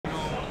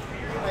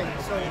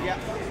Yeah.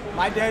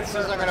 My dad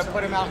says I'm going to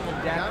put him out in the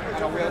den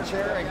on a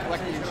wheelchair and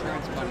collect the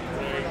insurance money.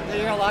 Then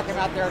you're going to lock him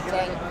out there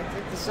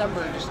until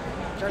December and just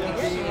turn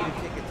the key.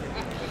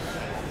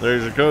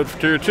 There's your code for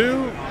Tier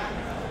 2.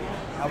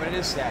 Oh, but it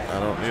is sad. I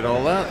don't need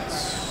all that.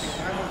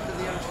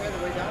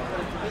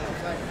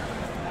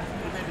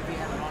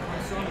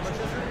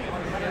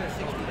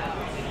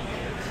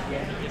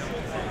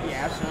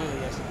 Yeah, absolutely.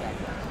 Yes,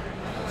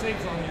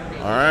 exactly.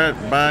 All right,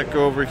 back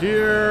over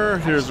here.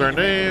 Here's our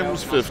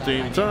names,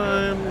 15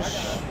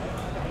 times.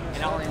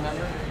 And I'll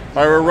remember. All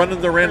right, we're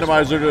running the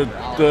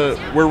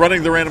randomizer we're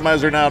running the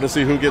randomizer now to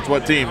see who gets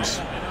what teams. It's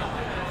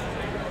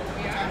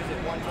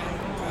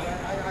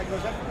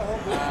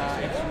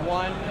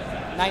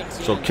 119.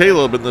 So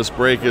Caleb in this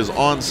break is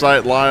on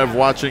site live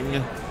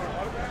watching,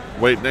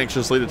 waiting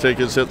anxiously to take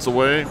his hits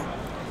away.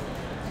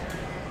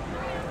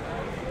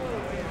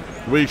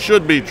 We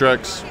should be,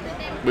 Trex.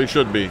 We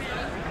should be.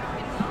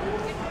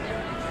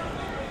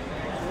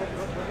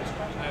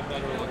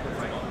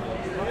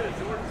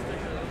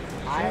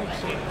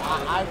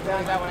 I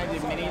found out when I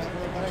did minis and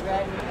things like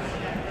that,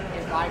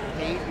 if I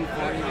paid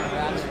before you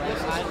got the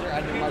randomizer,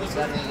 I'd do much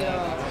better than that.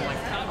 I'm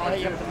like, I'll hit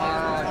you up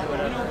tomorrow, I'll do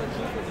whatever.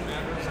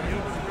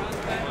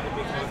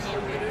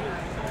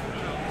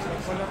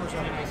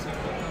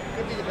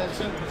 Could be the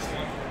best thing.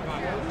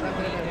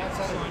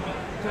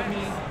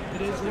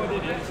 It is what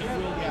it is. It will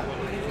be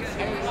what it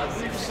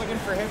is. We're just looking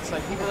for hits,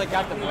 like people that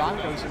got the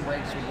Broncos and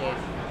breaks we did.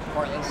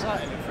 Cortland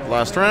Sutton.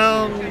 Last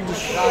round.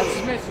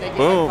 Smith, they get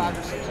Boom. like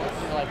 5 or 6 hits.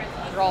 They're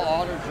like, they're all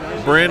auto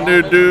jerseys. Brand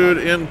new dude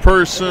in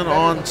person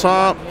on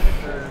top.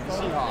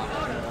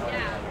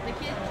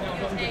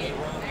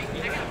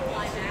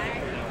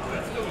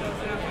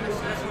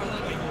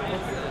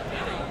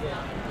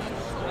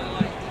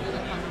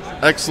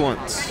 Excellent.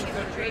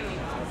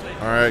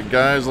 All right,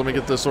 guys, let me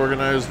get this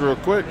organized real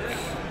quick.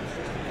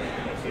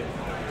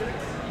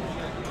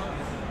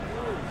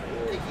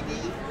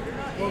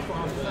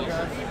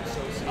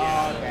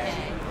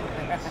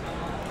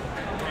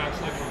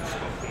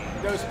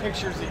 Those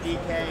pictures of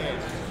DK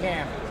and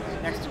Cam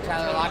next to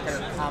Tyler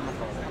Lockett are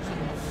comical.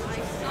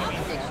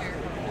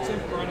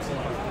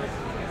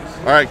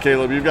 All right,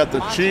 Caleb, you've got the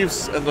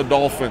Chiefs and the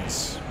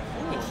Dolphins.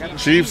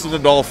 Chiefs and the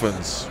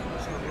Dolphins.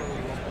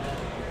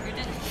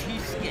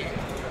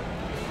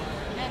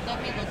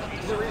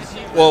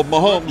 Well,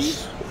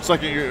 Mahomes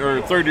second year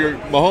or third year.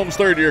 Mahomes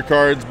third year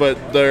cards, but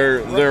their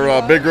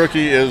big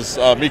rookie is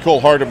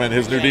Mecole Hardman,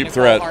 his new deep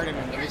threat.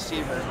 Hardman, the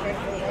receiver.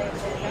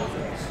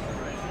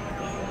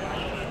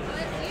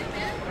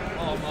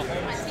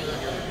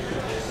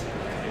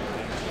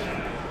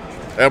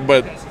 And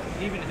but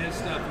Even his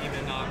stuff,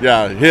 even not.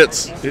 yeah,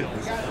 hits.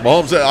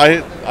 Mahomes.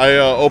 I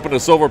opened a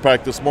silver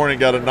pack this morning.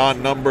 Got a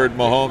non-numbered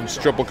Mahomes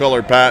triple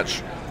colored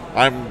patch.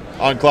 I'm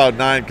on cloud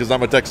 9 because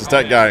I'm a Texas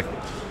Tech guy.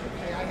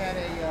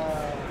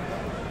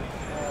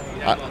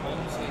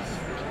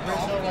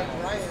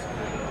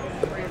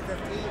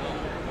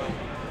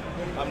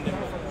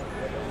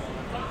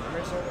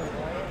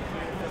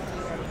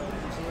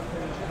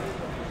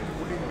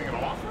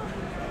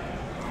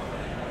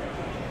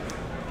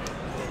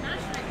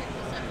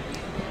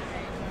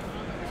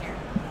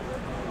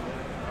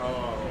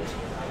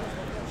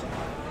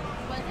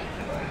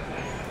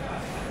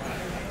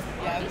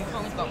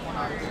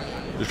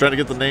 Just trying to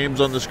get the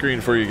names on the screen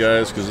for you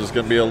guys because it's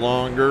going to be a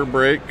longer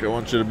break. I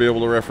want you to be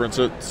able to reference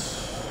it.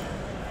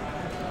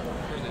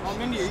 Oh,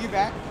 Mindy, are you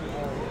back?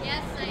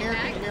 Yes, I'm Come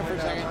back. here for a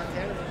second.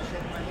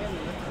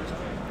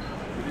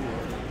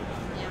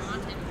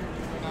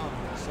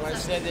 So I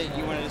said that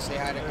you wanted to say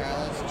hi to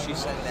Kyla, so she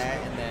said that,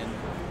 and then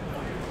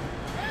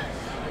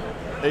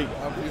Hey,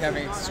 we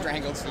having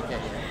strangled CK here.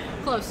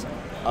 Close.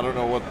 I don't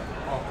know What?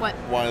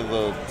 why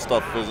the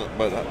stuff isn't,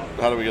 but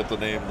how do we get the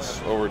names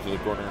over to the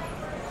corner?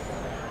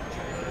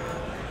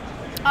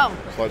 Oh,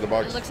 Slide the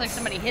box. it looks like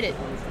somebody hit it.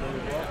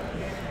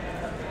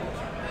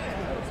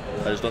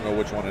 I just don't know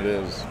which one it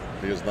is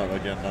because none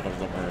of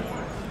them are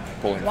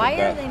pulling. Why from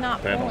are that they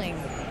not panel. pulling?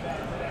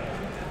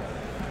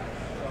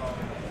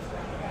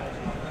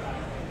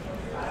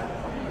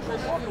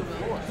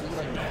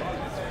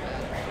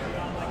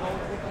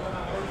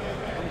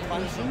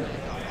 Clemson?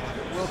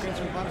 Wilkins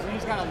from Clemson.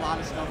 He's got a lot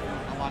of stuff,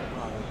 a lot of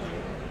products.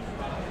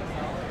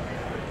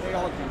 They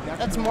all do.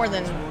 That's more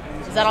than.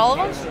 Is that all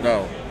of them?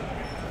 No.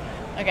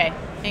 Okay,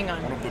 hang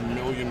One on. of the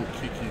million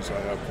Kikis I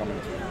have coming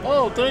to you.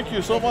 Oh, thank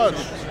you so much.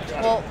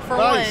 Well, for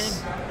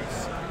Nice. one,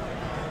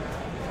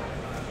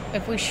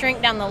 if we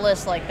shrink down the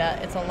list like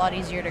that, it's a lot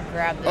easier to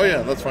grab the. Oh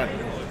yeah, that's fine.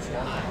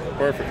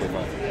 Perfectly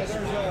fine.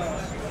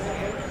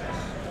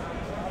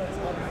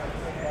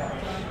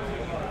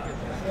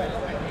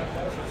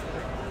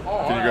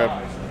 Can you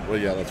grab? Well,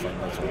 yeah, that's fine.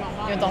 That's fine. You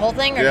want the whole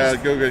thing? Or Yeah,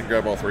 just, go ahead and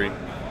grab all 3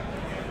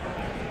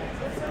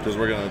 because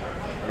we're gonna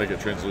make it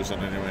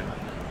translucent anyway.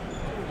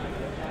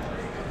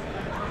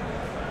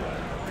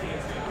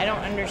 I don't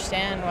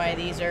understand why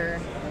these are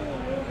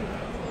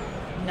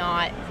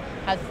not.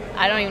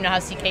 I don't even know how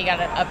CK got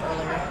it up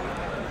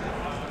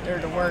earlier. Or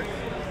to work.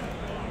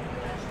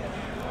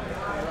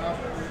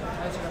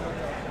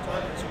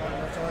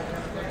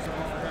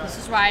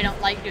 why I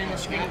don't like doing the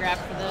screen grab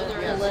for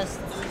the list.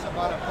 It's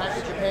about a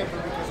package of paper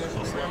because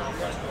there's a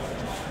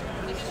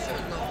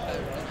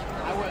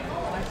I went.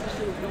 My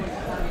sister was going to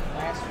Target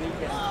last week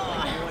and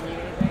like, anyone need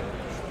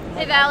anything?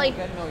 Hey, Valley.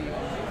 Good, no, you.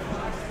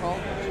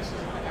 12 cases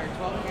or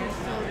 12 cans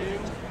of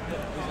food.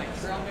 There's like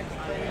trail mix,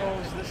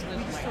 Pringles, this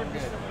and this. I'm like, I'm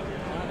good.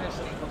 I don't have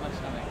steak on my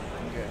stomach.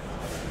 I'm good.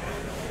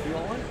 You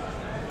want one?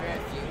 Yeah,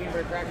 peanut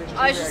butter crackers.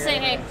 I was just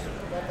saying, hey.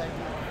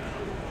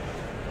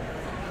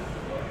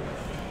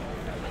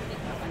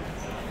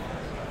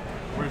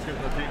 We're just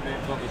getting the team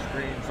names on the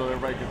screen so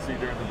everybody can see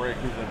during the break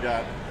who they've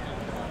got.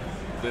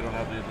 They don't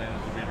have the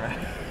advantage of being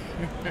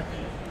right.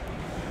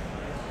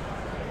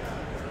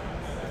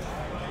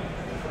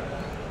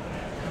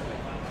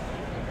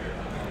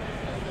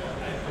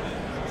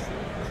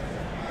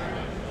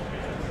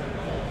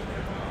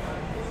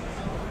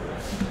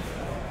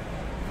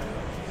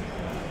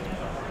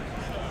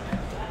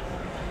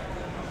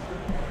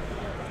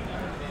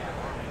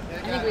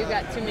 I think we've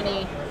got too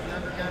many.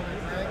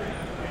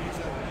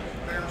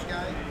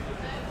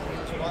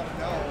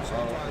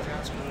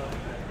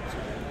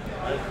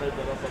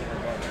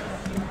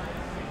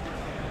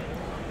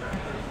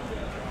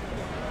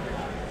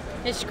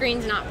 His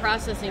screen's not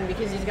processing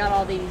because he's got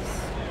all these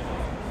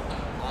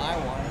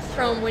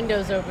Chrome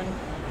windows open.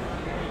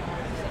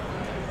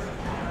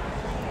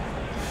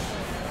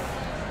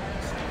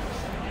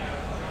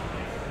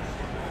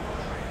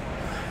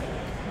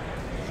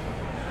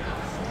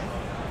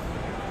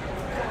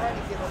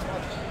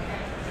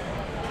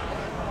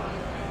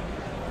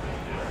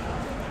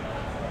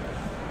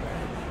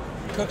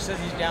 Cook says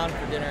he's down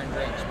for dinner and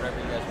drinks, whatever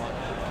you guys want.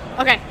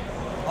 Okay,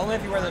 Only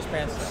if you wear those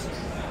pants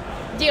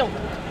though. deal.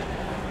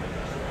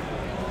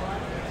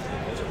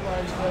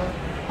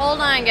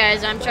 Hold on,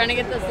 guys. I'm trying to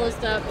get this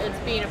list up. It's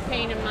being a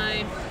pain in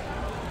my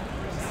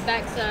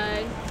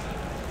backside.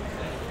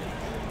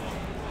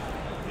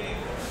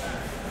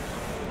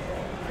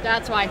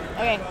 That's why.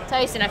 Okay,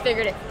 Tyson, I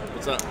figured it.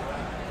 What's that?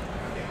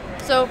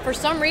 So for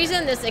some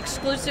reason, this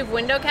exclusive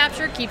window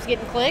capture keeps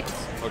getting clicked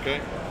Okay.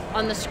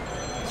 on the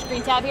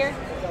screen tab here.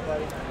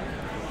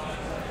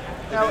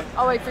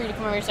 I'll wait for you to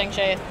come over here so I can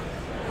show you.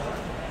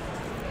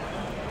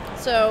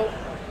 So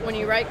when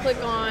you right click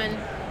on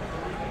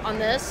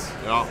this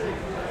Yeah.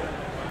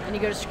 and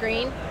you go to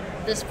screen,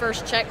 this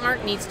first check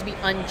mark needs to be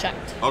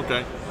unchecked.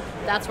 Okay.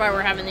 That's why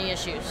we're having the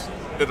issues.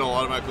 It'll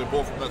automatically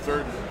pull from that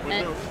third And,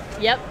 window.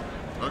 yep.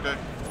 Okay.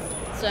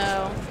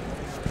 So,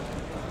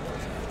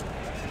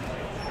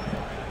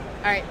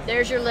 all right,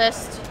 there's your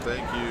list.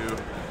 Thank you.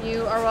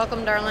 You are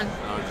welcome, darling.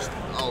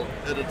 I'll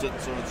edit it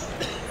so it's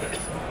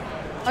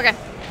Okay.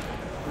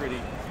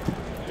 pretty.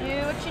 Do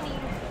what you need.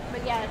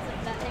 But yeah,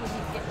 that thing needs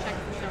to get checked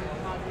for some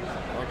odd reason.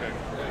 Okay.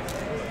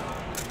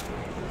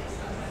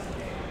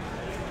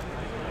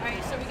 All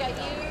right, so we got you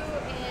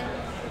and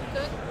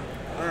Cook,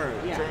 All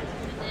right. Yeah. and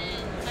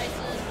then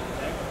Tyson,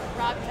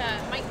 Rob,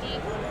 Mike D.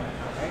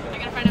 I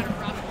gotta find out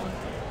if Rob's on.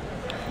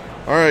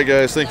 All right,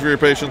 guys. Thank you for your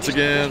patience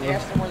again.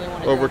 Ask them where they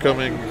want to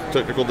Overcoming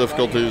technical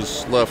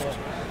difficulties left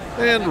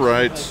and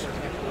right,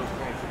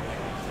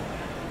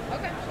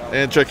 Okay.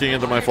 and checking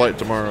into my flight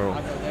tomorrow.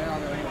 I'll go there, I'll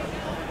go anywhere.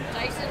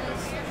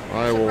 Tyson's.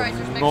 I will surprise,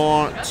 there's Mexican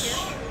not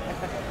food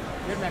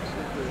out Good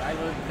Mexican food. I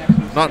live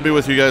next to not be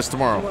with you guys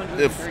tomorrow,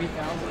 if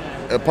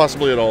 30,000.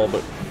 possibly at all,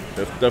 but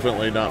if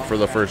definitely not for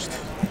the first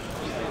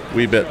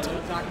wee bit. Little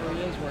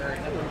taquerias where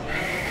nothing's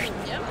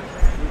here. Yep.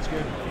 it's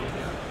good.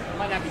 It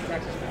might not be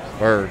Texas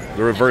food. Or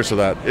the reverse of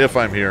that. If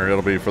I'm here,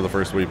 it'll be for the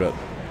first wee bit.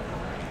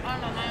 I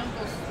don't know, my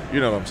uncle's You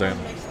know what I'm saying?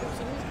 from Mexico,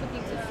 so his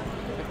cooking's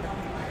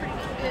pretty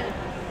good.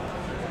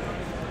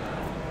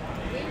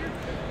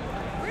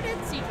 Where did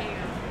CK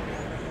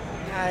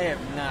go? I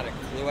have not a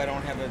clue. I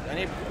don't have a. I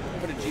need to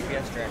put a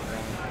GPS tracker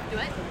on. Do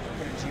it?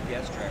 Put a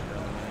GPS tracker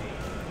on.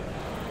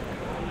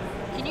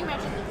 Can you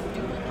imagine the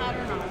doodle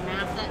pattern on a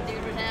map that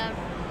dude would have?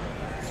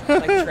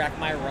 Like track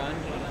my run.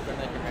 Put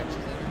like directions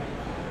in.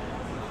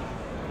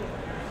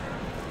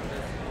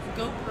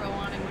 GoPro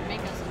on him would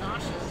make us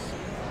nauseous.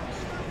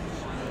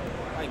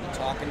 Might be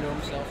talking to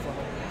himself for a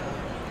whole.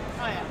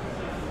 Oh yeah.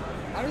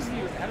 How does this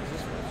work?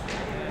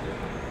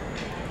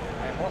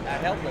 I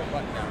held the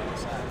button down on the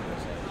side.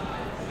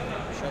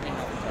 Show me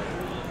how to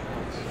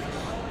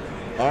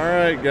type. All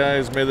right,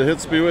 guys. May the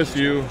hits be with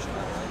you.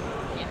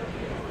 Yeah.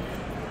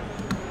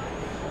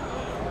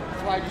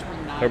 That's why I just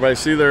bring 9. Everybody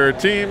see their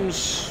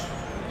teams.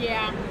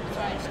 Yeah.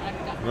 That's why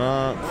I've got.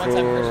 Not for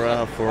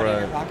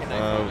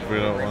we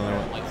don't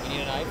want Like, you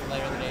need a knife.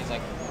 Later in the day, he's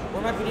like,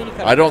 where might we need to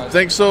cut? I don't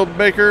think so,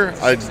 Baker.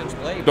 I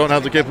don't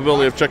have the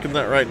capability of checking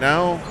that right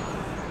now.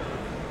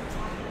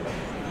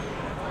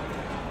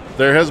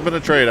 There has been a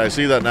trade. I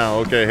see that now.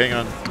 Okay, hang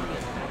on.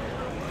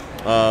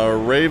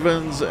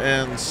 Ravens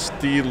and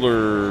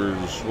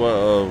Steelers.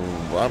 Well,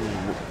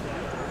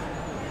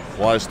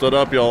 I stood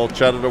up. Y'all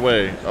chatted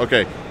away.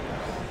 Okay.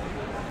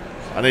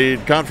 I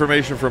need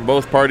confirmation from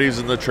both parties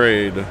in the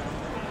trade.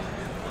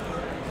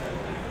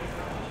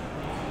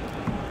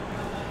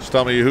 Just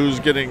tell me who's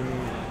getting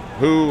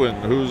who and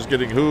who's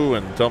getting who,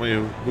 and tell me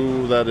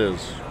who that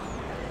is.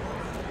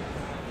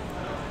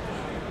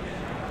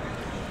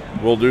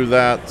 we'll do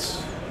that.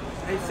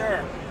 Hey,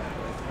 sir.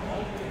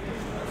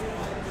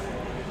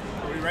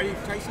 Are we ready,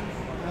 Tyson?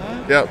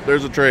 Yep,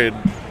 there's a trade.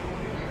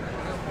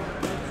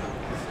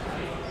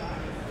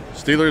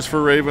 Steelers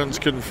for Ravens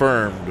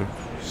confirmed.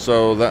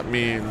 So that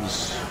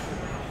means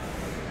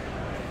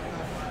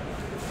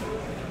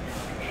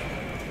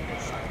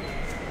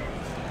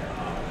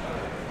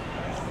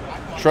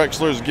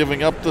Trexler's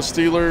giving up the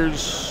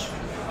Steelers.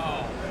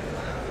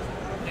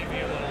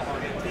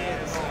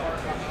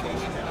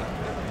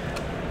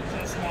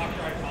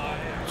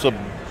 So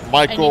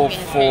Michael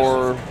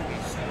for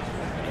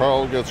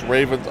Carl gets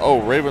Ravens. Oh,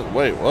 Ravens.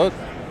 Wait, what?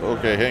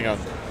 Okay, hang on.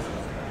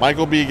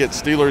 Michael B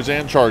gets Steelers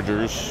and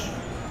Chargers.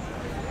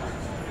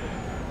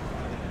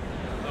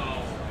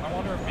 I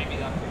wonder if maybe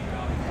that could be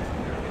done.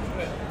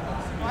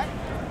 What?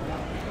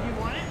 You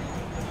want it?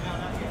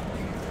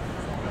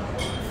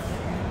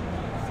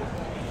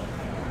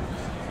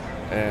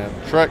 And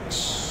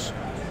Trex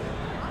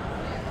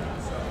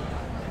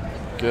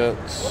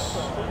gets.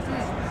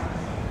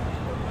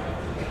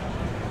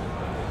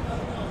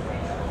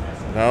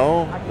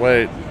 No?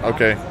 Wait.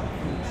 Okay.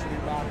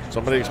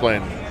 Somebody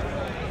explain.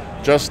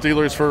 Just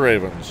Steelers for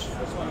Ravens.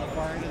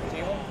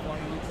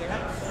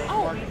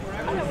 Oh, I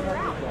know we're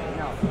out.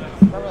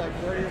 Probably like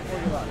 30 or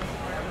 40 left.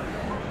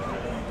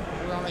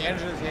 We're on the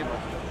edge of the table.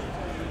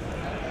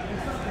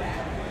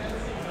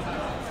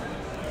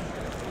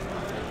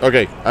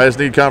 Okay, I just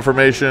need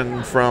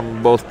confirmation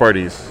from both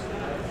parties.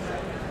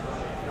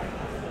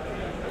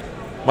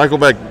 Michael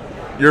Beck,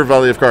 your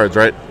Valley of Cards,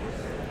 right?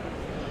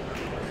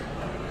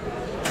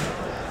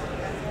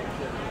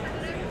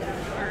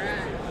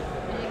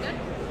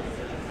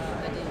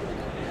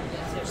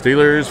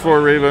 Steelers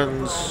for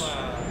Ravens.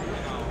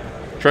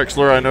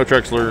 Trexler, I know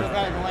Trexler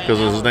because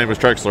his name is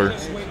Trexler.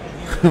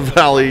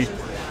 Valley,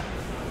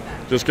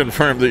 just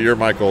confirmed that you're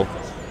Michael.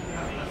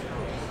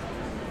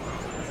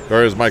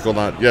 Or is Michael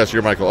not? Yes,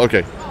 you're Michael.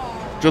 Okay.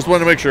 Just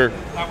wanted to make sure.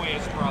 That way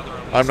it's brother.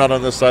 I'm not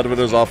on this side of it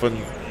as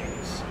often.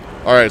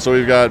 All right, so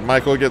we've got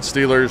Michael gets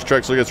Steelers,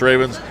 Trexler gets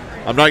Ravens.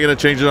 I'm not going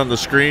to change it on the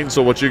screen,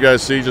 so what you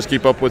guys see, just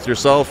keep up with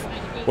yourself.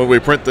 When we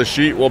print the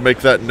sheet, we'll make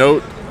that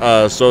note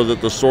so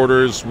that the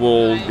sorters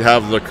will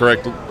have the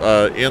correct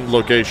end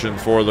location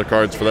for the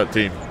cards for that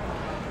team.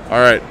 All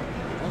right,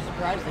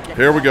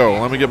 here we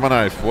go. Let me get my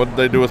knife. What did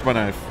they do with my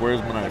knife?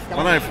 Where's my knife?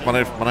 My knife, my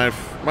knife, my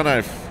knife, my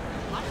knife.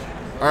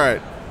 All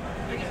right.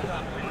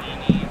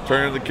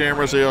 Turn the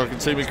camera so y'all can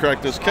see me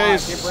crack this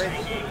case.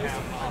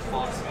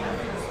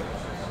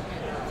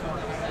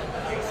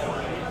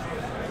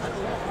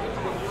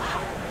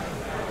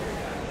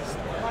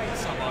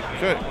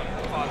 Good.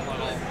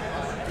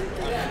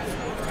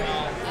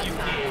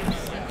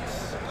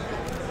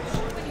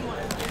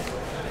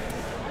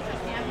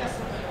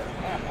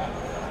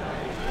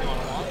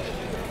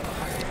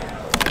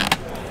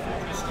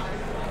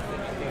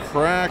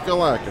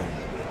 Crack-a-lackin'.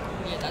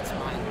 Yeah, that's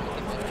mine.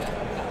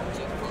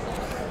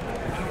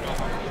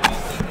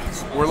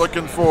 We're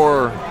looking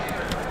for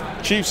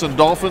Chiefs and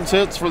Dolphins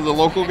hits for the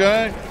local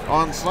guy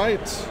on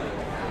site.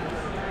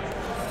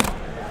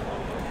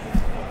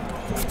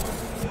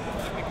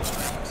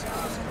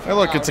 Hey,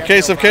 look, it's a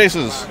case of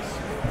cases.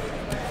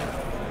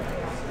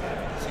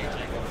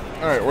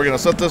 All right, we're going to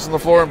set this on the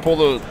floor and pull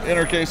the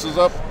inner cases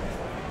up.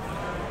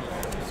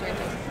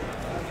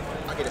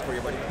 I'll get it for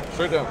you, buddy.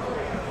 Straight down.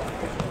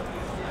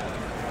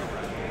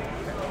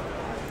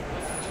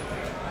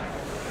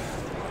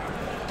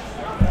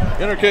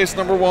 Inner case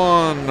number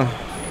 1. Okay,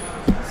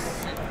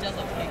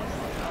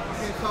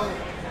 so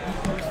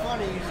it's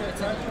funny you said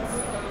that.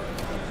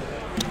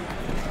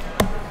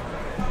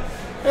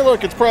 Hey,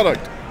 look, it's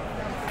product.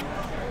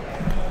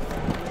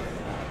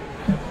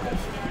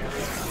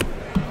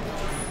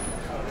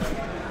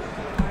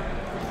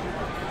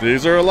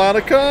 These are a lot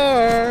of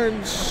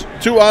cards.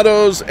 2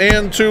 autos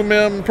and 2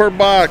 mem per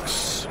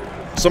box.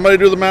 Somebody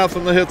do the math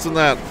on the hits in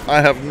that.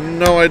 I have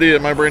no idea.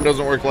 My brain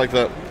doesn't work like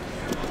that.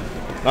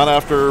 Not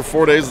after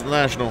 4 days at the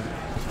National.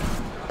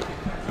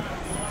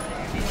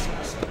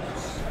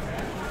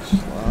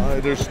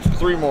 There's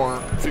 3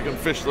 more, if you can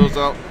fish those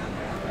out.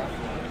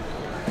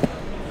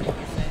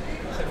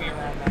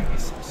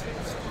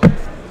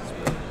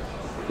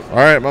 All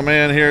right, my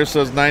man here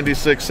says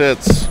 96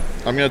 hits.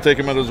 I'm going to take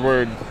him at his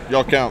word.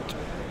 Y'all count.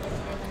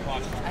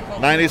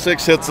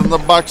 96 hits in the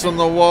box on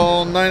the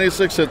wall.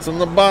 96 hits in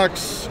the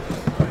box.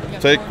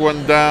 Take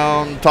one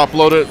down, top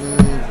load it,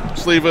 and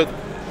sleeve it.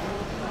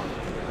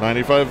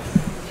 95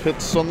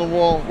 hits on the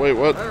wall. Wait,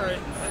 what? All right,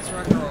 let's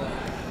rock and roll.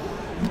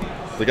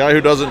 The guy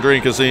who doesn't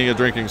drink is singing a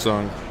drinking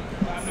song.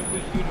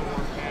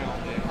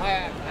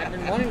 I've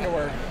been wanting to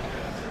work.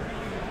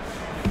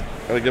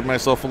 Gotta give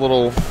myself a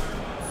little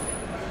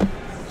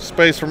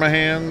space for my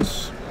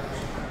hands.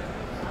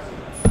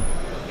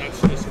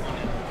 That's just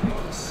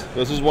one.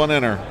 This is 1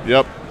 inner.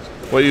 Yep.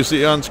 What you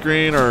see on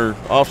screen or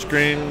off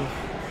screen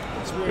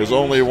is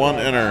only 1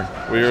 inner.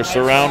 We are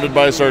surrounded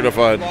by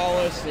certified.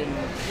 Flawless and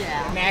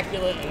Yeah.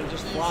 immaculate and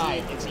just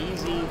fly. It's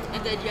easy.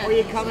 And then Or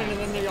you come in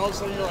and then all of a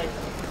sudden you're like,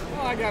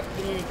 Oh, I got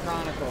Panini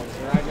Chronicles,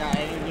 or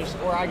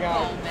I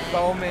got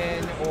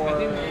Bowman, or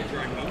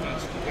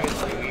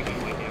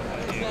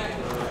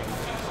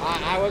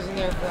I wasn't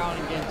there for Allen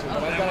and Ginter,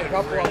 but I've got a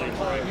couple of them.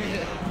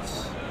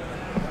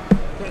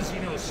 Because,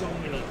 you know, so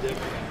many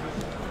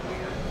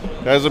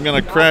different. Guys, I'm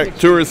going to crack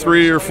 2 or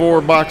 3 or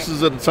 4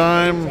 boxes at a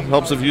time.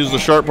 Helps if you use the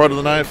sharp part of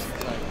the knife.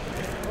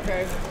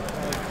 Okay.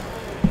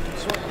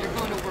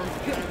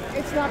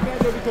 It's not bad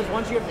though, because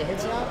once you have the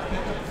hits out,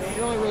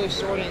 you're only really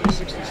sorting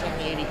 60,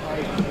 70, 80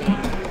 cards between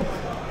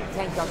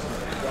 10 customers.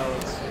 So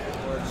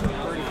it's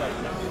 30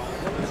 customers.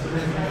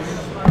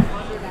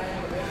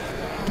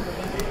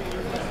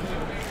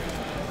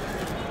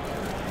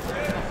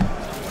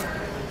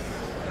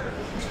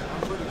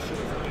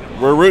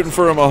 We're rooting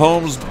for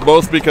Mahomes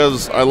both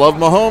because I love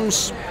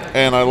Mahomes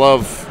and I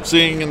love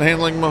seeing and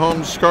handling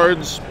Mahomes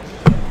cards,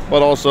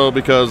 but also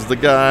because the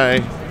guy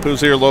who's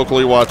here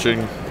locally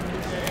watching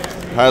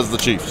has the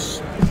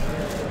Chiefs.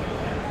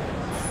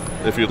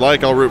 If you'd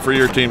like, I'll root for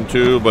your team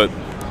too, but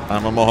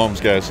I'm a Mahomes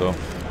guy, so.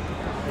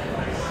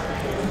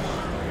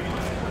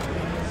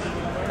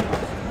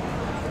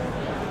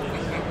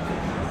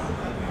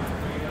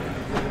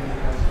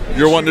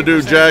 You're wanting to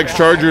do Jags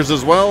Chargers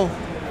as well?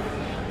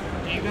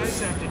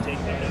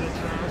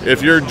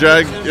 If you're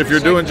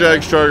doing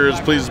Jags Chargers,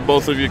 please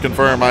both of you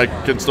confirm. I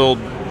can still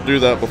do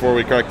that before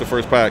we crack the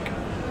first pack.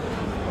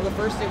 Well, the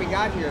first day we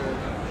got here,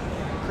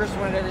 Chris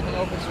wanted everything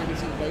open so we could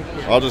see the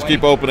labels. I'll just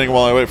keep opening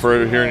while I wait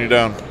for hearing you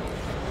down.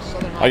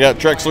 I got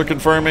Trexler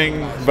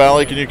confirming.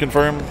 Valley, can you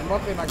confirm? And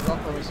luckily my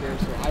girlfriend was here,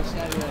 so I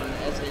sat here and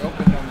as they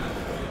opened them,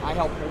 I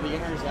helped her the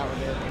inners out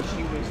with it, and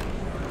she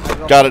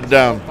was. Got it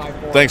down.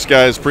 Thanks,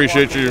 guys.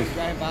 Appreciate you.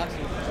 Giant box,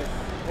 and she's like,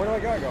 where do I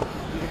go? I go,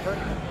 you the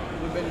curtain.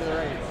 We've been to the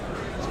right.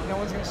 She's like, no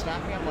one's gonna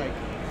stop me. I'm like.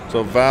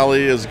 So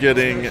Valley is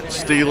getting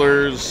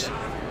Steelers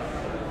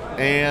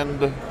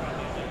and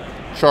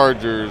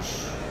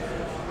Chargers,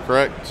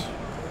 correct?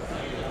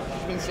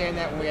 She's been saying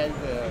that when we had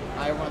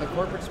I have one of the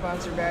corporate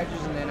sponsor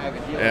badges, and then I have a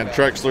deal. And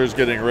Trexler's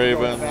getting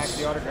Ravens. Back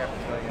the autograph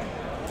display.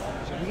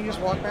 So we can just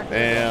walk back.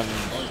 And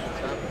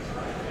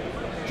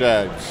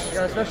Jags.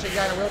 Yeah, especially a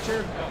guy in a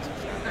wheelchair.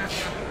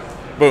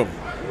 Boom.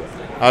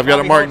 I've got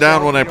it marked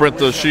down. When I print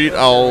the sheet,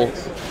 I'll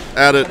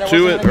add it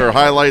to it or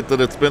highlight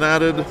that it's been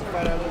added.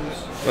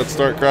 Let's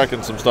start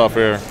cracking some stuff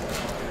here.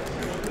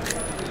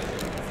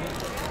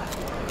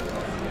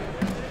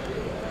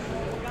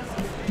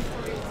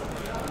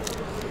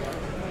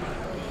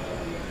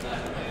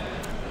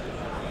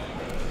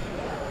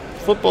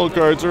 Football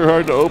cards are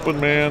hard to open,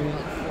 man.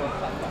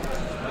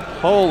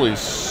 Holy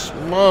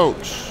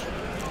smokes.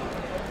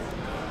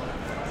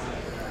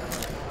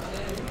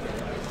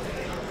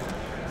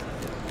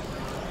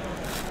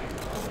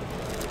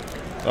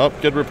 Oh,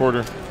 good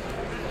reporter.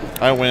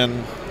 I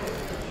win.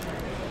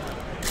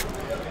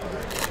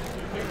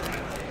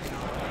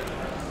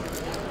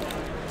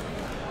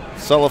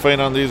 Cellophane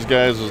on these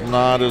guys is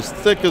not as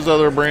thick as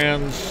other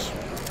brands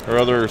or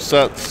other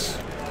sets.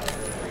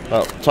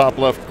 Top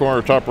left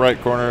corner, top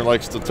right corner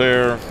likes to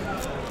tear.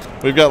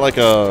 We've got like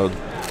a,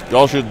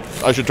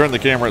 I should turn the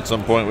camera at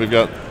some point. We've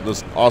got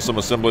this awesome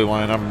assembly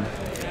line. I'm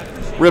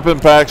ripping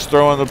packs,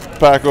 throwing the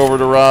pack over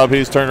to Rob.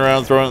 He's turning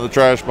around, throwing it in the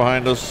trash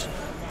behind us.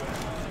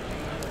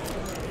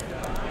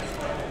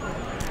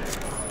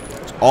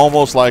 It's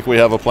almost like we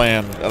have a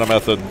plan and a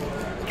method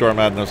to our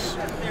madness.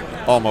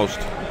 Almost.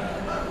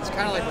 It's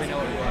kind of like we know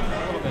what we want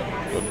a little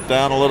bit. Go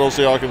down a little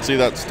so y'all can see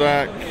that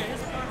stack.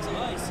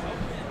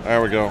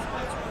 There we go.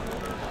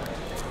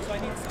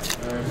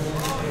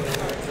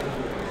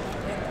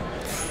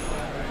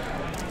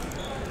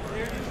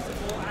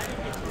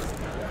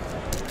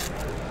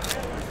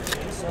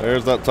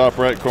 There's that top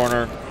right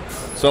corner.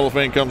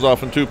 Cellophane comes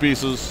off in 2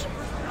 pieces.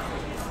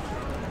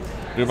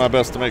 Do my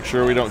best to make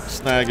sure we don't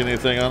snag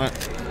anything on it.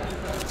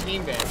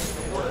 Team bags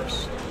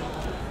worse.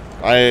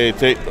 I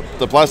take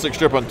the plastic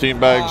strip on team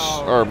bags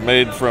are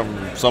made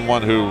from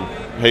someone who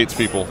hates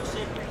people.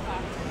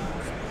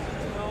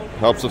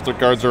 Helps if the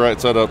cards are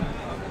right set up.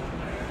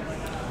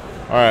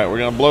 All right, we're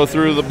gonna blow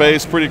through the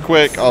base pretty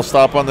quick. I'll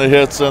stop on the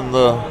hits and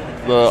the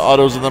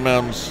autos and the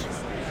mems.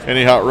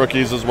 Any hot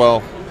rookies as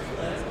well.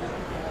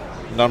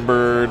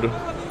 Numbered.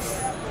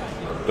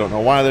 Don't know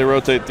why they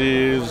rotate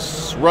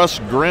these. Russ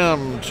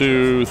Grimm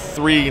to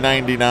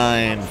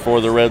 $3.99 for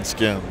the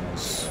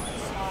Redskins.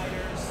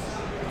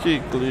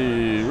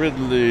 Kuechly,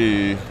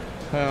 Ridley,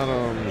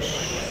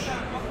 Adams.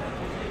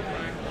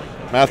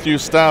 Matthew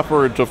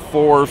Stafford to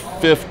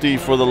 $4.50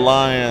 for the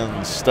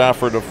Lions.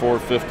 Stafford to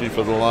 $4.50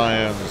 for the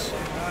Lions.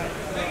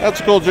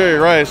 That's cool. Jerry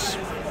Rice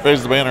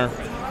raised the banner,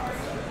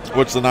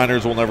 which the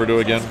Niners will never do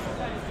again.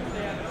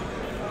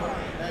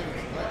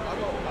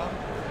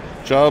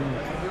 Chubb,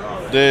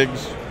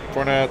 Diggs,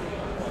 Fournette.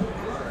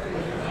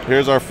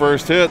 Here's our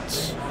first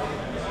hits.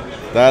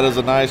 That is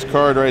a nice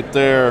card right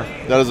there.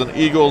 That is an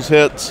Eagles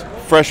hit.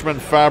 Freshman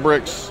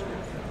Fabrics.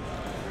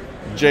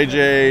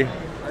 JJ.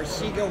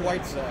 Arcega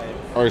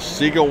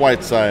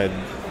Whiteside.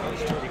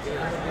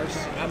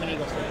 I'm an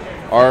Eagles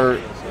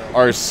fan.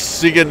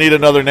 Arcega need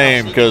another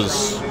name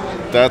because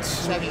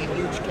that's. He's having a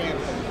huge camp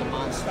from the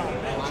monster.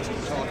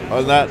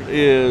 And that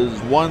is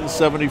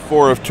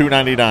 174 of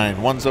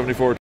 299.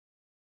 174.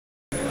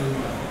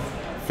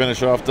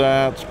 Finish off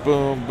that.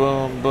 Boom,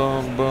 boom,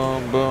 boom,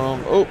 boom,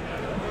 boom. Oh,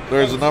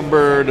 there's a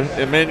numbered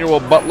Emmanuel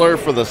Butler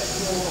for the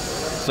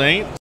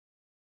Saints.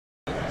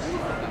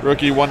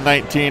 Rookie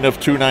 119 of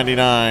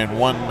 299.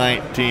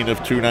 119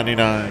 of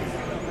 299.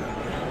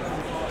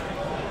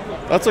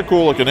 That's a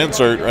cool looking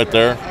insert right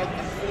there.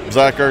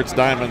 Zach Ertz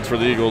Diamonds for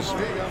the Eagles. And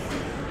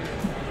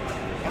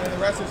then the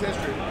rest is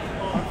history.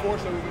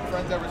 Unfortunately, we've been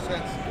friends ever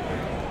since.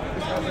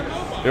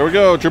 Here we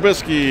go,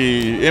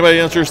 Trubisky. Anybody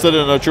interested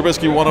in a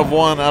Trubisky 1 of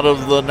 1 out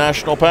of the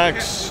national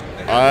packs?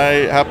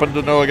 I happen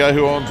to know a guy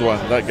who owns one.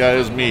 That guy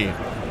is me.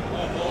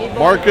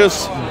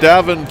 Marcus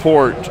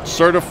Davenport,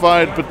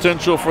 certified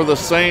potential for the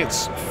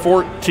Saints,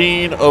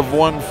 14 of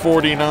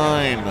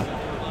 149.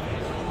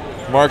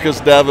 Marcus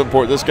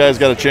Davenport, this guy's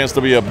got a chance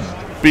to be a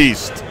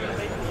beast.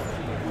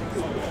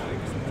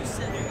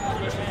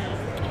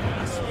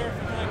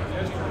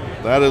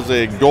 That is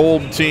a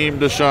gold team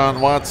Deshaun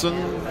Watson.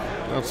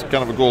 That's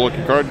kind of a cool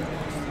looking card.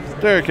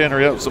 Derrick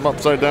Henry, up some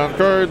upside down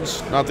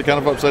cards. Not the kind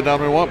of upside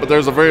down we want, but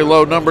there's a very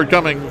low number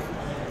coming.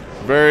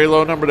 Very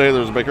low number today.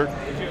 There's a Baker.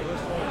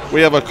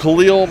 We have a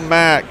Khalil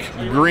Mack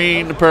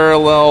green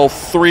parallel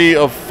 3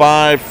 of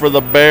 5 for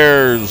the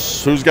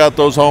Bears. Who's got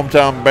those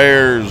hometown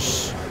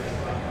Bears?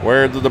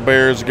 Where did the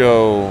Bears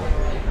go?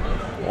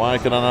 Why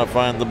can I not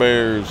find the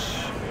Bears?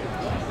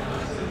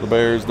 The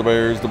Bears, the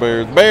Bears, the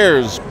Bears.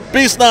 Bears!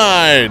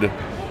 B-Snide!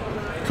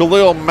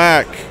 Khalil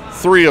Mack,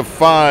 3 of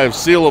 5,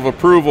 seal of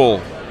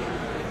approval.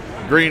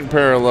 Green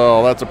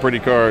parallel, that's a pretty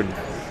card.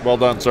 Well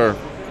done, sir.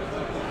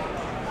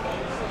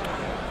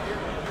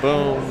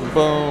 Boom,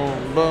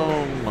 boom,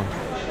 boom.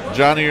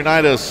 Johnny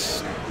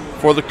Unitas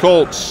for the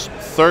Colts,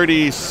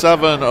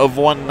 37 of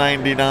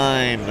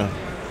 199.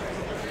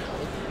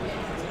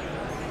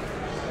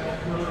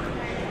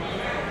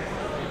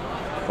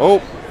 Oh,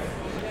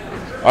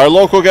 our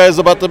local guy's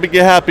about to be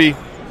happy.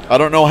 I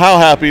don't know how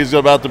happy he's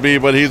about to be,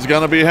 but he's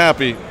going to be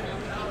happy.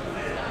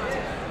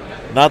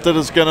 Not that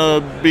it's going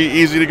to be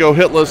easy to go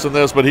hitless in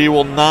this, but he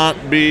will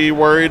not be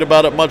worried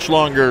about it much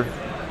longer.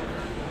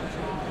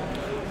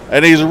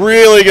 And he's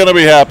really going to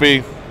be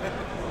happy.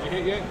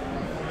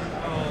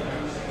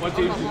 Boom!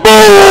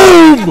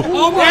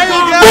 Oh my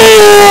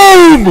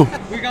God! Boom!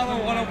 We got a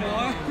 1 of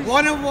 1.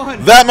 1 of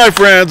 1. That, my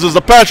friends, is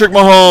the Patrick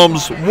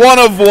Mahomes 1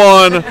 of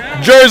 1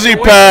 jersey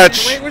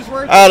patch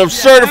out of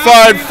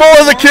Certified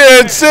for the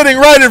Kids sitting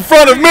right in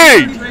front of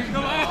me.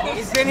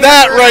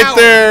 That right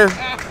there.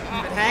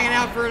 Hanging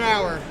out for an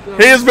hour.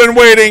 He has been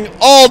waiting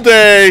all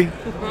day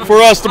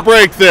for us to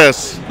break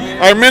this.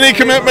 Our mini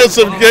commitments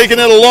have taken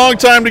it a long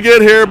time to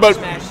get here, but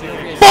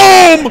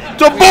boom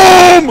to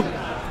boom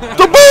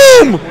to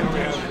boom.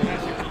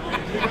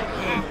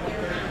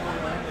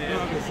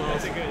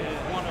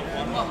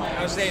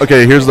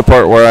 Okay, here's the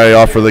part where I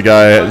offer the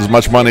guy as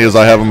much money as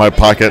I have in my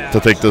pocket to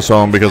take this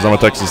home because I'm a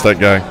Texas Tech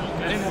guy.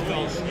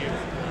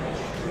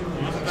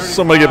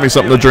 Somebody get me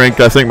something to drink.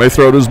 I think my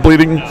throat is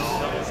bleeding.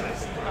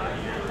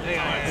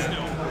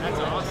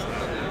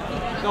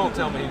 Don't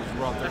tell me he's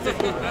rough.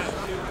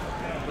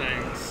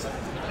 Thanks.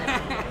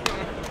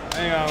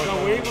 No,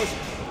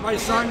 my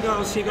son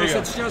goes,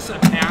 it's just a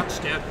patch,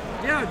 Dad.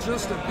 Yeah,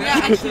 just a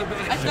patch.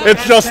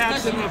 It's just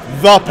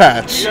the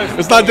patch.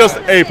 It's not just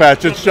a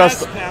patch. It's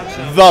just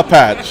the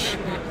patch.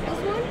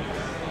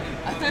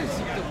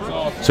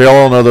 So y'all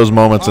all know those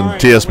moments in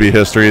TSB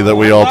history that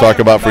we all talk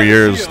about for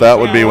years. That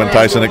would be when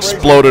Tyson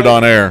exploded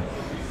on air.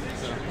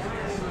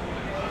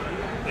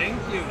 Thank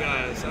you,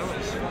 guys.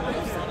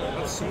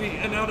 That's sweet.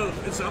 And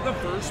is that the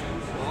first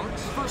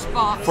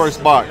box?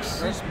 First box. First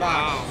box.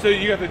 Wow. So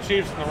you got the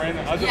Chiefs and the Rams.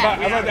 I was about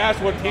to ask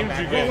what teams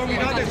you Well, get. when we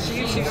got the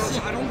Chiefs, he goes,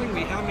 I don't think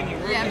we have any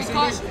rookies. Yeah, He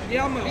because goes,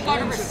 yeah, I'm we got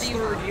a Mahomes'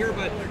 receiver. third year,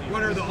 but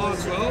what are the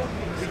odds? Well,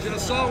 we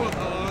just saw what the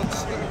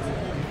odds.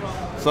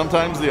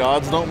 Sometimes the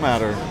odds don't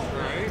matter.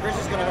 Chris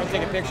is going to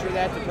take a picture of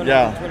that to put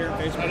Yeah. it on Twitter and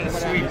Facebook and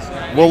That is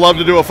whatever. We'll love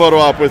to do a photo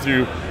op with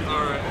you.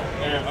 All right.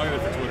 Yeah, I'll get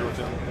it for Twitter with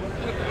you.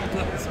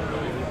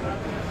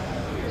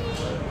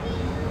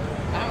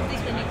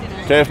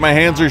 Okay, if my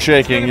hands are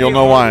shaking, you'll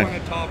know why.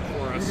 Top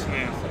for us,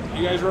 man.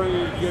 You guys ready?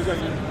 You guys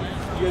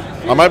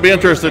I might be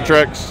interested,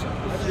 Trex.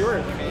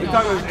 You're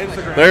talking about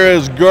Instagram. There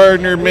is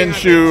Gardner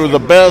Minshew, the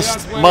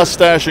best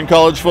mustache in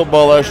college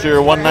football last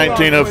year,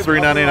 119 of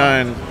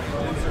 399.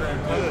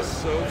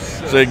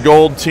 It's a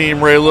gold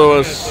team, Ray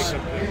Lewis.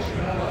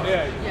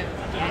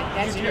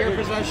 That's in your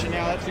possession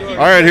now. That's yours. All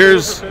right,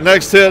 here's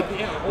next hit.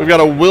 We've got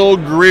a Will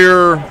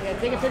Greer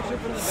Take a picture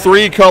from the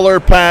 3-color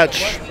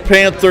patch,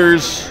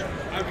 Panthers.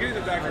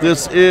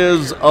 This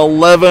is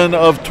 11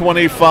 of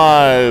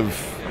 25.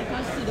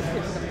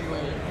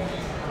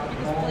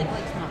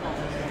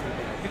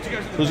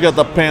 Who's got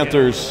the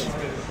Panthers?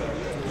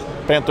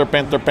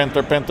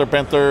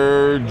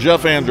 Panther.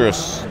 Jeff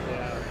Andrus.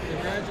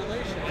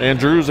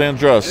 Andrus.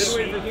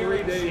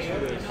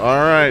 All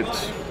right.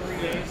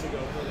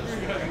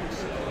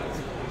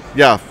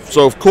 Yeah,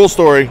 so cool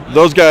story.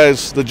 Those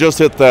guys that just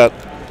hit that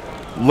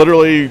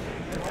literally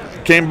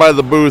came by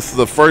the booth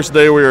the first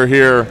day we were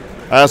here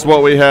asked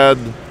what we had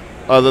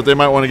that they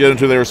might want to get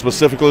into. They were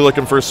specifically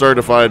looking for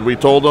certified. We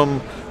told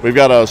them we've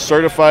got a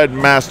certified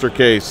master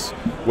case.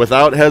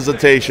 Without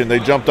hesitation, they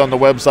jumped on the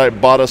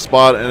website, bought a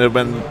spot, and have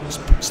been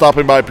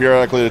stopping by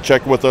periodically to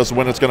check with us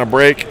when it's going to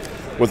break.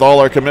 With all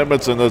our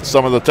commitments and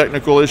some of the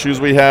technical issues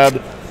we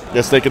had,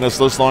 it's taken us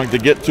this long to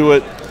get to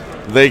it.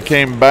 They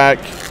came back,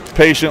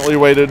 patiently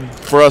waited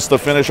for us to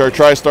finish our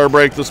TriStar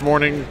break this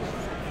morning,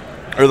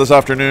 or this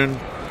afternoon,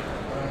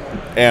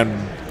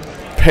 and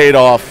paid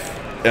off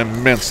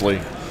immensely.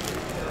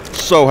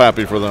 So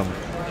happy for them.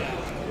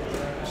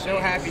 So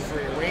happy for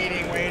you.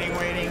 Waiting.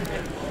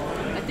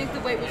 I think the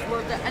wait was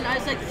worth it. And I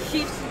was like,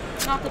 Chiefs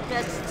not the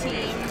best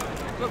team,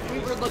 but we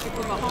were looking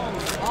for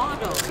Mahomes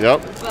auto.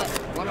 Yep. But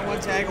One-on-one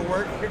tag will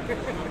work.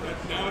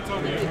 Now it's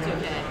on you. it's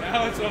okay.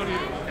 Now it's on you.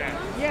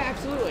 Yeah,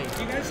 absolutely.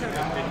 Do you guys have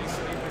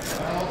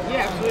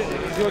Yeah, absolutely.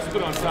 You always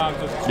put on top.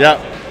 Just Yeah.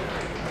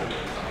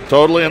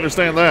 Totally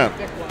understand that.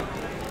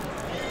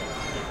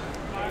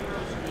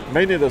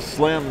 May need a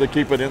slim to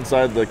keep it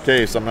inside the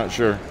case. I'm not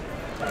sure.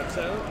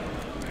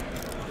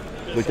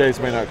 The case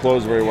may not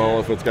close very well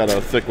if it's got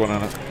a thick one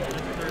in it.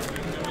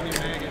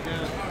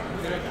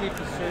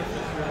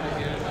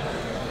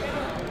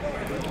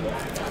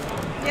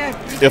 Yeah.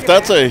 If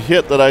that's a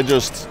hit that I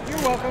just You're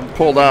welcome.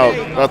 pulled out,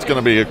 that's going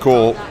to be a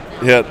cool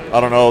hit. I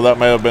don't know. That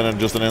may have been in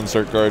just an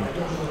insert card.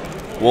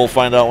 We'll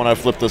find out when I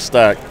flip this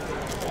stack.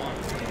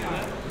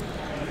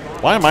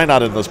 Why am I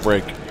not in this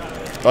break?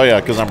 Oh, yeah,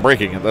 because I'm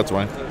breaking it. That's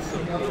why.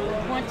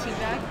 20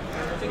 back.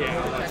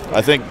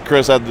 I think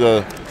Chris had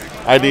the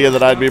idea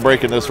that I'd be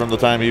breaking this from the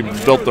time he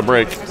built the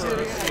break.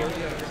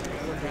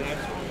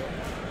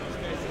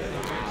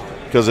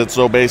 Because it's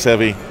so base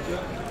heavy.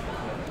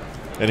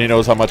 And he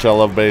knows how much I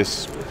love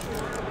bass.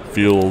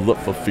 Fueled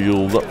up for my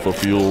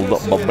bass.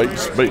 pull it like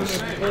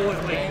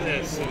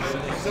this?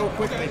 So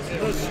quickly.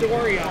 The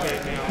story of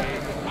it now.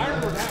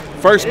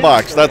 First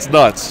box, that's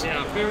nuts.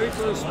 Yeah, very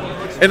first one.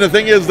 And the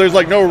thing is, there's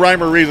like no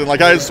rhyme or reason.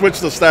 Like I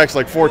switched the stacks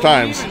like 4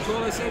 times.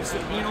 Well, I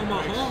said,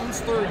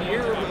 Mahomes, third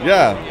year.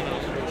 Yeah.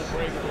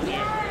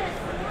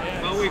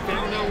 Well, we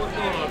found out what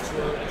dogs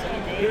were.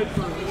 Good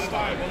for this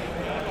time.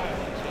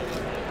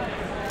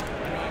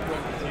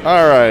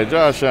 All right,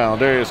 Josh Allen,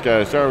 Darius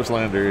Guys, Jarvis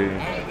Landry,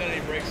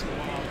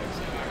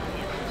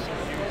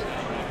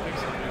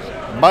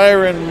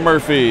 Byron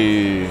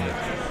Murphy.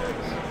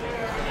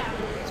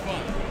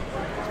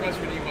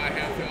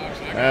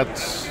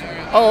 That's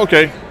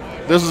okay.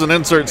 This is an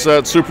insert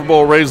set. Super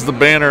Bowl raised the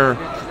banner.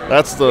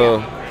 That's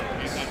that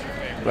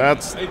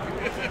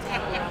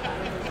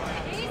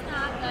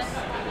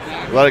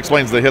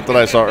explains the hit that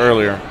I saw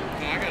earlier.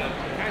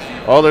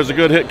 Oh, there's a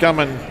good hit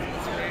coming.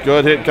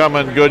 Good hit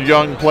coming. Good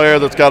young player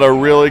that's got a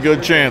really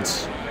good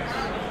chance.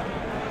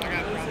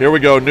 Here we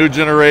go. New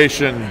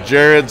generation.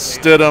 Jared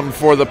Stidham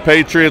for the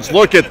Patriots.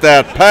 Look at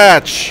that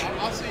patch.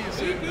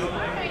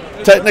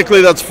 Technically,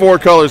 that's 4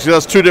 colors.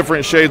 That's 2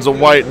 different shades of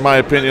white, in my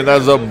opinion.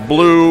 That's a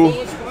blue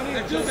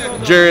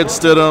Jared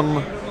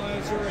Stidham.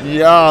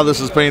 Yeah, this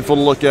is painful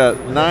to look at.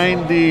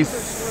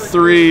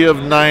 93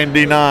 of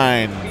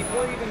 99.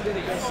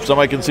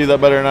 Somebody can see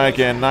that better than I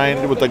can.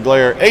 9 with the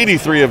glare.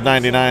 83 of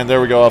 99. There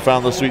we go. I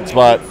found the sweet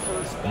spot.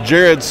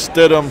 Jared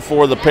Stidham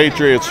for the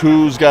Patriots.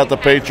 Who's got the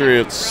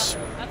Patriots?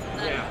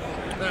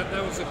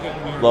 That was a good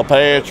one. The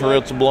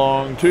Patriots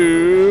belong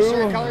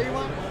to... Color you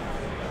want?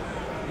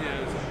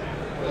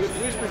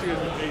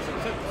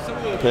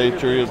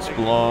 Patriots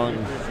belong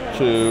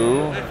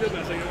to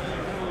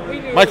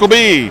Michael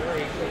B.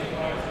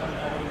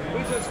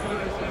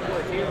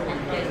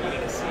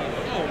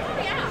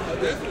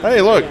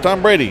 Hey, look,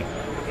 Tom Brady.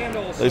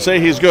 They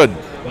say he's good.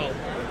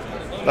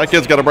 That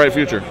kid's got a bright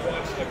future.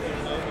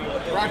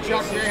 Rock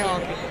Chalk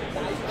Greyhawk.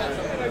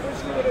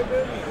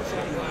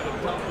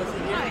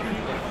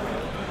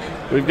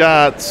 We've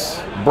got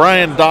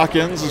Brian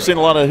Dawkins. I've seen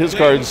a lot of his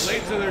cards.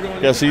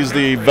 Guess he's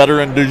the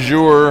veteran du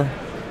jour.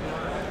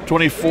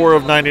 24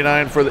 of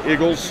 99 for the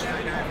Eagles.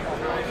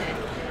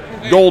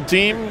 Gold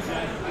team.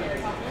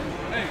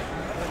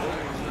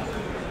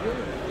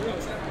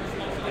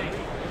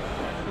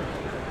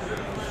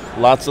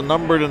 Lots of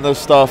numbered in this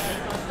stuff.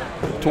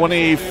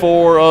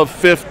 24 of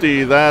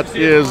 50. That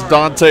is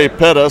Dante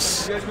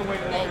Pettis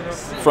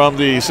from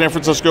the San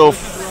Francisco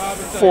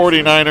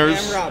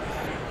 49ers. Rob.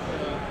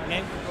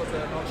 Name?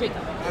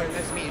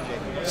 Nice to meet you,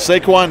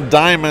 Jake. Saquon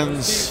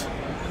Diamonds.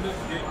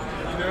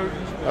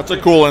 That's a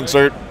cool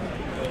insert.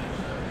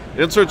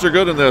 Inserts are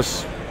good in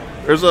this.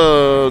 There's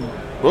a...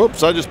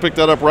 Whoops, I just picked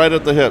that up right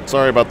at the hit.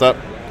 Sorry about that.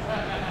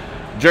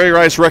 Jerry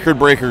Rice Record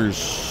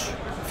Breakers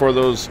for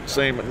those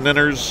same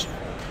Ninners.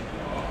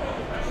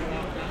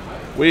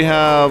 We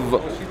have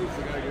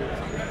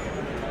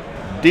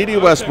D.D.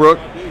 Westbrook,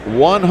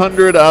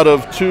 100 out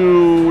of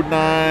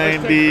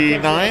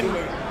 299.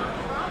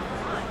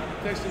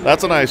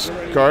 That's a nice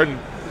card.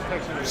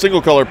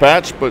 Single color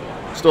patch, but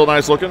still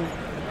nice looking.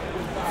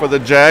 For the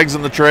Jags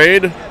in the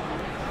trade.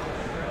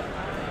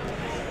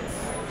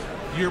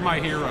 You're my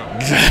hero.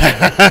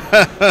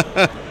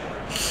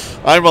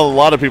 I'm a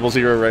lot of people's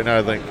hero right now,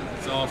 I think.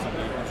 It's awesome,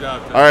 dude. Good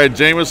job. All right,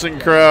 Jamison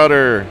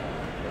Crowder.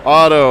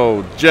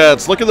 Auto,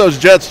 Jets. Look at those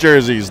Jets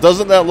jerseys.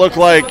 Doesn't that look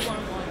like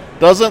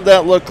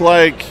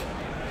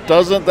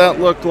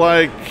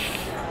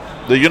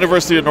the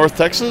University of North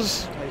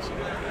Texas?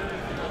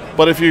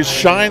 But if you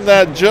shine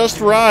that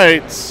just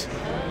right,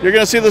 you're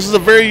going to see this is a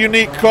very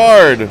unique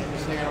card.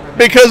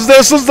 Because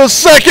this is the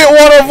second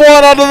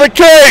 1/1 out of the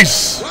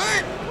case.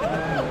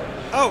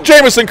 Oh,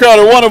 Jamison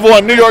Crowder,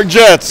 1/1, New York that's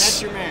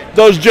Jets. your man.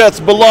 Those Jets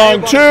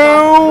belong 3 to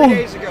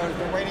days ago, it's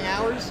been waiting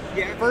hours.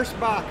 First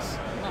box,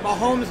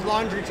 Mahomes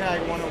laundry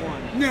tag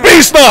 101.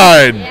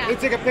 B-Snide. He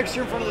took a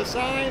picture in front of the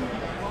sign.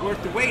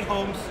 Worth the wait,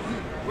 Holmes.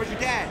 Where's your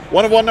dad?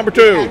 1/1, number I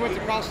 2. went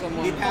across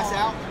someone. He passed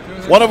out.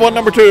 1/1,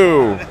 number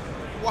 2.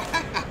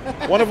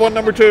 1/1,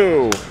 number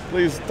 2.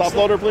 Please, top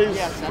loader, please.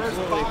 Yes,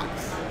 absolutely.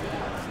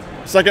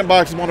 Second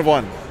box is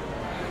 1/1.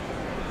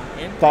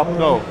 Top,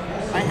 no.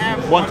 I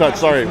have One touch,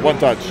 sorry, one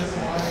touch.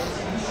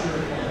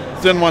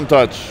 It's in one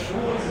touch.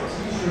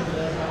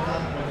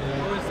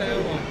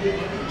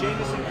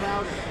 Jamison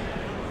Crowder,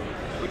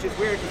 which is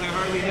weird because I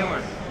hardly knew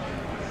her.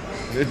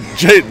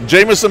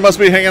 Jameson must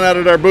be hanging out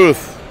at our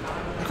booth.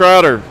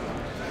 Crowder.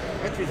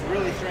 Which is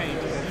really strange.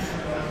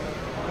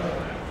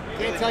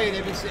 Can't tell you,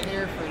 they've been sitting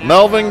here for.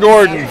 Melvin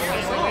Gordon.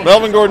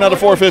 Melvin Gordon out of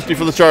 450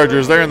 for the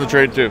Chargers. They're in the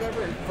trade too.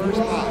 First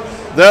box.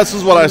 This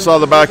is what I saw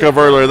the back of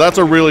earlier. That's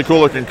a really cool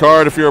looking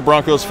card if you're a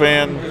Broncos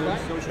fan.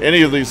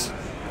 Any of these.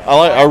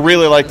 I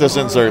really like this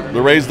insert.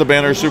 The Raise the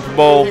Banner Super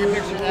Bowl. Take a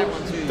picture of that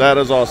one too. That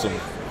is awesome.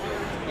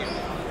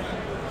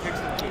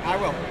 I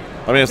will.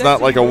 I mean, it's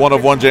not like a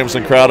 1/1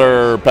 Jameson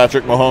Crowder or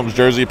Patrick Mahomes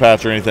jersey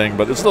patch or anything,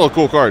 but it's still a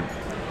cool card.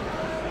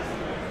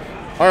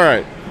 All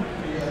right.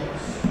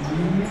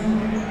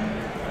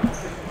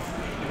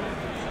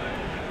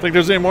 Think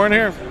there's any more in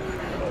here?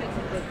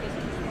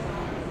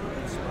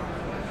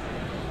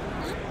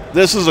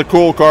 This is a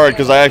cool card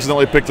because I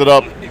accidentally picked it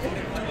up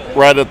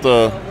right at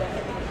the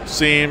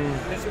seam.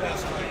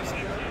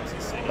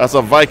 That's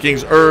a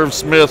Vikings Irv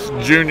Smith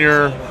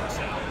Jr.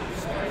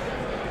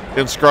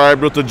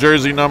 inscribed with the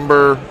jersey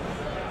number,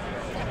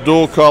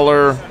 dual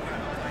color.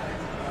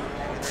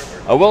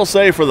 I will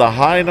say for the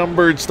high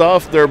numbered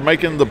stuff, they're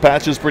making the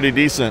patches pretty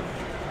decent.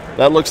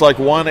 That looks like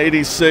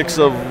 186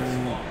 of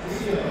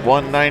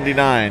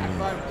 199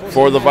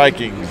 for the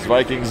Vikings.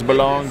 Vikings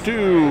belong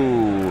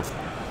to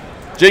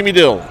Jamie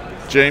Dill.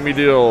 Jamie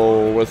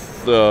Dill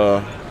with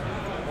the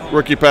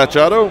rookie patch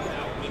auto.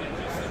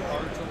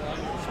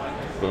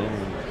 Boom,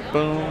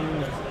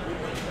 boom.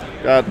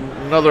 Got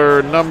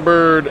another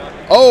numbered.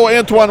 Oh,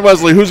 Antoine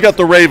Wesley. Who's got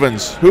the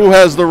Ravens? Who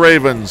has the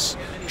Ravens?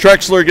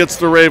 Trexler gets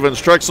the Ravens.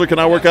 Trexler, can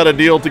I work out a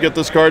deal to get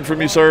this card from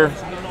you, sir?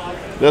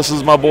 This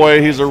is my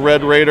boy. He's a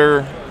Red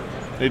Raider.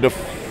 Need to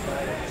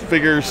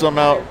figure some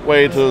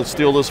way to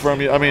steal this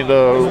from you. I mean,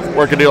 to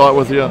work a deal out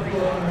with you.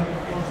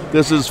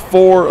 This is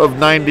 4 of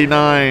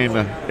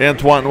 99,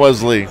 Antoine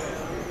Wesley.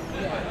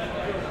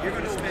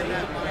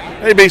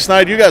 Hey,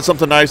 B-Snide, you got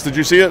something nice. Did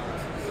you see it?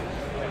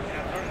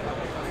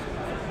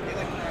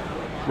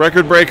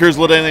 Record breakers,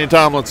 LaDainian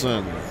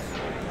Tomlinson.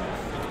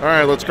 All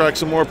right, let's crack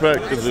some more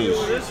packages.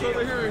 This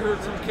over here, I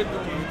heard some kid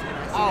going.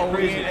 Oh,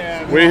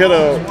 We hit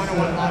a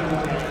 101 laundry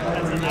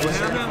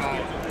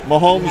tag.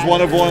 Mahomes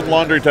 1/1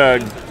 laundry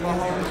tag.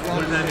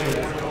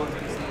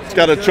 It's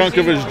got a chunk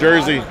of his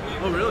jersey.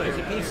 Oh, really? It's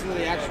a piece of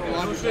the actual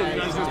laundry Shit, you tag.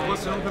 guys just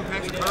busting open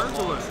packs of cards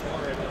or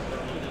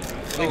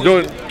what?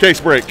 Doing case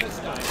break.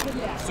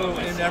 So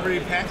in every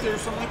pack there's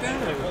something like that?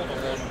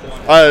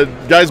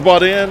 Or? Guys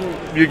bought in,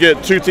 you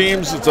get 2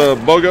 teams. It's a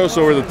BOGO,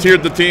 so we're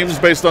tiered the teams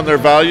based on their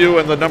value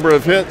and the number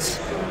of hits.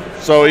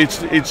 So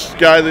each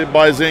guy that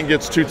buys in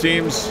gets 2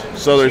 teams.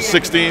 So there's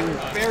 16.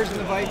 Bears and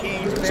the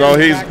Vikings. Bears So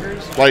and he's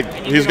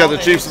Packers. he's got the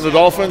Chiefs and the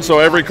Dolphins. So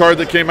every card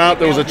that came out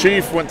that was a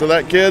Chief went to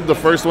that kid. The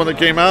first one that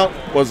came out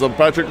was a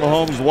Patrick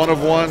Mahomes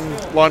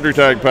 1/1 laundry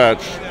tag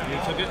patch.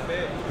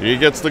 He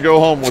gets to go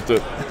home with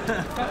it.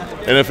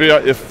 And if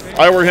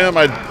I were him,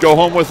 I'd go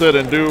home with it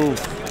and do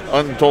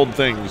untold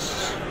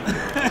things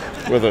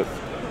with it.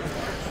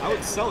 I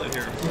would sell it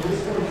here.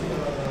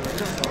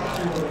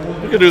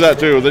 You could do that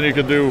too. Then you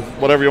can do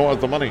whatever you want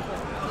with the money.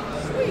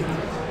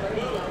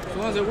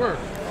 So how does it work?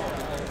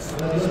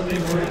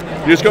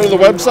 You just go to the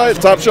website,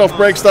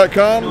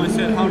 topshelfbreaks.com. I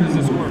said, how does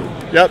this work?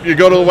 Yep, you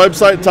go to the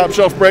website,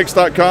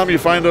 topshelfbreaks.com. You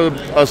find a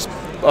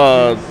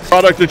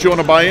product that you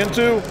want to buy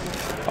into.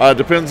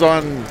 Depends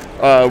on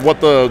what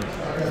the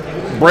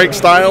break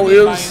style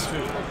is.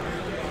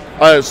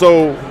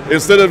 So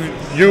instead of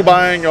you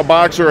buying a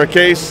box or a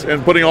case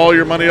and putting all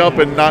your money up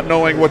and not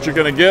knowing what you're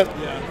going to get,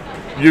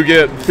 you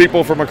get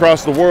people from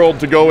across the world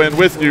to go in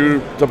with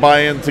you to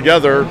buy in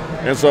together.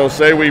 And so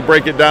say we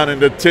break it down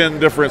into 10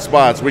 different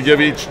spots. We give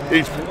each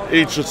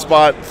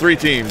spot 3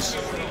 teams.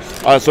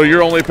 So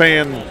you're only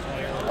paying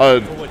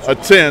a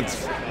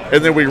tenth,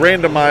 and then we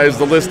randomize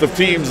the list of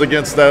teams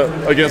against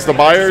the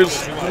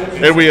buyers,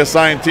 and we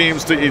assign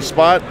teams to each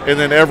spot. And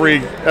then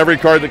every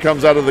card that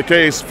comes out of the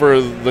case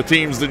for the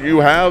teams that you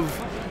have,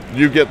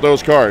 you get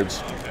those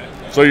cards.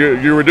 So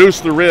you reduce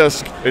the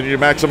risk and you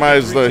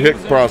maximize the hit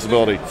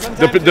possibility.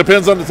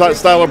 Depends on the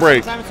style of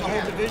break. Sometimes it's a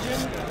whole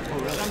division.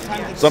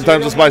 Sometimes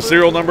Sometimes it's by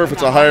serial number if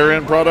it's a higher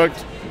end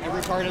product.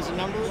 Every card has a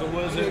number. So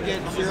what is it? You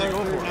get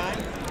 0 through 9.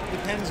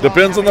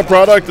 Depends on the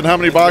product and how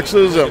many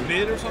boxes.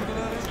 Bid or something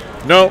like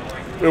that? No,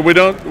 we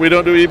don't do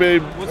eBay.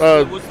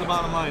 What's the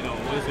bottom line though?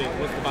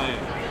 What's the buy-in?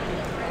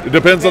 It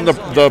depends on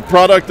the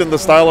product and the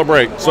style of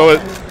break. So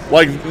it,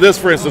 like this,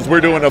 for instance,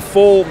 we're doing a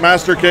full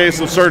master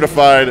case of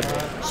certified.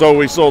 So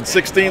we sold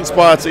 16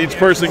 spots. Each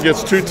person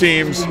gets 2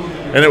 teams,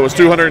 and it was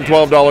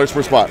 $212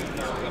 per spot.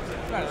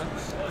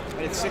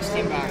 It's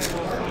 16 boxes.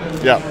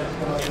 Yeah.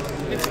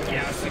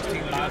 Yeah,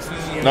 16 boxes.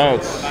 No,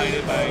 it's.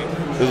 Divided by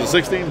Is it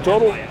 16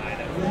 total?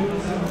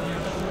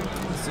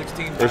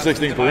 16 Or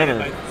 16 per winner.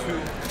 by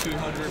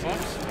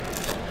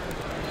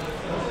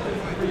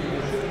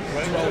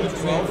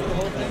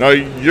 $200. No,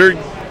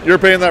 you're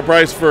paying that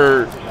price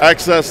for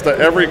access to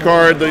every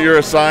card that you're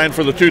assigned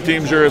for the 2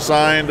 teams you're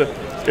assigned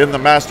in the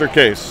master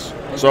case.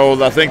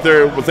 So I think we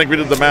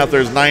did the math.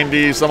 There's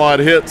 90 some odd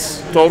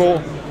hits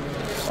total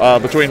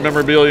between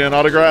memorabilia and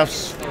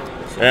autographs.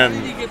 How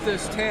did you get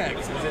this tag?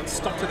 Is it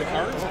stuck to the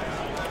card?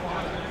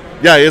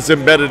 Yeah, it's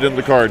embedded in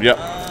the card. Yep.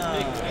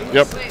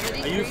 Yep.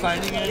 Are you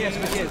finding it? Yes,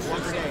 it is.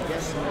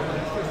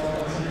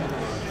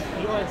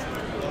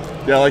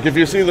 Yeah, like if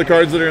you see the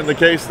cards that are in the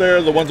case there,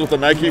 the ones with the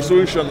Nike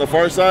swoosh on the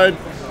far side,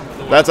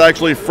 that's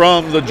actually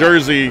from the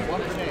jersey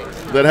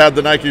that had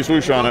the Nike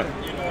swoosh on it.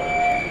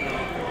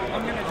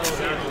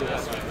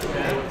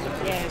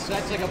 Yeah, so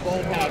that's like a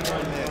bowl pack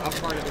on the up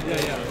part of the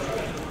Yeah.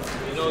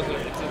 You know,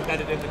 it's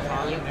embedded in the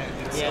card.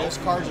 Yeah, those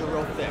cards are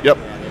real thick. Yep.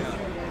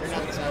 They're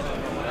not the size of them.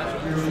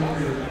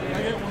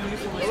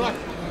 Look,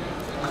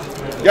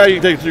 Yeah, you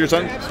can take it to your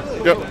son.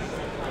 Yep.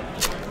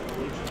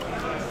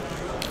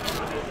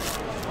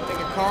 take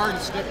a card, a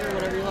sticker,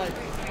 whatever you like.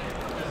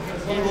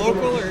 Are you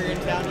local or in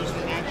town just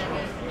in action?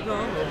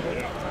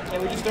 Yeah,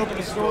 we just opened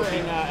a store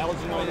in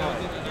Elgin, Illinois.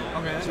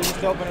 Okay. So we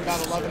just opened about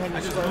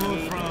 1,100 square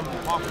Moved feet. from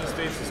off the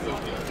States to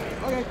Spokane.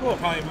 Okay, cool.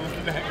 Probably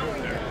moved back over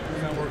there.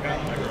 Does not work out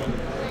in my road.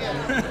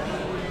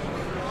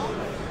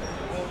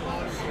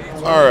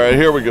 All right,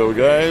 here we go,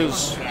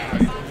 guys.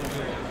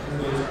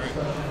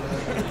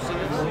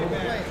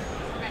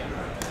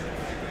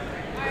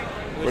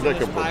 Where'd that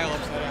come from? Pile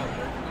upside down.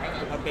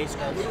 A base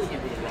card.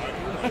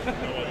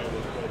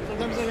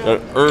 Sometimes they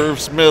Got Irv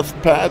Smith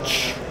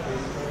patch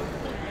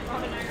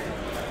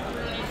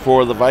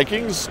for the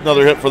Vikings.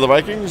 Another hit for the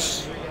Vikings.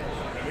 So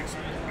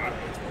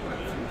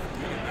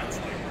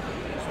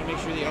make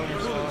sure the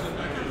owner's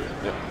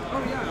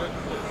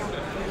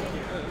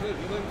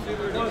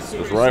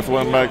Just rifle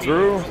him back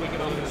through.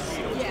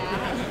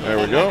 There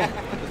we go.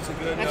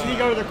 That's when you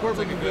go to the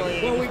corporate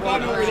pavilion. Well, we've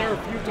gone over there a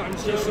few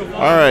times just so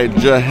All right,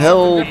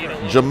 Jamel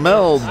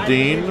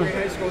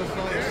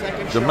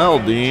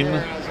Dean,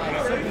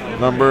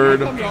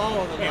 numbered.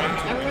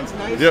 Everyone's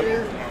nice Yep.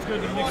 here.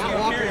 Not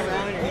walking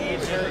around and your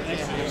knees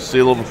hurt.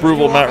 Seal of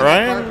approval, Matt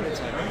Ryan.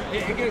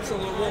 It gets a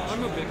little.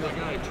 I'm a big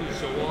guy too,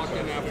 so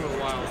walking after a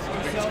while.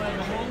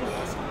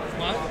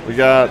 What? We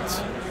got.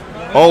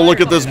 Oh, look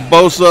at this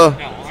Bosa.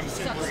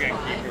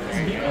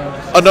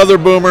 Another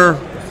boomer.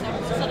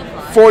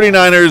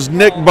 49ers,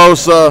 Nick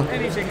Bosa.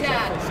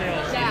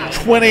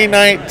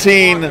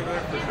 2019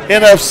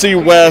 NFC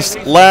West,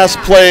 last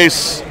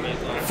place,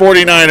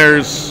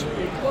 49ers.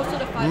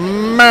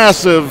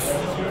 Massive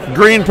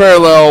green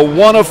parallel,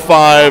 1 of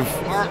 5.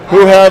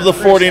 Who have the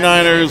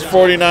 49ers?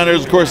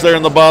 49ers, of course, they're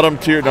in the bottom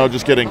tier. No,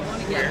 just kidding.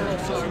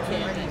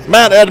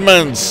 Matt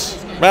Edmonds.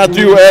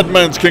 Matthew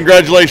Edmonds,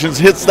 congratulations.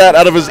 Hits that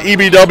out of his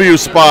EBW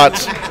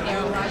spot.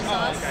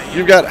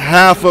 You've got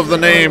half of the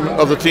name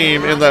of the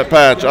team in that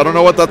patch. I don't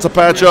know what that's a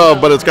patch of,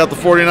 but it's got the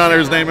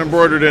 49ers name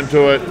embroidered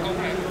into it.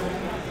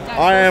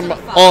 I am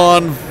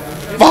on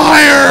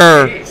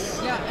fire.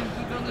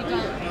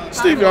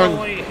 Steve Young.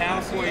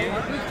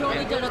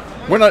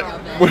 We're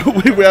not. We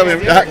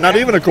haven't. Not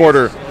even a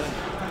quarter.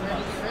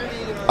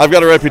 I've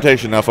got a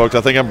reputation now, folks. I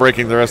think I'm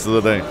breaking the rest of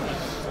the day.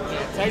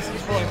 Tyson's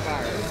fully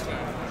fired.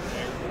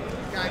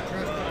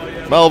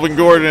 Melvin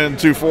Gordon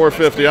to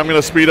 450. I'm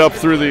going to speed up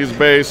through these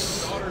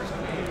base,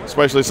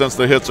 especially since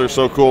the hits are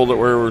so cool that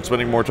we're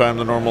spending more time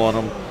than normal on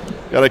them.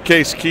 Got a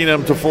Case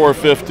Keenum to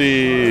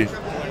 450.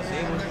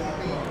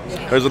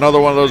 There's another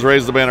one of those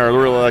raise the banner. I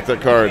really like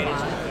that card.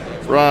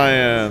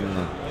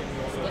 Ryan.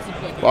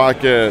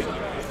 Lockett.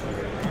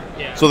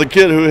 So the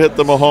kid who hit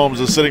the Mahomes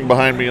is sitting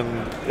behind me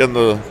in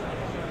the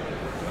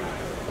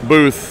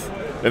booth,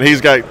 and he's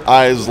got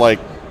eyes like,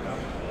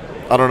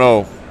 I don't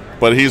know,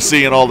 but he's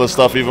seeing all this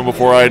stuff even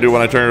before I do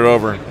when I turn it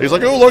over. He's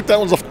like, oh, look, that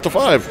one's to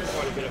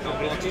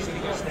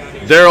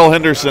 5. Darrell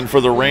Henderson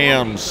for the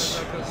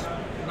Rams.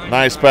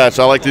 Nice patch.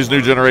 I like these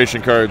new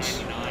generation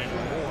cards.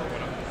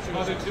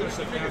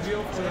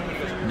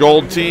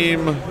 Gold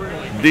team,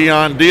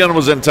 Dion. Dion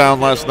was in town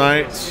last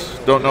night.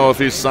 Don't know if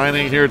he's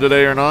signing here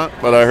today or not,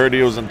 but I heard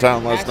he was in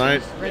town last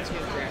night.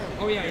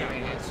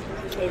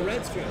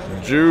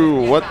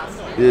 Drew, what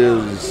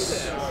is...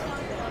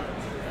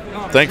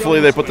 Thankfully,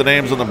 they put the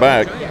names on the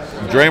back.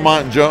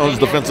 Draymond Jones,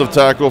 defensive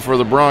tackle for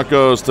the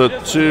Broncos, to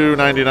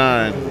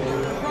 $2.99.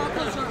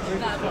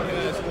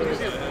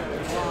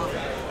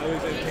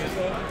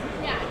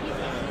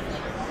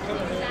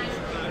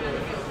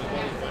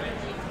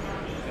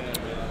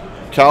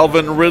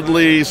 Calvin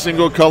Ridley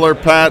single color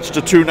patch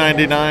to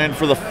 $2.99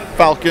 for the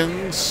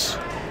Falcons.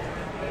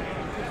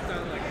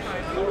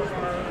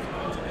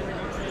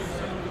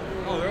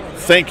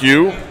 Thank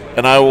you,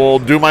 and I will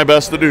do my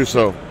best to do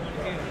so.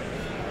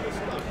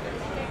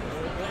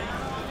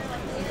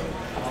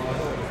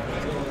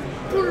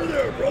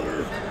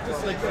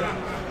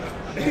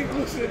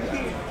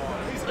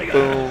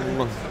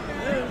 Boom.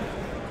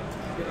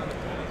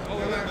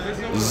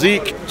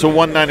 Zeke to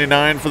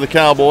 $1.99 for the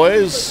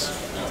Cowboys.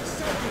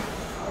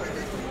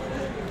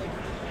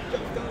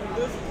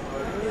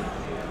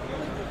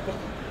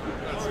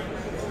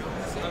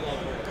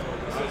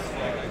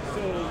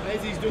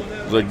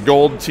 The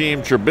gold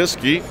team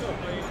Trubisky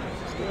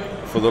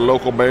for the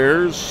local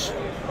Bears.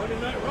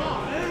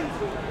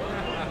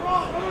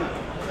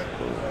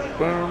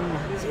 Boom,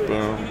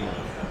 boom.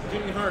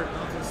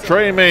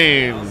 Trey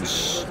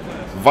Maines,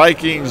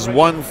 Vikings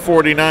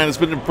 149. It's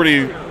been a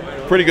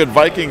pretty good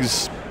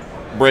Vikings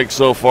break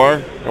so far,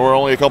 and we're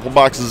only a couple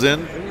boxes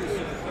in.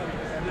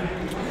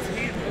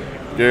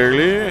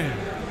 Gurley.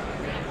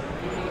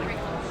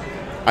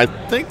 I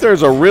think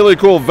there's a really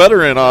cool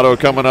veteran auto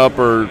coming up,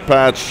 or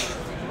patch,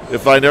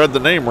 if I read the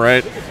name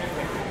right.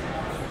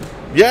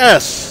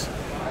 Yes!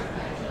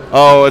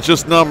 Oh, it's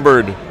just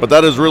numbered, but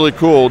that is really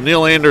cool.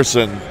 Neil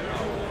Anderson,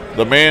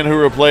 the man who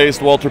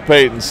replaced Walter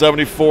Payton,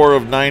 74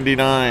 of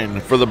 99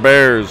 for the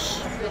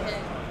Bears.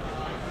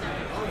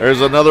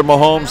 There's another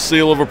Mahomes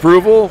seal of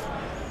approval.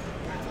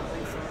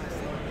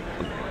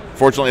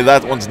 Fortunately,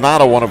 that one's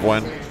not a one of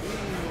one,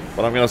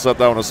 but I'm going to set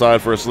that one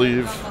aside for a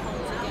sleeve.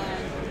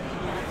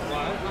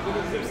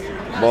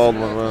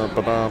 Baldwin,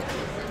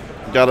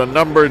 got a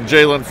numbered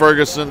Jalen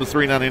Ferguson to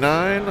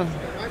 $3.99.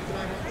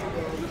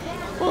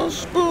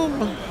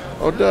 Boom.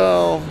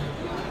 Odell.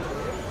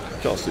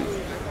 Kelsey.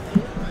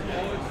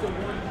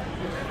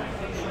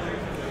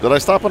 Did I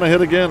stop on a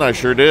hit again? I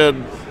sure did.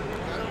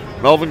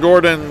 Melvin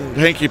Gordon,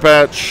 hanky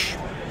patch.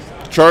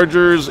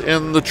 Chargers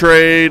in the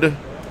trade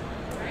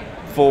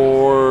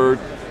for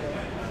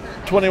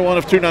 21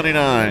 of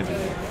 $2.99.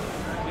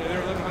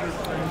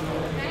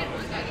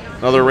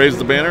 Another raise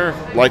the banner,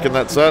 liking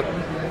that set.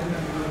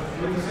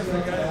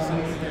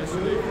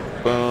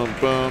 Boom,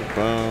 boom,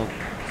 boom.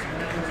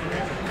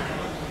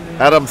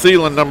 Adam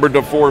Thielen numbered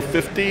to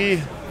 450.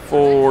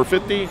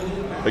 450.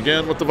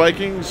 Again with the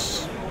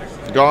Vikings.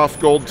 Goff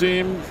gold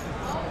team.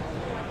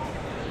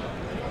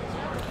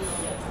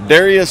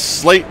 Darius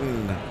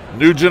Slayton,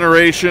 new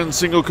generation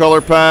single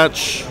color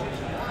patch.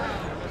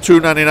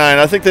 $2.99.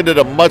 I think they did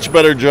a much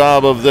better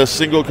job of this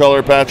single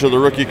color patch of the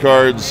rookie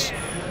cards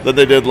than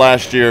they did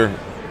last year.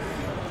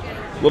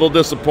 Little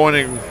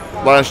disappointing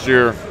last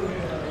year.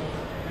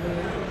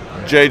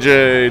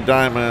 JJ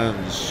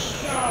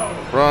Diamonds.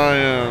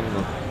 Ryan.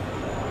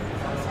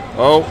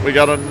 Oh, we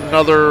got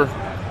another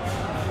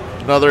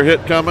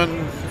hit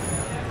coming.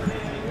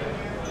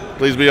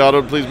 Please be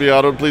autoed, please be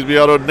autoed, please be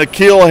autoed.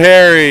 N'Keal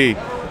Harry,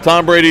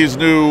 Tom Brady's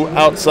new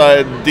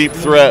outside deep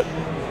threat.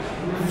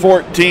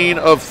 14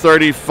 of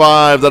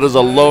 35. That is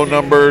a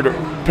low-numbered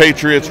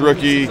Patriots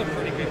rookie.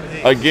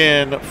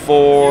 Again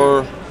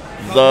for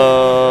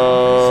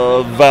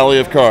the Valley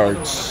of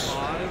Cards.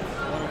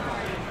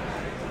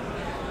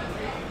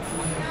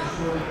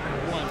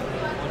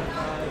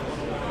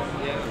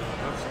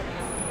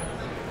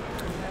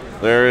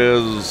 There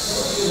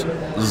is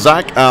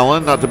Zach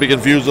Allen, not to be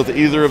confused with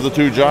either of the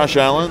two Josh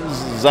Allens.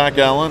 Zach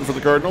Allen for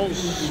the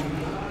Cardinals.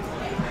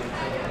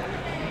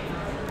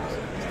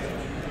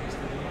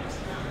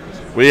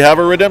 We have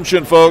a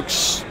redemption,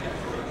 folks.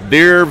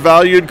 Dear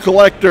valued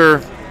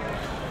collector,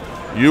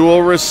 you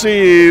will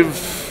receive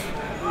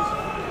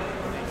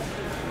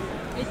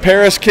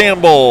Paris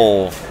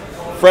Campbell,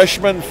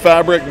 freshman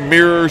fabric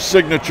mirror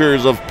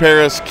signatures of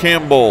Paris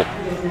Campbell.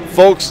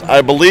 Folks,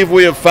 I believe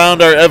we have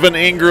found our Evan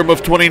Ingram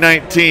of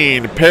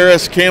 2019.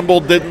 Paris Campbell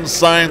didn't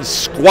sign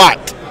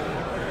squat.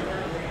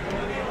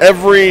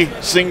 Every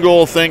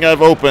single thing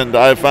I've opened,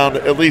 I've found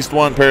at least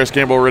one Paris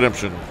Campbell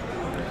redemption.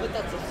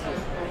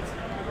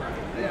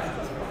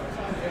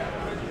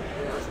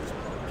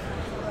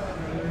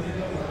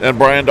 And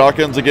Brian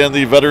Dawkins, again,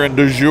 the veteran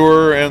du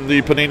jour in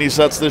the Panini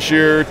sets this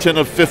year. 10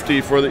 of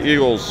 50 for the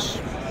Eagles.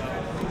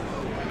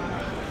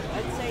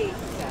 I'd say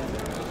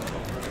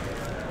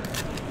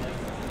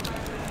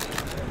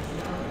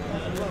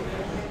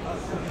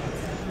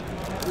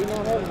We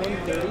don't have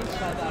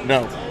 130s.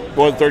 No.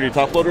 130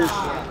 top loaders?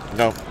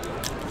 No.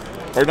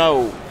 Or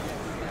no.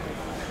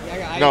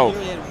 I No.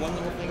 literally had one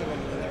little thing of them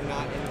and they're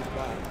not in the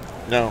spot.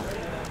 No.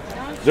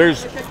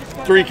 There's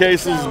 3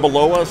 cases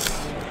below us,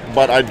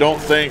 but I don't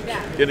think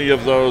any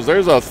of those.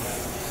 There's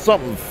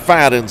something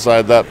fat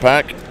inside that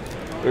pack.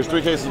 There's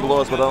 3 cases below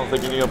us, but I don't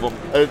think any of them.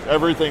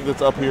 Everything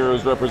that's up here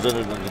is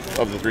represented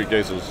of the 3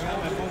 cases.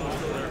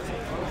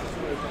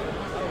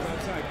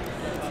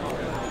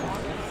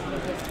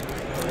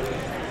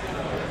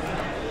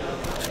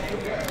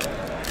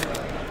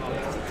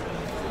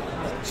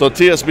 So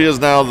TSB is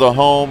now the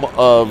home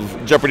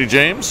of Jeopardy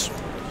James.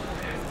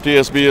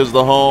 TSB is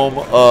the home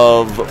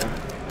of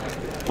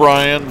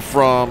Brian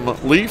from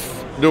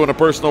Leaf doing a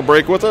personal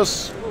break with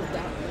us.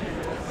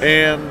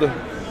 And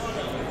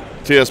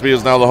TSB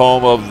is now the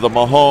home of the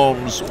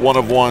Mahomes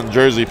one-of-one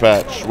jersey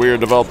patch. We are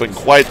developing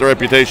quite the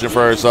reputation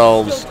for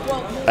ourselves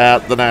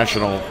at the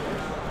National.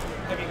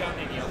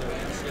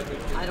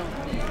 I don't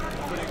think.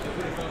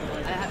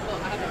 I haven't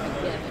been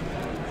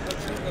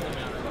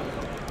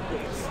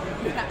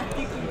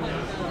given.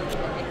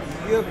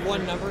 You have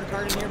one numbered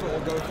card in here, but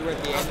we'll go through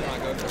at the end and I'll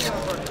go through.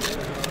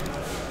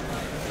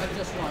 I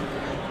just won.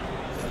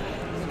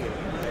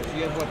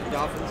 You have what, the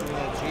Dolphins and the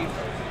Chiefs?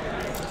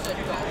 Said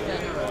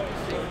Dolphin or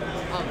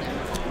oh, never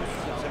mind.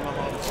 Some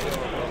Mahomes still.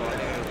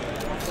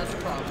 That's a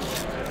problem.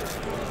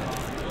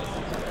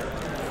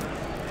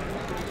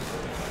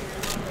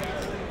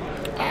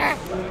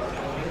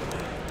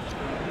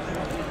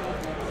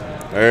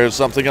 There's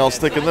something else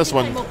thick in this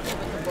one. I'm okay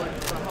with the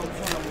book for a Hope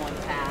 101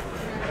 pack.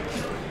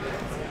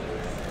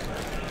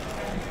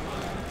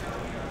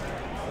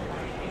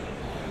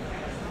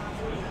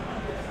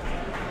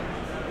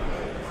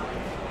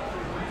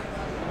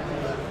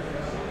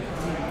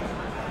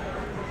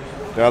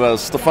 Got a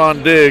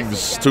Stephon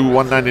Diggs to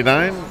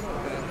 199.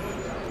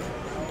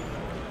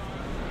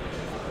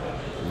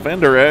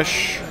 Vander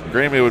Esch,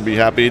 Grammy would be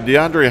happy.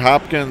 DeAndre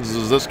Hopkins,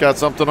 has this got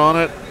something on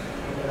it?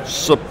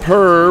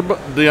 Superb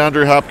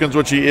DeAndre Hopkins,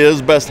 which he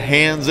is. Best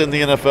hands in the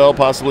NFL,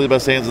 possibly the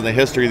best hands in the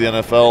history of the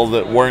NFL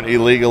that weren't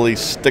illegally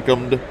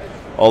stickemed.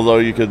 Although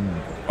you could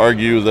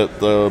argue that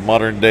the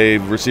modern day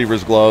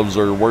receivers' gloves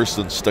are worse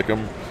than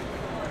stickem.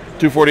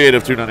 248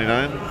 of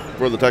 299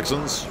 for the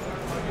Texans.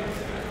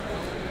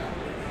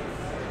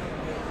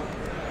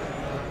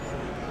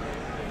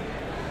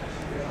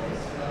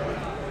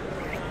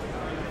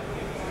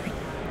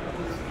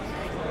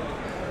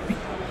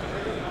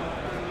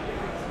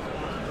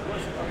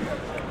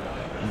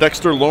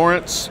 Dexter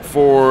Lawrence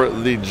for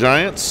the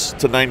Giants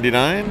to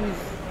 99. Yeah,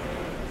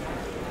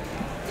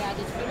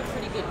 it's been a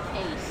pretty good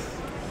case.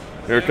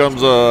 Here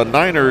comes a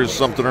Niners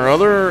something or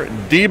other.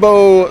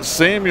 Deebo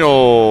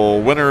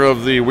Samuel, winner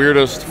of the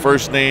weirdest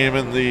first name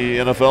in the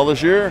NFL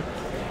this year.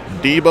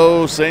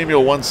 Deebo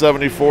Samuel,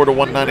 174 to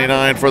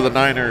 199 for the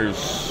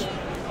Niners.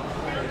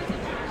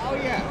 Oh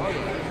yeah.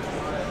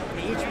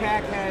 Each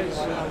pack has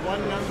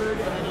one numbered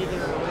and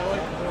either a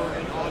relic or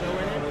an auto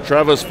in it.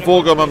 Travis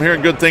Fulgham, I'm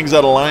hearing good things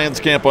out of Lions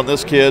camp on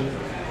this kid.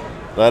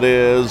 That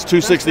is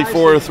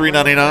 264 to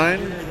 399.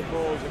 The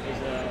Bulls, it was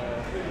a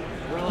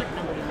relic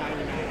numbered to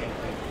 99.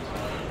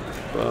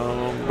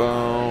 Boom,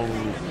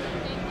 boom.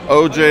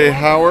 OJ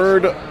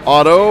Howard,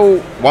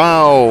 auto.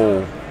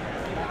 Wow.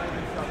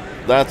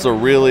 That's a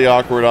really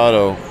awkward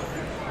auto.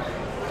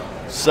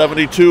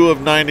 72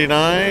 of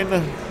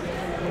 99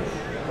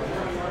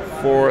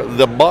 for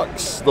the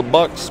Bucks. The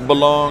Bucks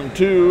belong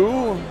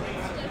to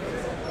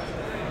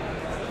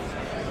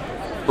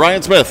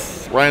Ryan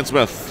Smith. Ryan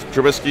Smith.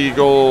 Trubisky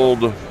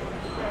gold.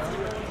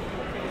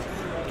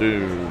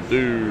 Do.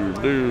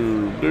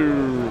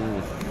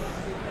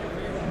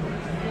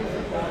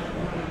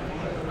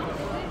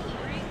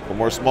 One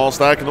more small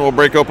stack, and then we'll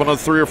break open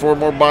 3 or 4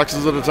 more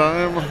boxes at a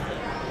time.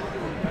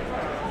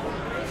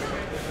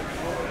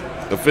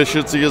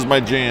 Efficiency is my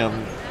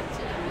jam.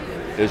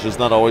 It's just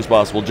not always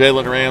possible.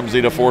 Jalen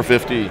Ramsey to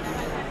 450.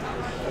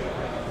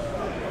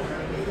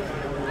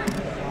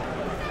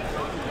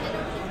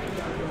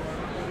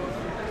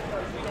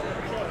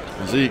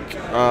 Zeke.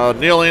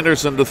 Neil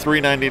Anderson to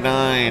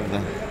 399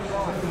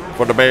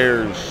 for the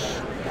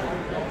Bears.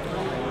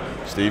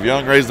 Steve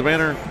Young, raise the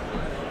banner.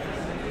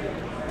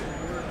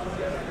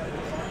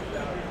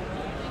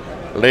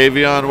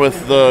 Le'Veon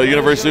with the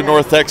University of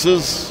North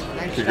Texas.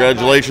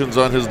 Congratulations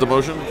on his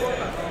demotion.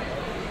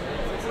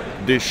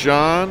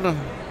 Deshaun.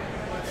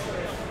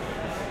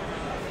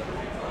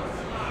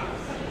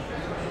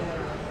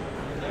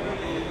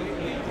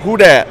 Who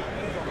dat?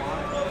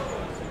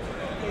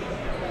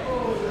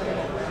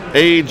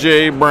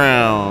 A.J.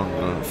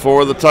 Brown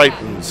for the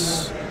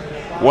Titans.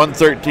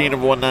 113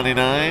 of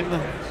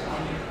 199.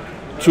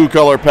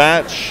 2-color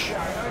patch.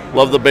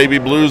 Love the baby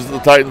blues that the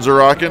Titans are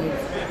rocking.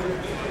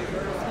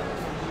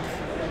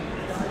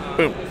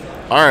 Boom.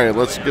 All right,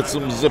 let's get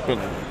some zipping.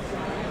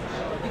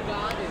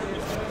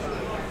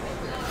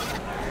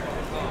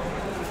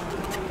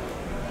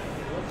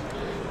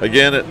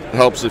 Again, it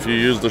helps if you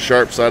use the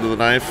sharp side of the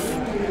knife.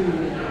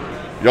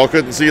 Y'all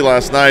couldn't see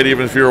last night,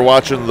 even if you were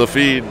watching the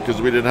feed,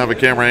 because we didn't have a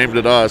camera aimed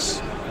at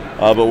us.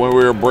 But when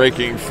we were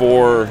breaking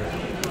for...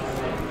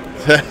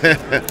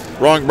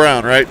 Wrong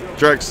Brown, right,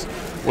 Trex?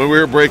 When we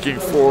were breaking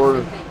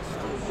for...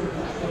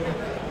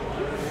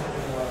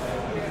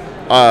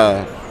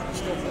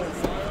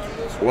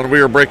 when we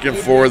were breaking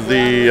for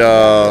the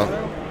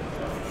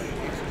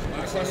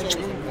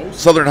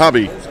Southern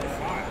Hobby,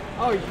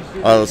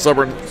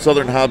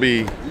 Southern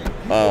Hobby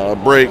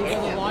break,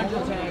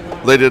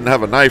 they didn't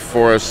have a knife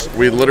for us.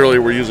 We literally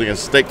were using a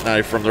steak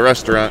knife from the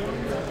restaurant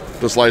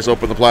to slice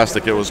open the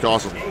plastic. It was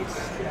awesome.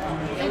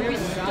 And we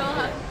still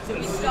have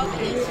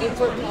 18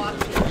 more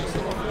boxes.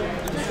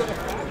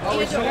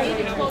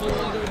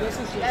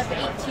 We have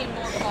 18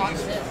 more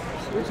boxes.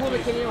 We told the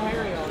Kenny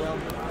O'Hare, though.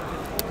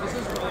 This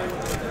is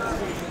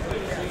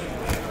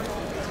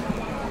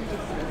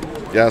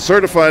Yeah,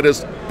 certified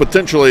is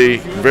potentially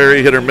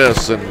very hit or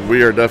miss, and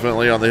we are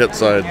definitely on the hit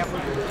side.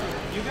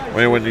 I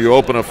mean, when you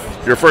open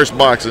your first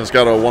box and it's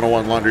got a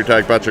 101 laundry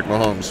tag Patrick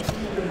Mahomes,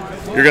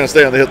 you're going to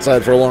stay on the hit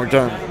side for a long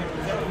time.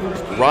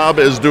 Rob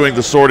is doing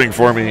the sorting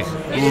for me.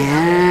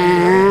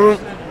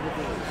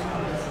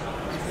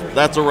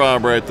 That's a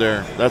Rob right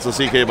there. That's a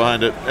CK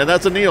behind it. And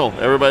that's a Neil.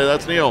 Everybody,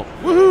 that's Neil.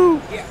 Woohoo!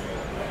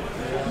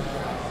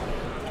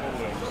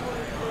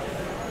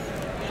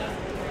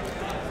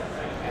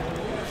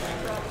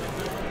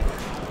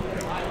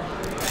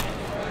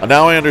 And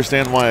now I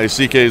understand why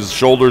CK's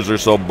shoulders are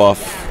so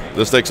buff.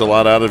 This takes a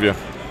lot out of you.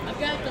 I'm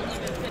gonna have to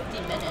leave in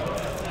 50 minutes.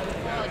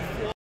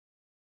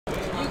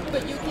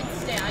 But you can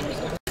stay. I can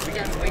go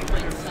down and wait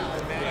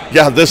myself.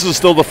 Yeah, this is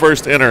still the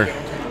first inner.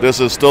 This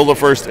is still the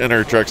first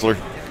inner, Trexler.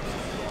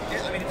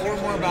 4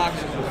 more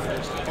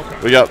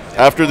boxes. We got,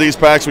 after these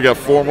packs, we got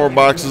 4 more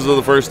boxes of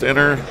the first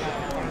inner.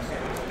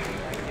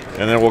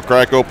 And then we'll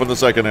crack open the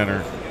second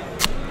inner.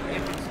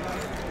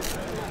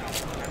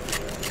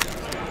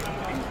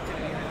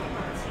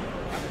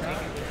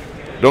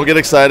 Don't get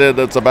excited.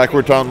 It's a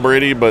backward Tom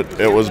Brady, but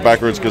it was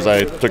backwards because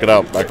I took it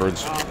out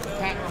backwards.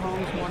 Pat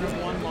Mahomes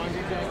 101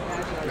 laundry tag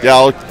patch.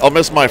 Yeah, I'll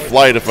miss my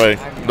flight if I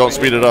don't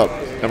speed it up.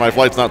 And my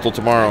flight's not till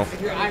tomorrow.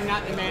 I'm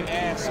not the man to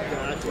ask.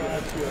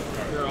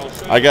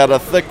 I got a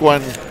thick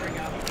one.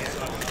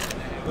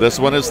 This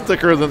one is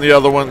thicker than the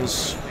other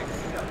ones.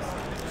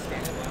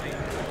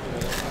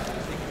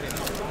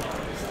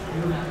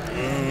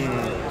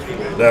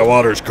 That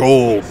water's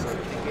cold.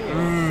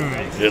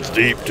 It's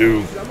deep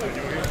too.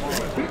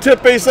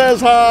 Tippy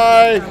says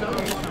hi.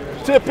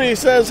 Tippy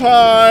says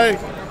hi.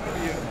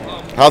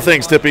 How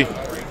things, Tippy?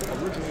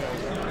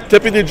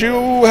 Tippy, did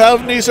you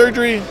have knee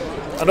surgery?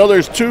 I know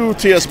there's 2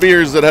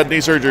 TSBers that had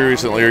knee surgery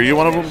recently. Are you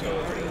one of them?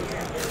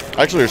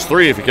 Actually, there's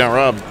 3 if you count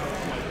Rob.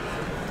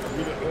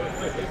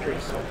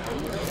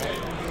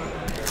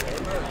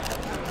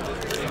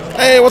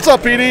 Hey, what's up,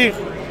 PD?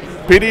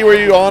 PD, were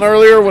you on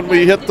earlier when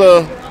we hit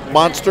the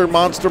monster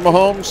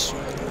Mahomes?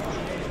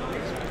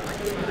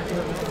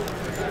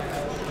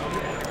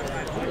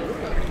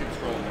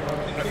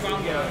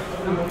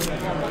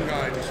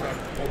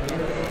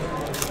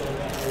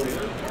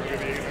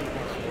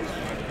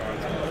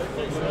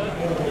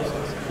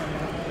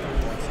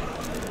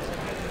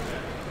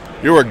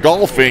 You were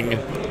golfing.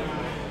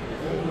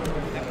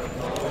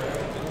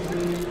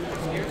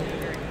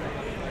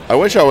 I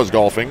wish I was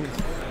golfing.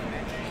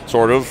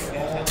 Sort of.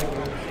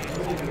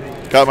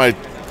 Got my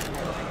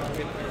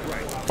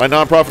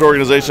nonprofit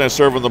organization I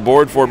serve on the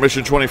board for,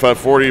 Mission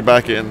 2540,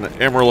 back in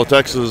Amarillo,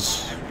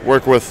 Texas.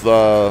 Work with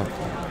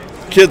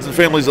kids and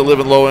families that live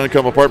in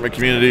low-income apartment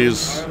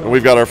communities. And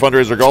we've got our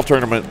fundraiser golf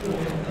tournament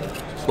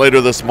later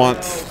this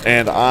month.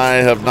 And I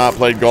have not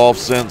played golf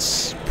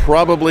since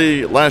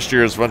probably last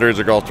year's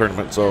fundraiser golf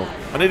tournament, so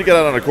I need to get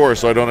out on a course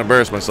so I don't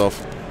embarrass myself.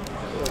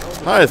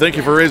 Hi, thank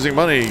you for raising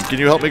money. Can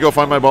you help me go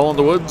find my ball in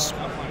the woods?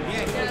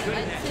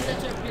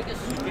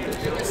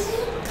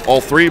 All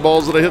 3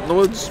 balls that I hit in the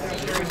woods?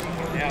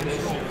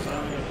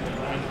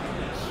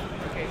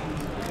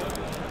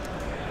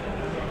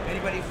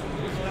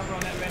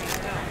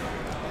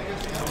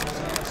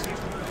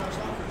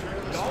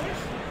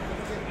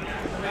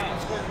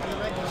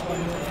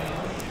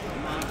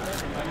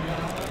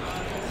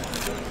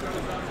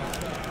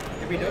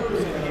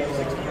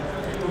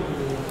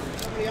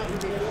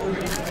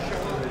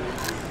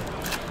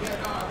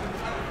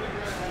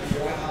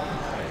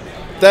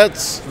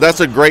 That's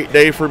a great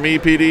day for me,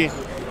 PD.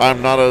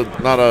 I'm not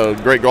a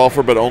great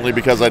golfer, but only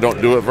because I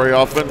don't do it very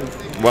often.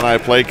 When I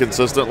play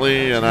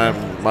consistently and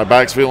my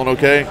back's feeling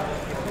okay,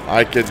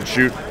 I can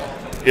shoot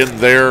in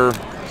there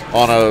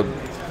on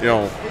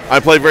I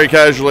play very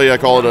casually. I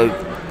call it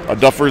a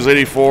Duffers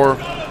 84.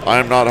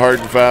 I'm not hard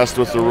and fast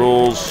with the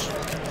rules.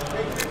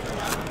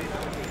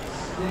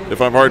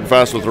 If I'm hard and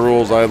fast with the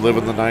rules, I live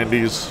in the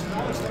 90s.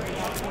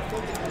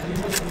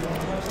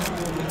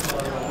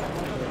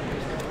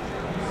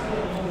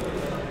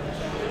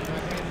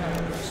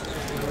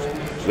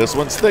 This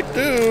one's thick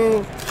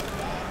too.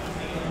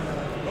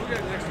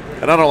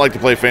 And I don't like to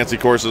play fancy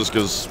courses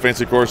because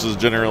fancy courses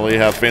generally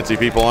have fancy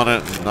people on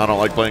it, and I don't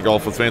like playing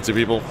golf with fancy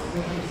people.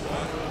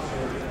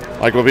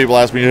 Like when people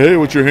ask me, hey,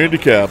 what's your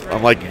handicap?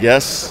 I'm like,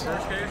 yes.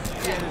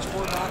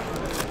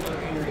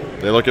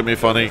 They look at me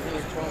funny.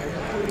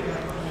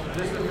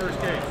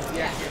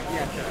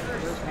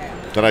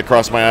 Then I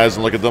cross my eyes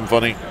and look at them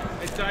funny.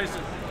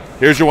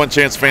 Here's your one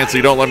chance, fancy.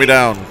 Don't let me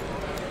down.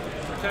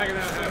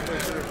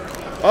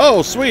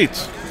 Oh,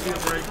 sweet.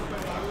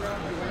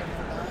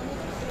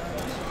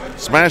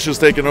 Smash is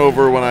taking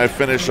over when I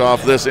finish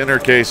off this inner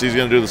case. He's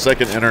going to do the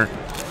second inner.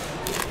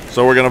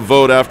 So we're going to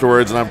vote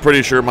afterwards, and I'm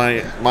pretty sure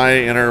my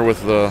inner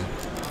with the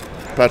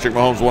Patrick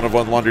Mahomes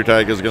 1-of-1 laundry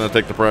tag is going to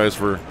take the prize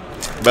for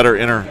better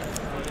inner.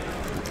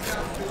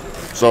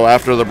 So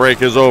after the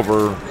break is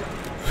over,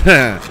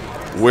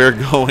 we're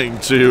going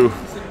to,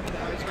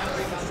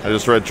 I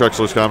just read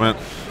Trexler's comment,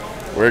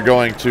 we're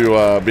going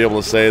to be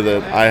able to say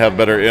that I have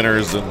better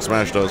inners than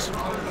Smash does.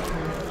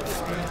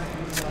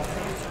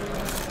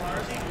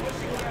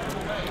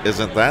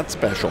 Isn't that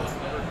special?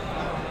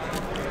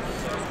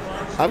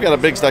 I've got a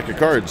big stack of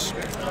cards.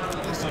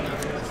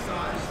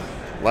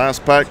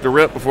 Last pack to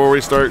rip before we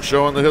start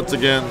showing the hits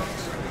again.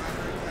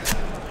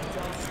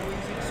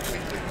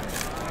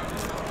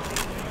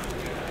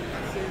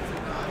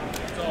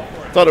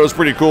 Thought it was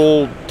pretty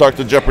cool. Talked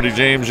to Jeopardy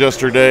James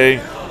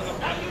yesterday.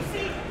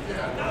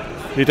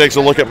 He takes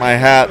a look at my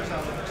hat,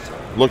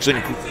 looks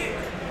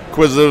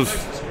inquisitive,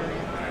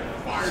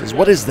 says,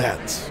 "What is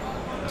that?"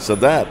 I said,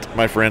 "That,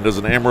 my friend, is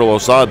an Amaryl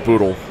Assad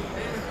poodle."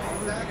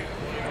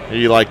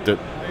 He liked it.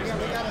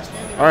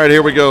 All right,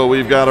 here we go.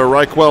 We've got a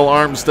Raquel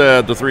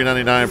Armstead to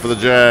 $3.99 for the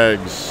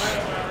Jags.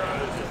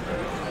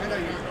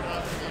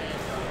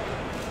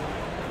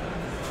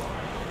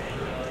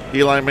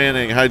 Eli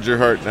Manning, hide your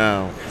heart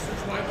now.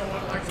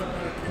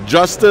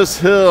 Justice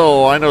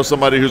Hill. I know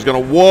somebody who's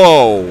going to,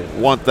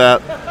 want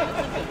that.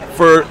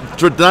 For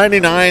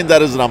 $99,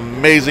 that is an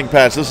amazing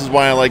patch. This is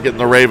why I like getting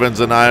the Ravens,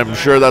 and I'm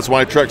sure that's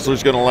why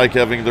Trexler's going to like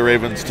having the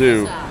Ravens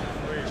too.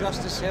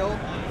 Justice Hill.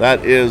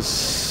 That is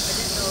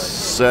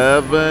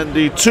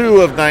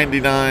 72 of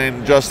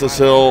 99, Justice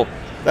Hill.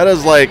 That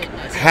is like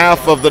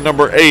half of the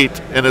number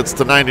 8, and it's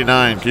to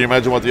 99. Can you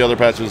imagine what the other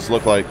patches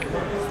look like?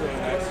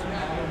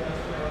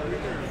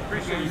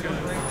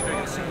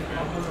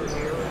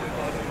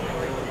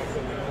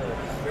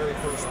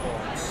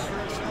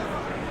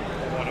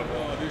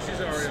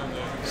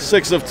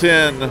 Six of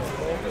 10,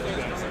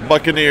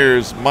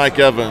 Buccaneers, Mike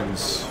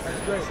Evans.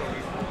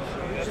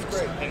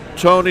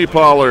 Tony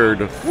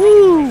Pollard.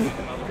 Woo!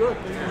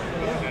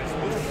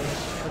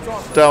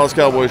 Dallas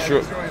Cowboys,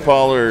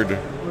 Pollard.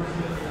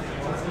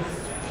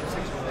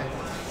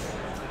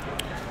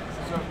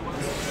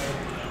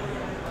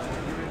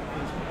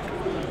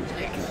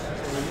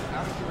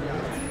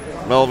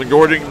 Melvin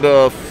Gordon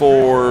to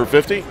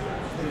 450.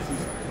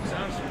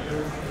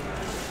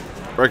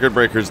 Record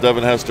breakers,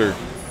 Devin Hester.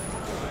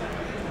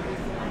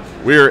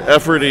 We are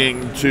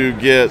efforting to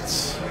get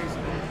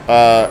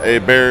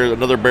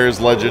another Bears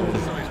legend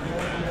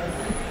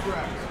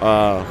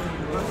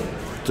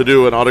to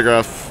do an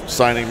autograph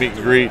signing meet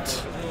and greet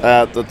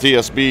at the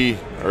TSB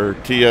or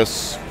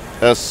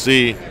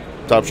TSSC,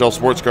 Top Shelf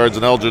Sports Cards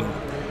in Elgin.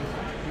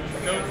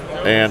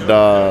 And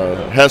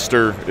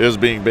Hester is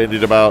being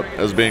bandied about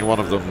as being one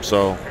of them,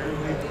 so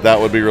that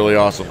would be really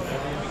awesome.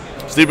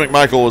 Steve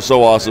McMichael was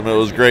so awesome. It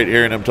was great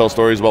hearing him tell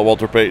stories about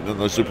Walter Payton in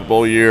the Super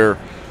Bowl year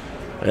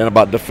and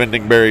about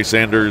defending Barry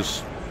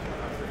Sanders.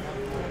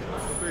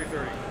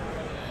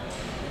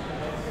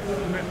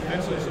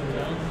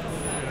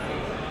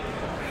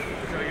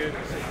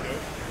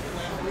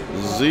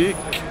 Zeke.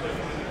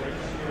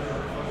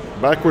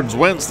 Backwards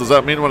Wentz. Does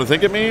that mean what I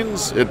think it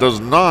means? It does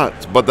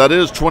not, but that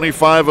is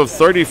 25 of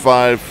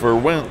 35 for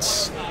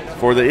Wentz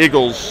for the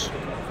Eagles.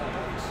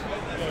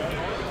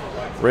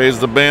 Raise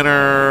the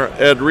banner,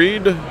 Ed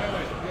Reed.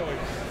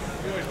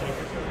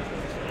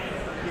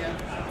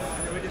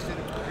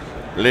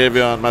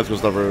 Le'Veon Matthew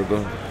Stafford.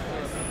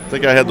 I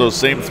think I had those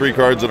same 3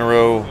 cards in a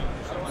row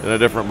in a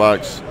different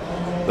box.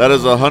 That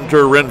is a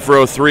Hunter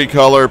Renfrow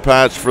 3-color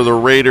patch for the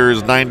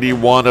Raiders,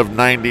 91 of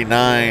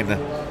 99.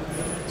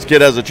 This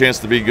kid has a chance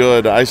to be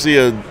good. I see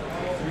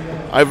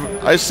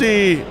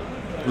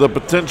the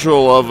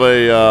potential of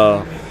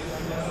a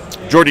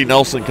Jordy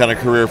Nelson kind of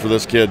career for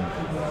this kid.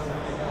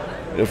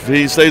 If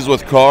he stays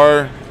with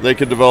Carr, they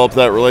could develop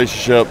that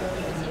relationship.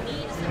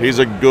 He's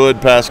a good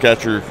pass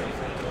catcher.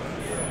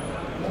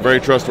 Very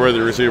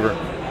trustworthy receiver.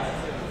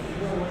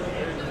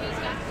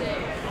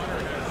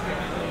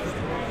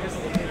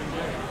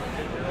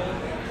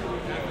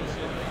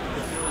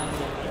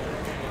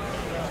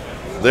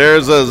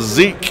 There's a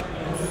Zeke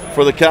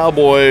for the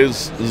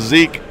Cowboys.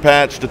 Zeke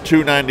patch to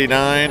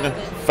 $2.99.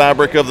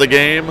 Fabric of the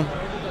game.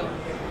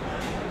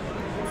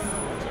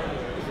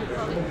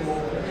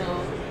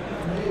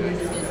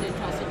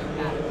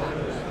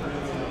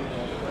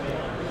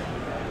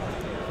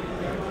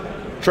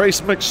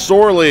 Trace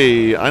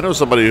McSorley. I know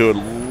somebody who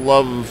would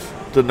love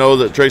to know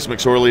that Trace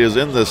McSorley is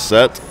in this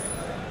set.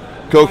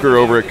 Coker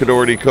over at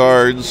Cadority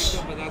Cards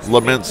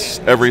laments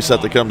every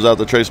set that comes out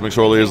that Trace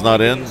McSorley is not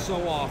in.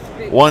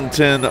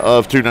 110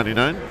 of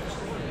 299.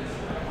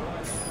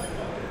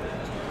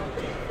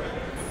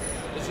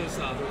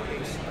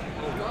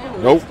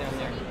 Nope.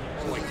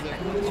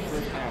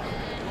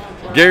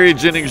 Gary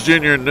Jennings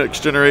Jr.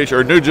 next generation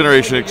or new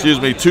generation, excuse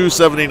me,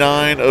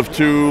 279 of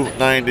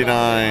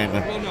 299.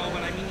 Well, no,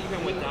 but I mean,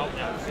 even without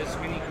that, as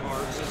many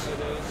cards as it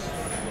is,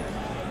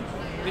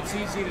 it's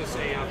easy to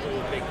say after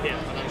a big hit,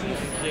 but I mean,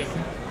 yeah.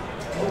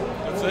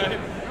 What's that?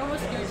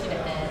 Almost guaranteed a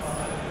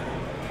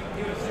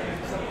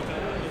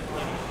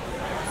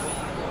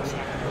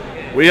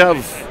hit. We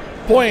have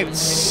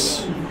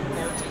points.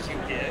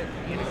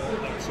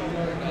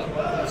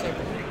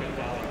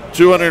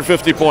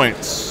 250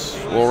 points.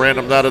 We'll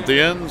random that at the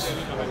end.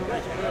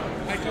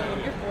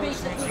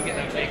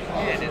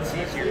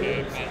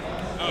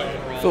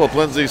 Philip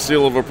Lindsay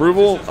seal of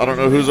approval. I don't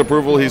know whose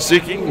approval he's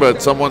seeking,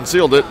 but someone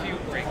sealed it.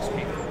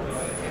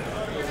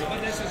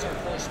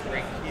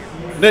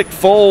 Nick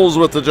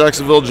Foles with the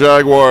Jacksonville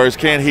Jaguars.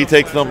 Can he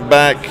take them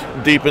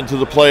back deep into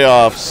the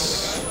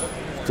playoffs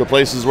to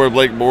places where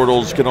Blake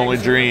Bortles can only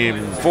dream?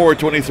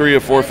 423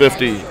 of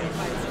 450.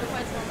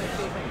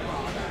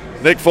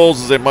 Nick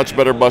Foles is a much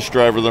better bus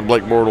driver than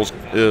Blake Bortles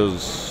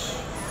is.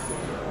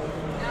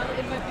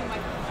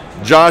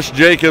 Josh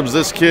Jacobs,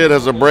 this kid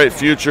has a bright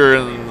future,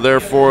 and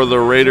therefore the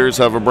Raiders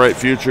have a bright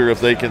future if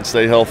they can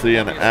stay healthy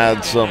and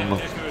add some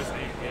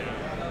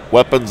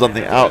weapons on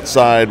the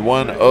outside.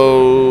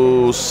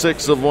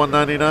 106 of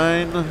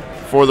 199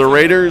 for the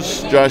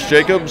Raiders. Josh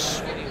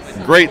Jacobs,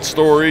 great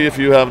story if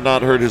you have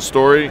not heard his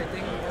story.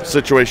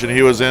 Situation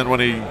he was in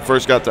when he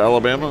first got to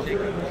Alabama,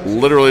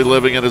 literally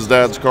living in his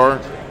dad's car.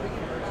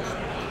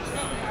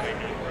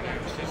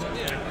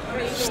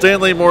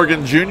 Stanley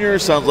Morgan Jr.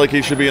 sounds like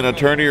he should be an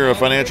attorney or a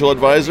financial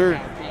advisor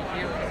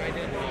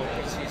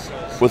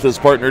with his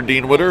partner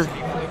Dean Witter.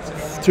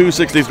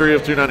 263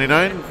 of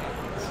 299.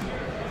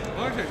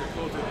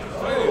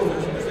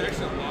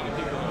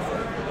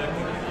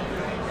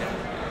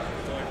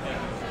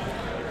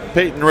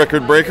 Peyton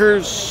Record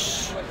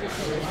Breakers.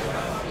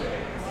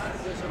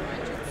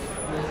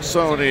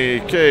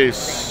 Sony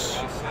Case.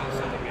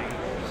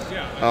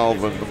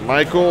 Alvin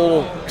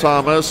Michael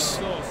Thomas.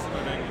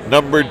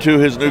 Numbered to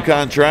his new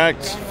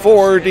contract.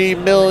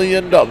 $40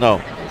 million.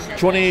 No.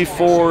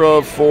 24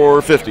 of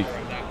 450.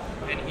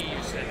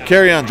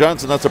 Kerryon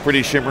Johnson. That's a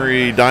pretty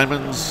shimmery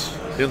diamonds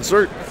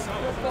insert.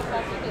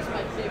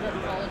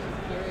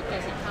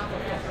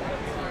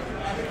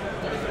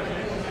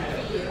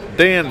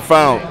 Dan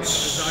Founts,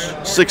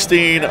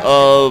 16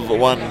 of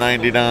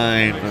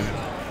 199.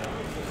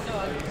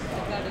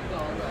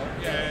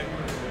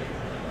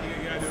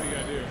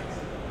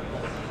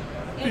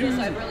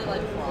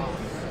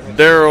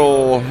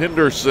 Daryl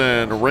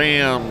Henderson,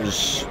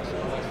 Rams,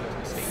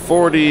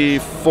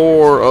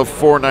 44 of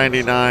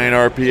 499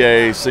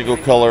 RPA, single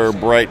color,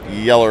 bright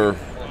yellow.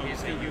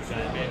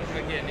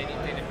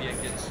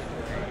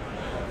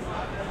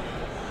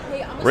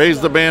 Raise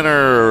the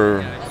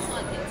banner.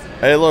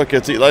 Hey, look,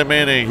 it's Eli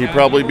Manning. He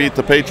probably beat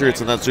the Patriots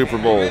in that Super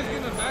Bowl.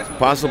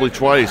 Possibly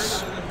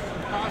twice.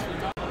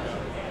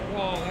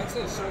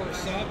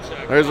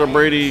 There's a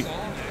Brady.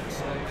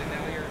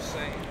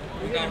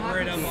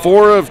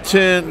 4 of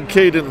 10,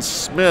 Caden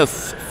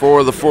Smith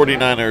for the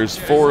 49ers.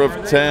 4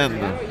 of 10.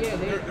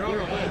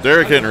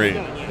 Derrick Henry.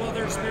 Well,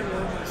 there's been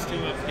rumors, too,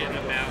 of getting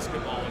a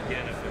basketball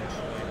again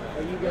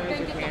eventually.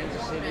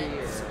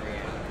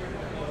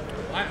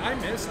 I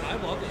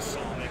love the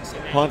Sonics.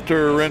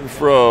 Hunter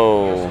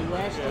Renfrow.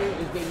 Last year it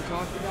was being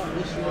talked about.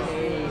 This year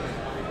they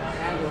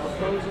had a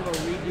proposal to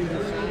redo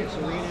the Sonics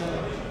Arena.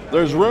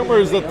 There's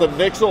rumors that the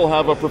Knicks will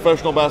have a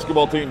professional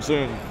basketball team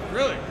soon.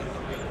 Really?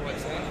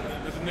 What's that?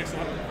 Does the Knicks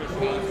have a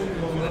professional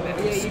basketball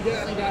team? Yeah, you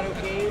definitely got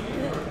okayed.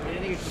 I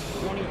think it's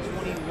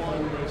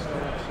 2021 they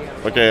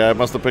start. Okay, I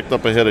must have picked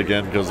up a hit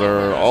again because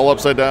they're all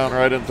upside down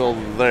right until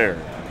there.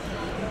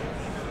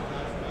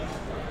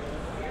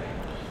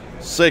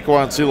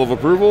 Saquon seal of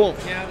approval.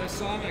 Yeah, the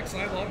Sonics,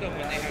 I loved them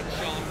when they had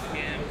Sean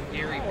Kim,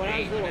 Gary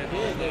Payton, and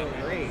all them.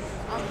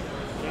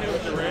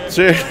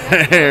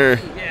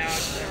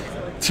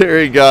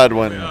 Terry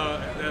Godwin.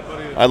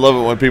 I love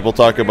it when people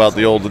talk about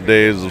the olden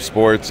days of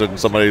sports and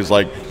somebody's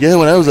like, yeah,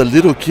 when I was a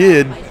little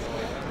kid.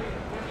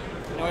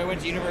 No, I went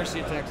to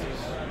University of Texas.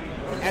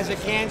 As a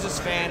Kansas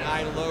fan,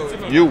 I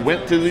loathe. You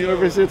went to the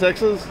University of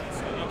Texas?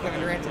 Kevin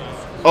Durant.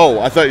 Oh,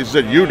 I thought you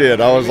said you did.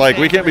 I was like,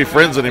 we can't be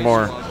friends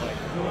anymore.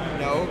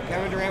 No,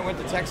 Kevin Durant went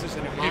to Texas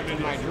and it haunted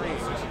my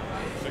dreams.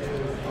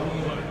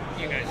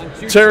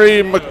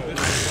 Terry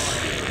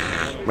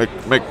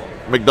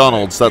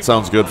McDonald's. That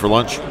sounds good for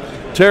lunch.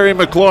 Terry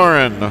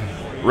McLaurin,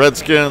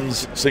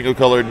 Redskins,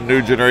 single-colored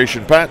new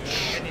generation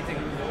patch.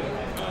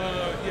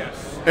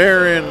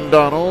 Aaron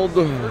Donald.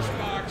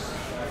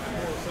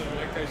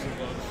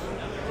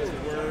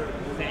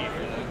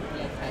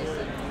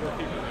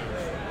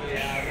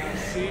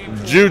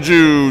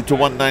 Juju to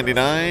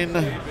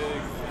 199.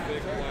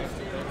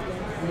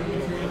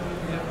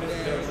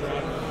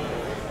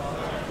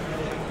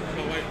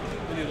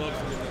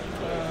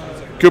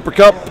 Cooper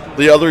Kupp,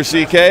 the other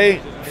CK,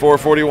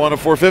 441 of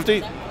 450.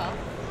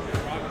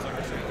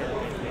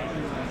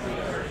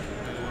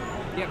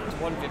 Yep, it's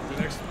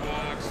 150.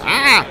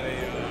 Ah!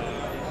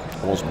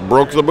 Almost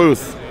broke the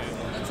booth.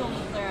 That's the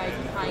only player I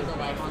kind of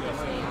like on the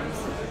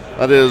Rams.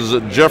 That is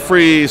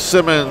Jeffrey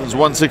Simmons,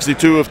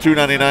 162 of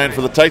 299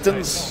 for the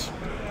Titans.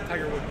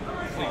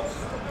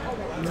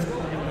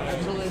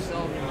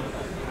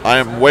 I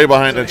am way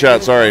behind in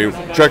chat, sorry.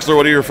 Trexler,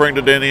 what are you referring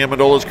to Danny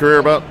Amendola's career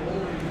about?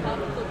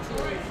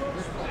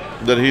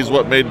 That he's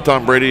what made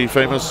Tom Brady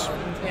famous?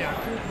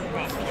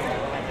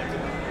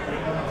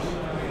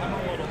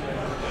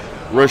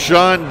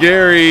 Rashawn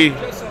Gary,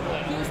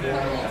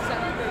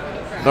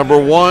 number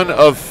 1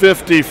 of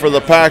 50 for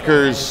the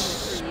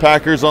Packers.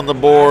 Packers on the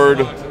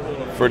board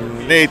for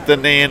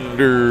Nathan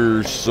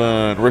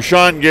Anderson.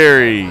 Rashawn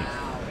Gary,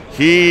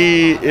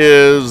 he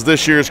is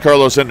this year's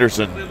Carlos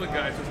Henderson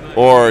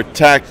or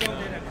Tack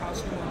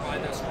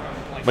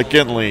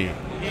McKinley.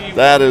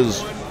 That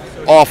is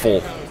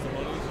awful.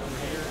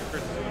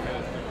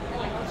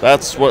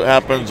 That's what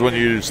happens when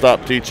you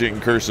stop teaching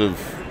cursive.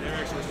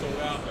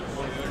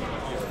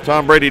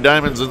 Tom Brady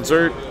Diamonds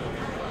insert.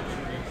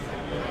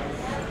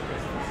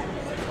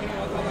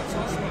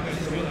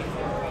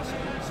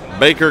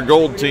 Baker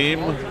Gold Team.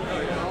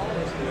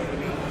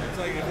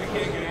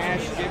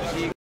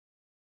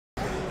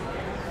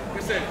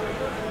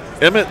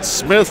 Emmitt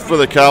Smith for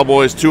the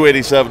Cowboys,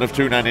 287 of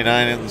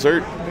 299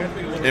 insert.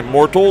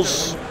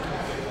 Immortals.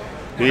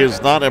 He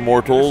is not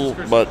immortal,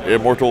 but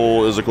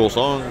Immortal is a cool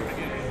song.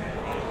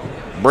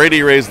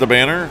 Brady raised the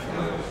banner.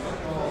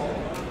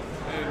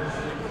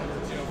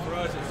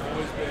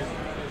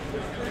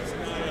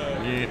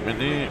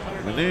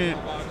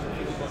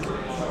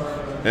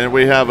 And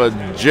we have a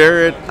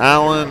Josh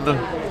Allen,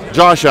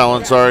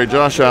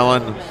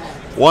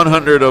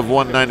 100 of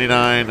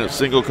 199,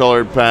 single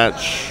colored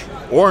patch,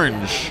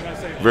 orange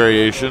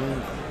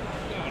variation.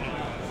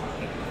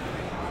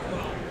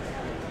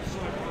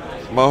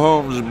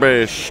 Mahomes,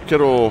 Bish,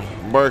 Kittle,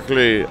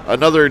 Barkley,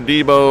 another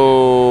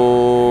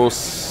Debo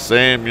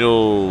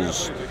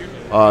Samuels,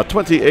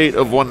 28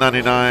 of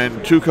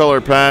 199, two color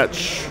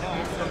patch.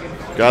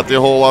 Got the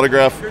whole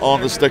autograph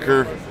on the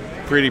sticker.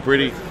 Pretty.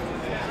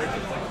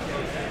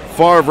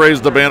 Favre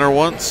raised the banner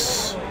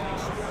once,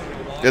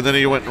 and then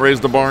he went and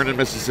raised the barn in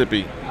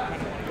Mississippi.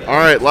 All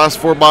right, last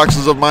 4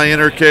 boxes of my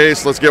inner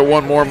case. Let's get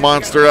one more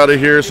monster out of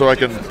here so I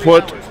can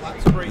put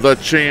the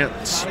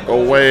chance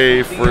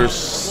away for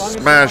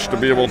Smash to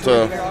be able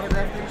to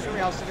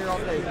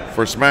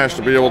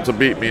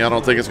beat me. I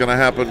don't think it's going to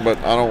happen, but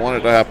I don't want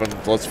it to happen.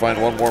 Let's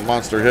find one more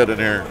monster hit in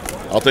here.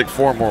 I'll take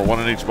 4 more, 1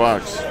 in each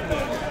box.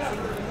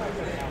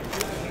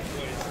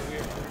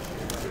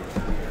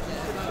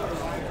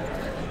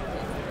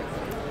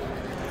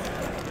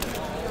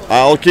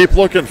 I'll keep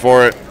looking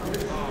for it.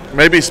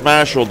 Maybe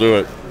Smash will do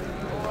it.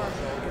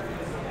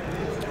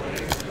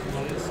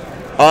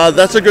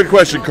 That's a good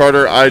question,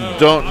 Carter. I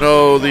don't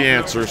know the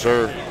answer,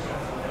 sir.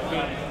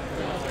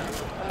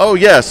 Oh,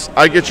 yes.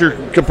 I get your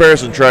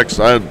comparison, Trex.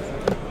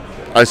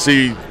 I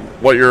see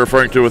what you're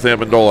referring to with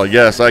Amendola.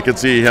 Yes, I can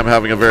see him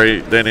having a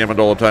very Danny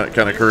Amendola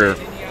kind of career.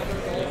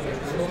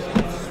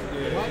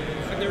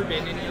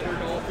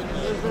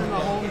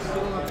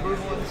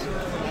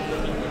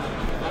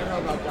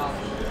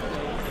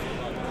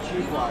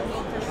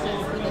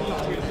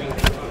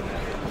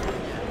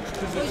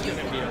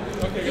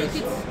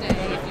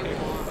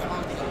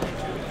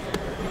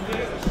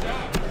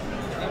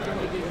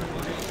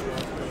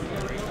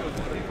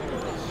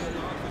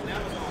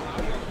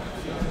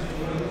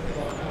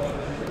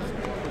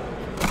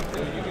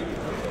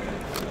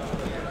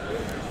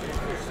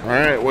 All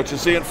right, what you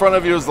see in front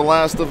of you is the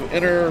last of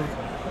inner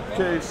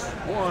case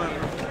 1.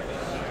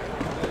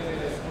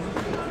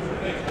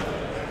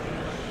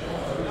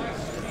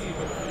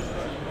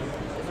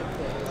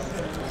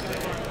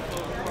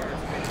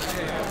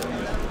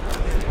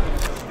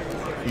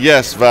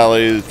 Yes,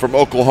 Valley, from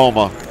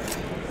Oklahoma.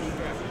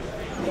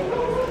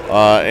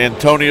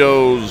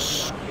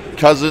 Antonio's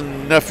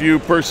cousin, nephew,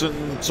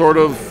 person, sort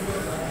of.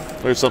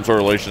 There's some sort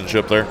of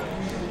relationship there.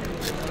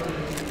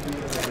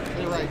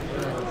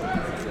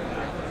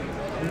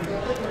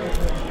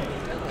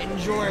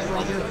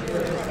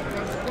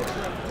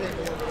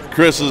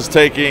 Chris is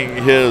taking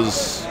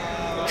his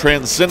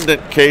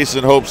Transcendent case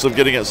in hopes of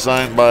getting it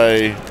signed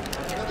by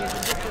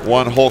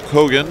one Hulk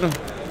Hogan.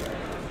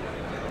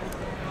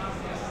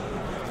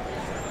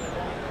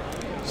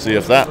 See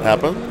if that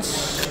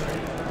happens.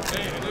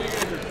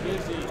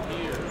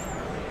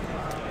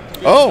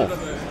 Oh!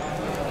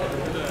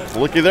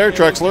 Looky there,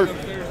 Trexler.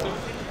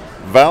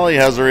 Valley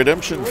has a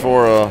redemption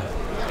for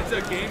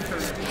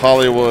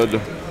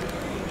Hollywood.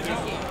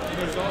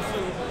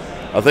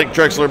 I think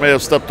Trexler may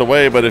have stepped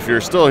away, but if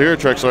you're still here,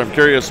 Trexler, I'm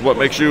curious what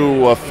makes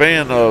you a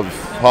fan of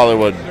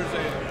Hollywood.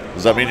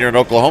 Does that mean you're an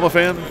Oklahoma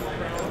fan?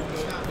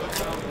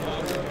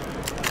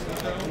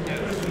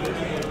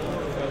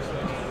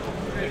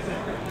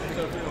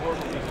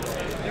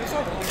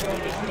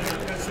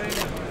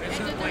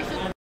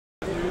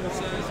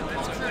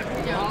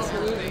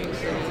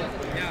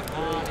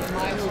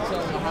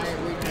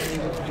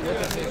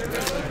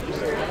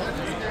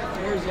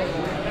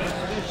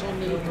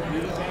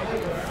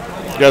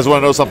 You guys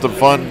want to know something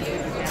fun?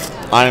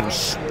 I'm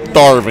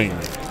starving.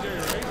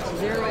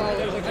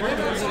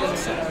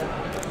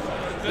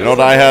 You know what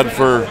I had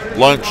for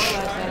lunch?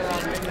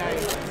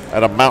 I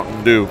had a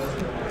Mountain Dew.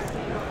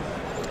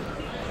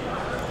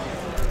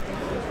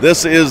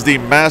 This is the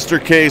Master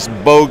Case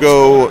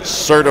BOGO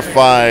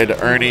certified,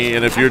 Ernie,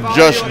 and if you're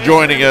just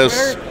joining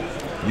us,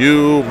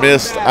 you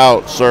missed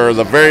out, sir.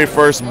 The very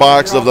first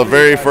box of the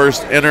very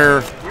first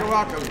inner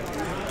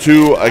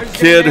to a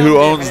kid who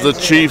owns the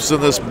Chiefs in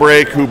this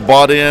break, who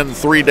bought in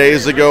 3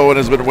 days ago and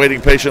has been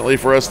waiting patiently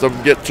for us to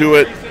get to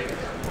it.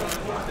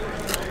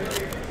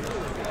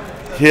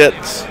 Hit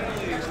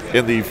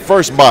in the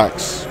first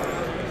box,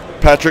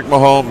 Patrick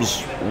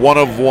Mahomes, 1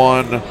 of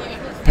 1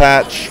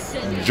 patch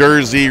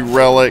jersey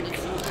relic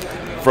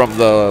from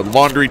the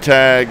laundry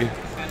tag,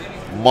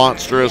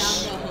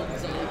 monstrous.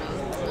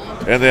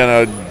 And then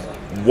a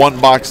one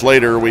box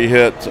later, we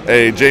hit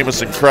a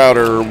Jamison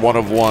Crowder 1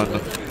 of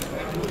 1.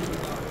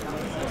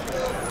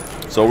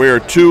 So we are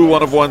 2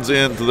 1 of 1s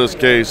into this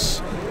case.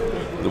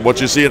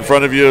 What you see in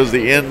front of you is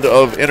the end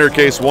of inner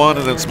case 1,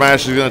 and then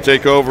Smash is going to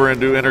take over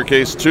and do inner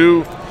case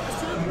 2.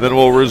 Then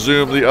we'll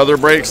resume the other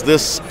breaks.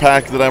 This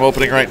pack that I'm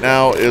opening right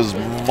now is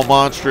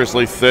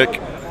monstrously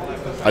thick.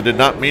 I did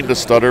not mean to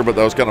stutter, but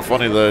that was kind of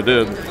funny that I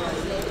did.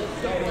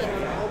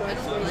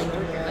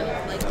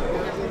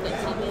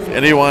 If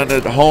anyone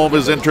at home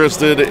is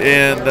interested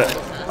in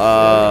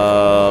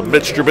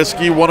Mitch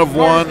Trubisky 1 of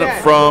 1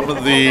 from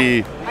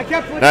the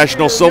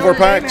National Silver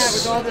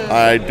Packs,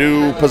 I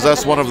do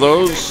possess one of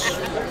those.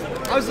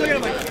 I was looking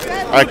at my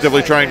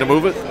Actively trying to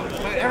move it.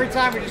 But every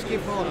time we just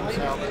keep pulling them,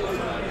 so.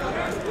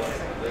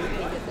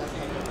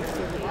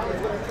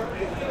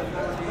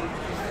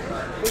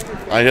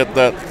 I hit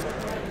that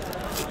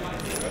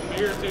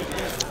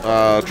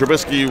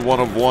Trubisky 1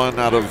 of 1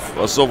 out of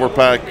a silver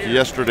pack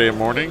yesterday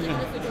morning.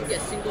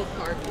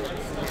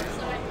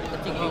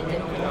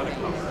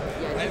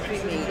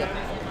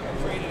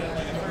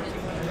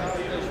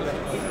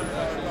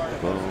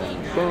 Boom,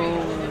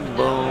 boom,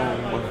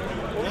 boom.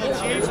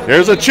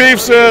 Here's a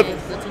Chiefs hit.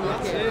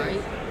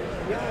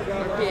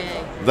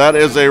 That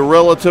is a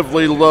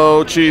relatively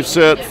low Chiefs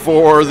hit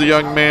for the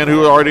young man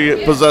who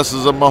already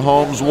possesses a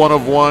Mahomes 1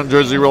 of 1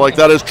 jersey relic.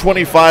 That is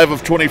 25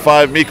 of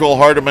 25. Mecole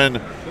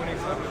Hardman.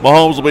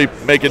 Mahomes will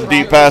be making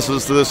deep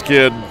passes to this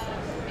kid.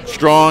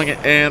 Strong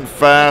and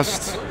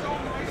fast.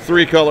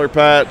 3-color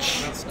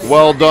patch.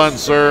 Well done,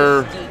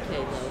 sir.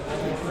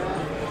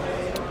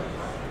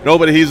 No,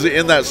 but he's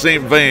in that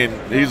same vein.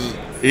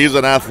 He's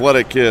an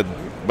athletic kid.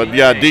 But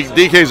yeah,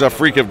 DK's a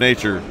freak of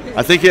nature.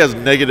 I think he has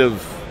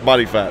negative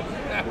body fat.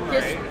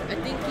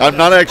 I'm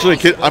not actually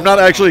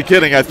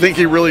kidding. I think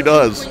he really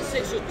does. I'm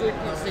going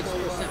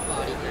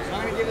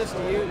to give this to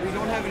you. We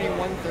don't have any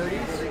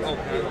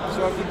 130s.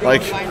 So if you go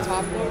and find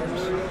top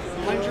loaders,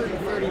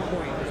 130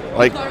 points.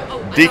 Like,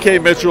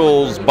 DK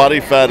Mitchell's body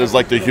fat is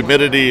like the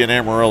humidity in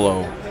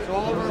Amarillo. So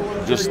all of our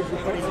 130s, Just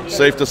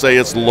safe to say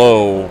it's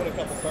low.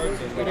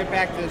 we get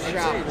back to the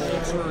shop.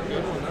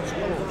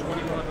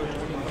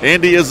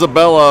 Andy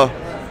Isabella.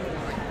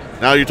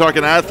 Now you're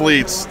talking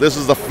athletes. This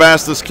is the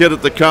fastest kid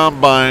at the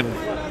combine.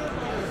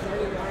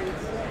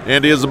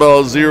 Andy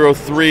Isabella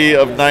 0-3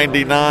 of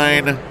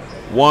 99.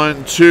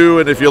 1-2,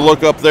 and if you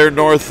look up there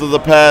north of the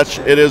patch,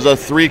 it is a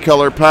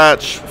 3-color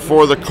patch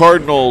for the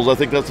Cardinals. I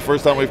think that's the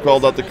first time we've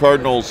called out the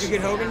Cardinals. You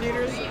get Hogan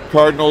Dieters?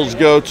 Cardinals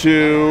go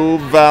to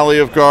Valley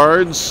of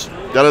Cards.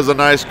 That is a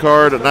nice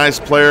card, a nice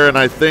player, and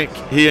I think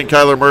he and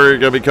Kyler Murray are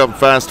going to become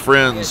fast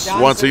friends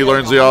once he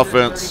learns the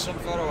offense.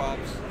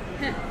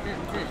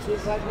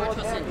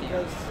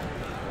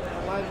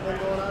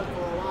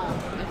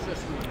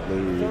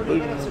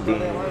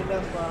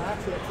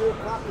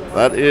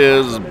 That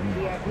is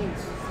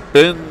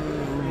Ben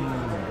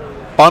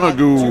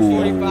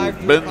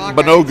Banogu. Ben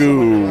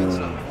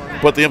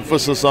Banogu. Put the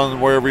emphasis on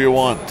wherever you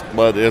want,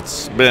 but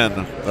it's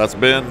Ben. That's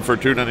Ben for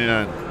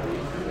 $2.99.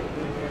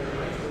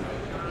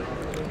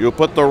 You'll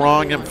put the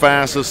wrong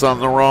emphasis on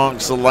the wrong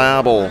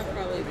syllable.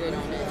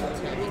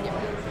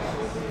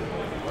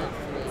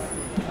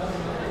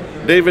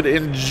 David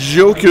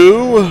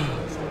Njoku.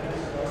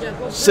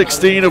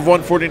 16 of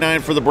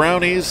 149 for the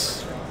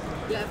Brownies.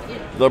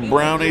 The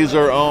Brownies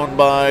are owned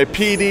by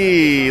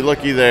PD.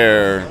 Looky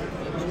there.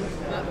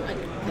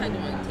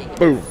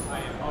 Boom.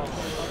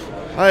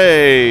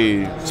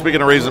 Hey,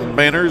 speaking of raising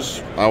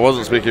banners, I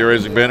wasn't speaking of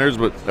raising banners,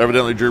 but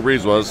evidently Drew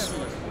Brees was.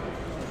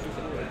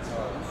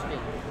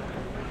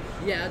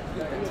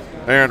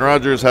 Aaron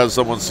Rodgers has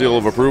someone's seal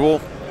of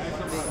approval.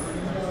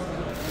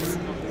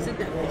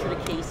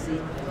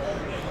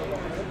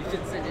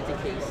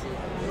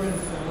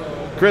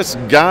 Chris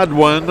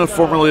Godwin,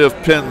 formerly of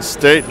Penn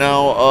State,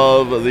 now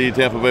of the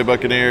Tampa Bay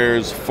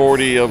Buccaneers,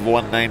 40 of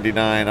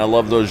 199. I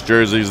love those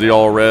jerseys, the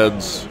all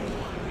reds.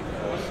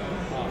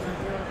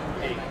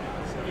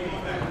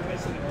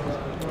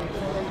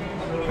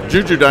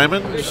 Juju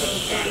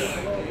Diamonds.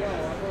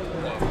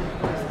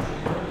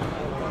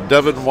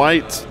 Devin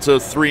White to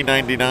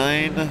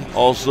 $3.99,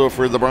 also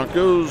for the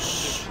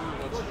Broncos.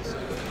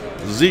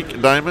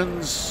 Zeke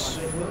Diamonds.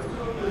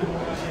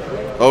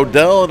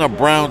 Odell in a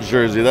Browns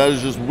jersey. That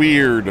is just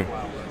weird.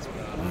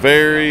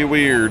 Very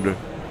weird. That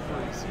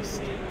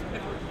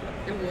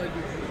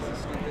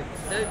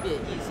would be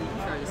easy to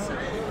try to sell.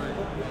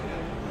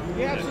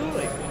 Yeah,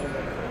 absolutely.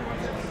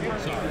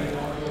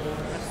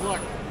 Let's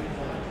look.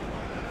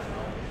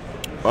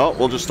 Well,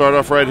 we'll just start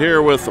off right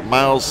here with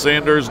Miles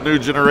Sanders, New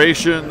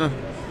Generation.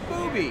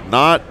 Booby.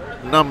 Not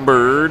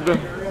numbered.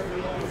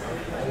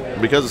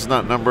 Because it's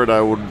not numbered,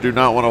 I do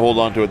not want to hold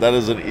on to it. That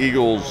is an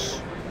Eagles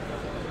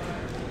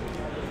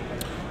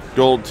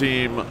Gold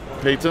Team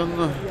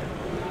Peyton.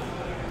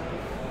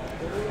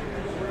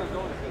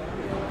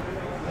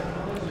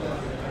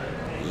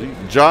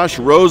 Josh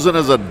Rosen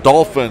as a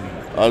Dolphin.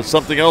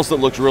 Something else that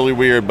looks really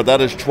weird, but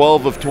that is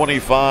 12 of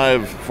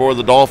 25 for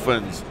the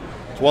Dolphins.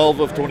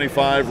 12 of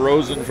 25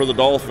 Rosen for the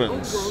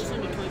Dolphins.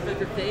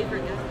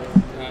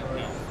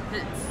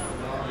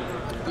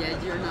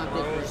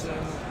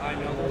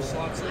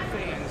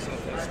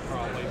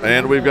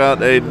 And we've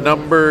got a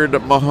numbered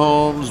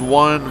Mahomes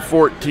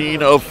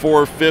 114 of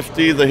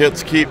 450. The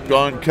hits keep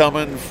on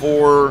coming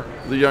for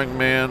the young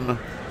man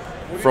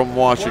from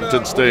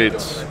Washington State.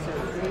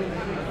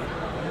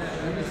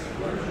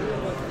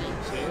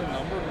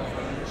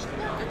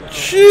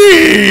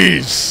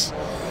 Jeez!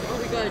 Oh,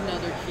 we got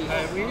another key.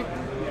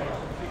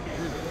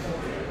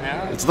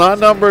 It's not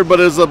numbered, but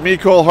it's a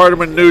Mecole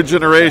Hardman new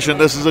generation.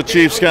 This is a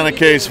Chiefs kind of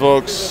case,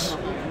 folks.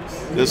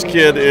 This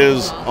kid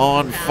is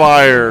on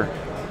fire.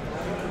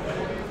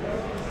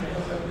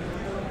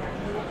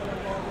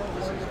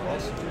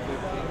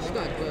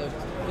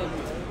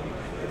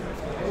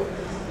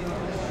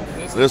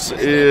 This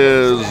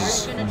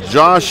is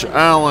Josh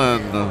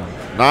Allen.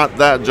 Not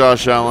that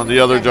Josh Allen, the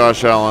other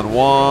Josh Allen.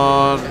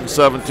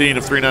 117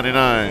 of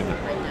 399.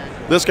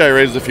 This guy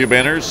raised a few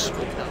banners.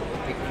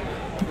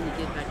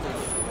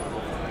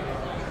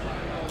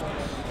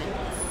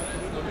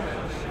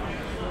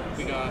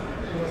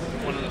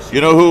 You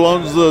know who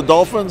owns the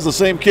Dolphins? The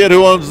same kid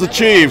who owns the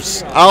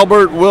Chiefs.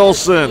 Albert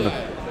Wilson.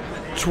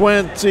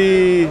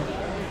 20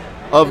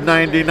 of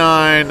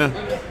 99.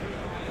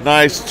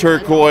 Nice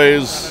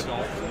turquoise.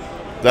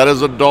 That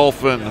is a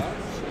Dolphin.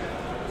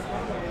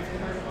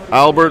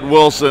 Albert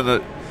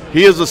Wilson.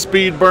 He is a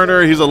speed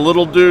burner. He's a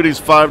little dude. He's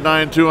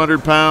 5'9",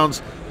 200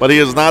 pounds. But he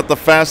is not the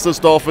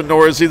fastest Dolphin,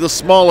 nor is he the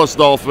smallest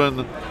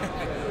Dolphin.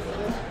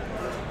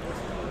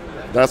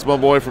 That's my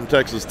boy from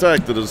Texas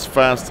Tech that is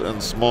fast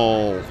and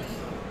small.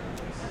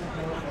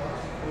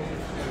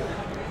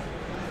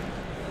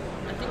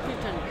 I think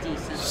we've done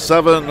decent.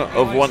 7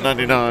 of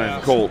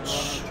 199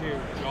 Colts.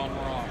 John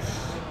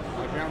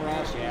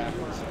Ross, yeah.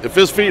 If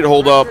his feet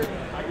hold up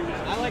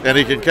I like and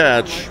he can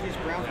catch, These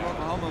Browns from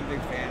Oklahoma, I'm a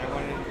big fan. I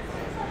wanted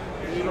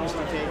the Eagles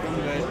to take him,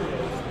 but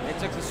they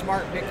took the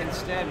smart pick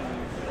instead and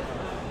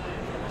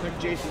took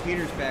Jason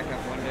Peters back up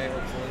one day,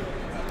 hopefully.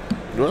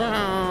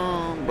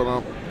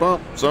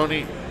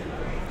 Sony.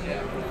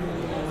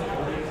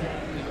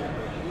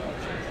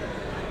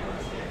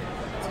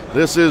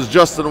 This is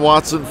Justin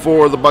Watson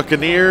for the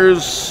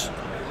Buccaneers.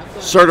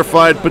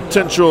 Certified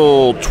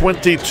potential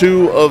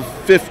 22 of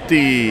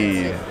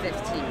 50.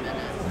 15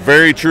 minutes.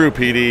 Very true,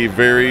 PD.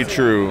 Very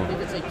true. I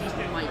think it's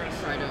like you might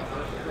try to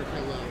or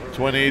hello.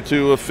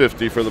 22 of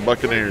 50 for the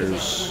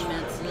Buccaneers. 15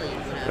 minutes late.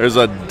 Whatever. There's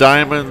a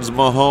Diamonds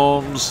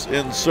Mahomes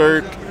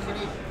insert.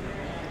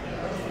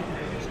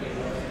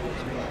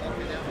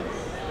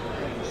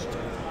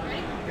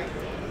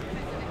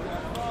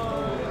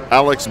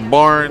 Alex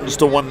Barnes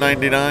to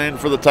 199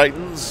 for the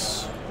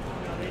Titans.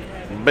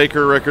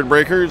 Baker record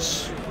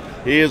breakers.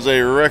 He is a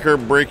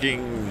record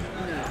breaking.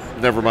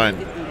 Never mind.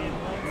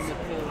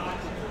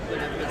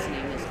 Whatever his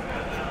name is.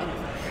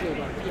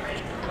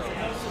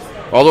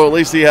 Although at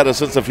least he had a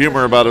sense of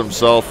humor about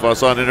himself. I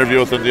saw an interview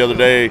with him the other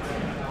day.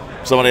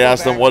 Somebody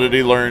asked him what did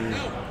he learn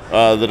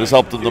that has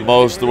helped him the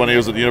most when he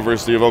was at the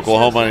University of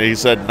Oklahoma, and he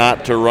said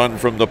not to run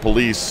from the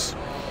police.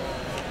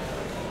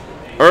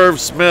 Irv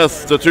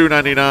Smith to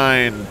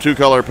 299,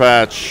 two-color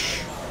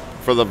patch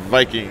for the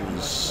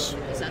Vikings.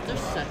 Is that their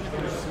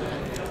second or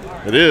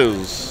Smith? It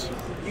is.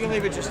 You can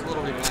leave it just a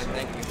little bit behind,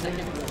 thank you.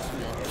 Second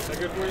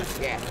or Smith.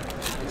 Yeah.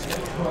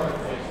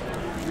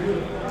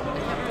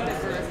 I can't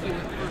remember if he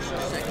went first or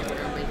second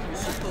round, but he was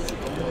supposed to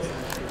go first.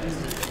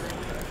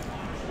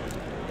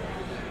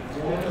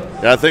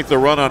 Yeah, I think the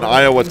run on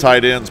Iowa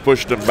tight ends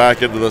pushed him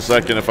back into the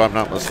second, if I'm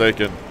not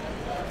mistaken.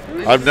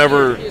 I've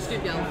never. He was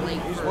going to be out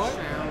late first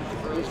round,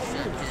 early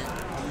second.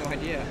 I have no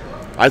idea.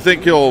 I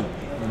think he'll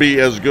be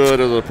as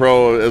good as a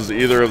pro as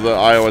either of the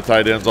Iowa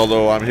tight ends,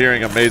 although I'm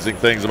hearing amazing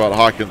things about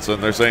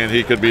Hawkinson. They're saying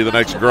he could be the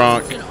next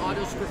Gronk.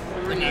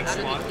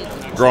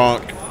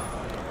 Gronk.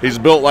 He's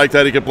built like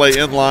that. He can play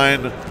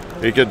inline.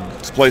 He could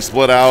play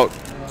split out.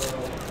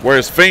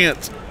 Whereas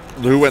Fant,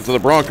 who went to the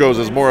Broncos,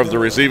 is more of the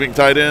receiving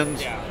tight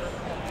end.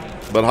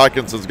 But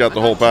Hawkinson's got the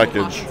whole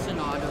package.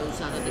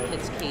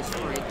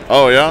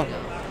 Oh, yeah?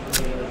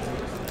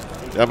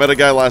 I met a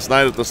guy last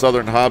night at the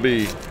Southern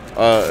Hobby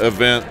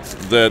event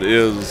that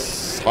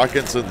is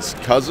Hawkinson's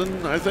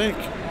cousin, I think.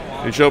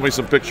 He showed me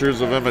some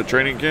pictures of him at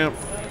training camp.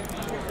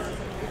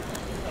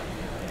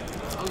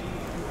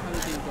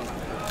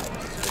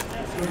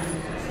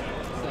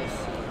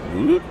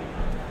 Whoop.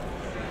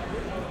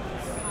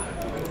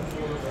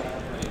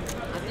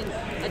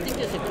 I think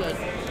it's a good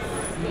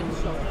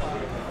so far.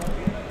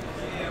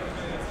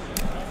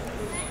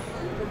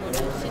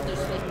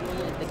 There's like one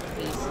of the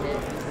case that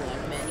you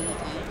want many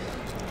each.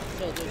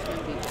 So there's going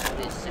to be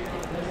this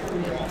second.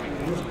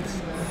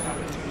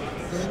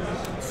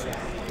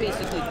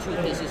 Basically 2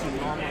 pieces of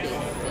normal.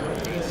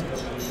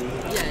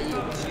 Yeah, you.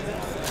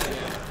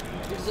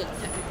 Because it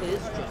technically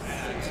is just.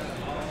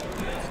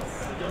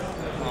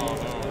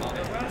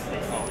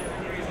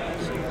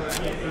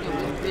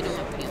 We don't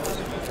have pants.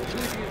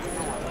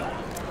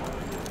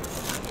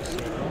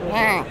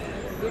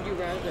 Would you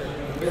rather?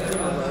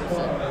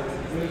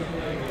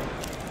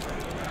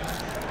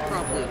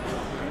 Probably.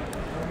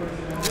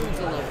 Who's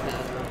a love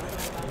pad?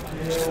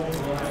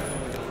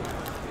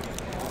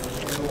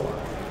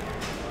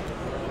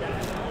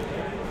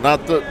 Not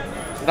the.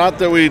 not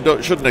that we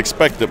shouldn't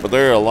expect it, but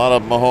there are a lot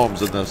of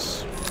Mahomes in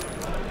this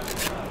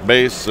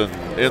base and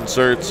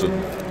inserts.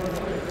 And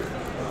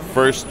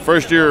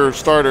first year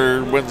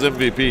starter wins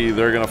MVP.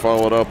 They're going to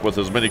follow it up with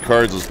as many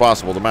cards as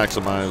possible to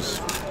maximize.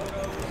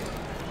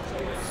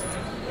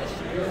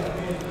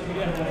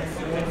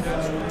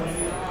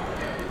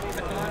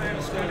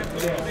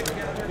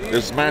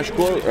 Is Smash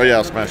close? Oh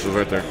yeah, Smash is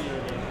right there.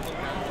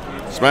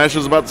 Smash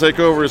is about to take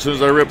over as soon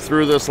as I rip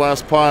through this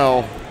last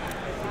pile.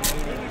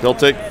 He'll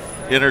take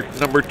inner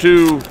number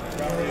 2.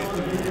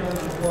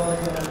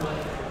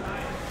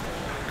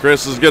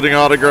 Chris is getting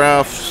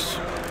autographs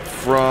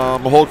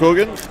from Hulk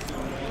Hogan.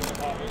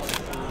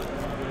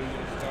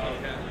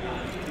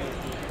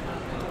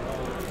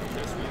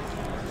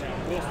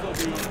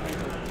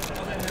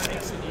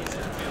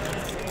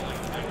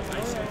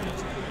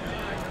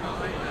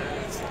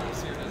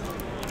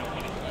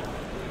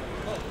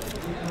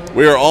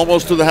 We are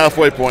almost to the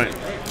halfway point.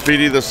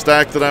 PD, the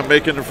stack that I'm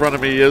making in front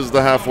of me is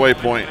the halfway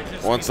point.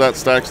 Once that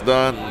stack's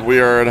done, we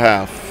are at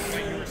half.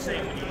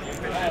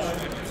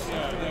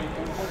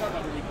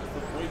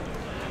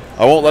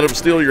 I won't let him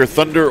steal your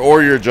thunder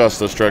or your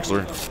justice,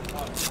 Trexler.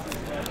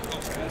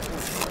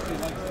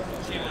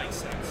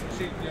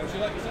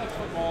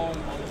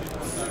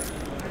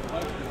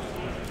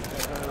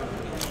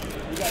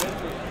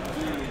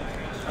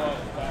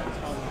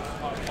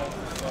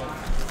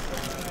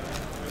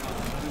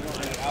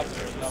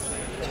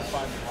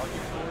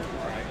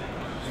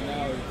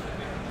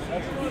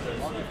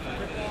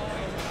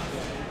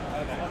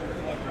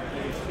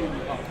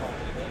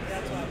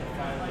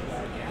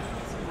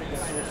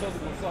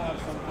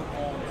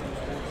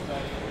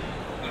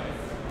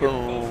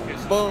 Boom,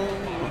 boom.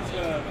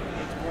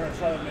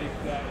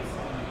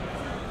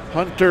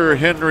 Hunter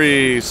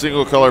Henry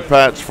single color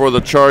patch for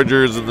the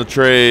Chargers in the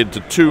trade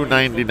to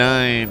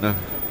 $2.99.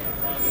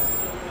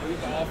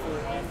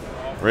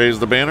 Raise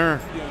the banner.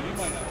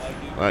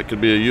 That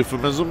could be a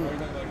euphemism.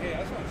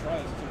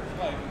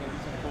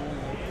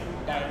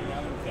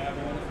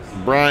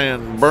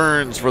 Brian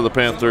Burns for the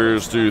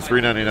Panthers to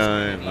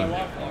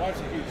 $3.99.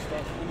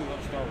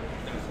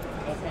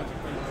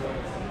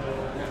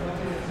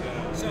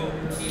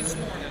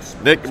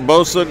 Nick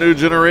Bosa, new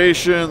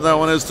generation. That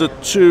one is to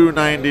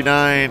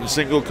 $2.99.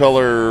 Single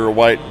color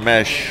white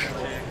mesh.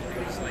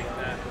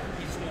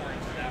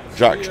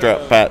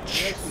 Jockstrap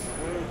patch.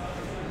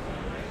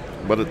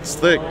 But it's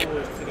thick.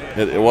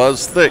 It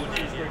was thick.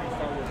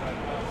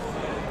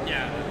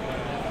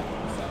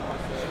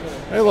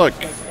 Hey, look.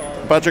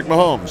 Patrick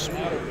Mahomes.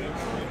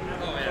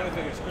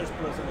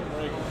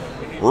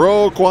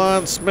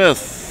 Roquan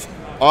Smith.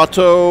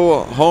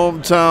 Auto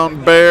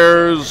Hometown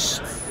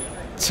Bears.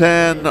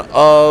 10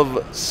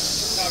 of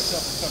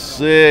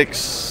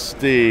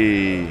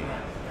 60.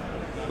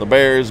 The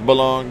Bears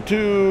belong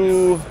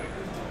to...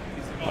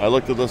 I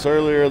looked at this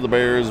earlier. The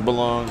Bears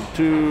belong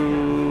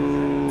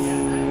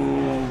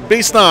to...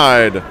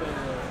 B-Snide.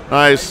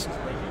 Nice.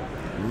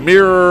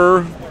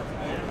 Mirror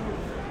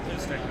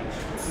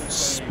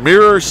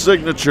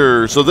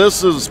signature. So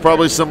this is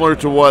probably similar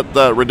to what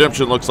that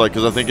redemption looks like,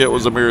 because I think it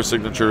was a mirror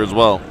signature as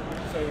well.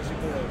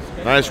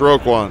 Nice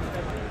Roquan.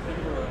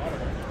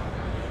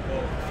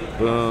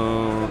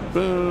 Boom,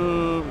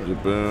 boom,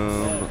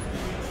 boom.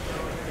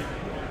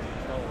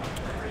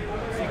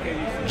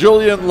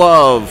 Julian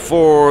Love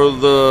for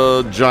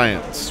the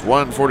Giants.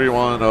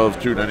 141 of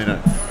 299.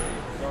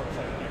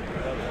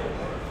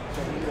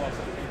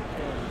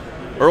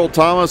 Earl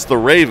Thomas, the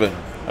Raven.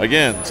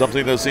 Again,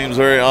 something that seems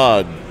very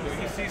odd.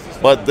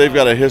 But they've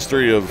got a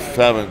history of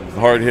having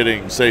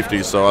hard-hitting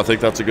safety, so I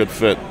think that's a good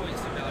fit.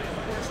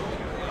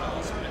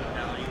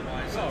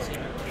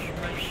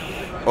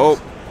 Oh,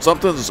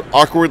 something's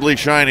awkwardly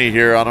shiny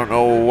here. I don't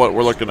know what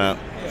we're looking at.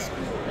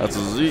 That's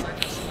a Zeke.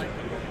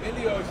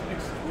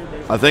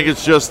 I think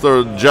it's just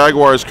the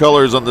Jaguars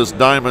colors on this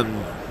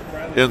diamond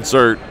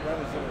insert.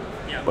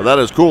 But that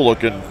is cool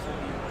looking. Do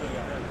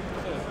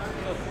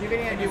you have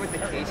any idea what the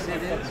case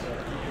hit is?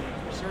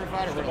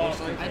 Certified or what it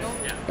looks like? I don't.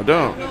 I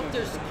don't know if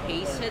there's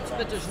case hits,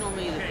 but there's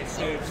normally a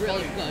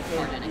really good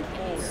card in a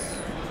case.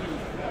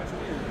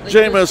 Like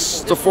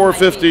Jameis to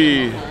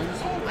 450. I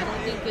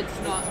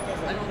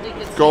don't think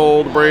it's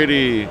Gold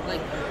Brady.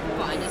 Like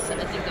finest,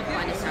 I think the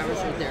finest hours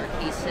are their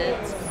case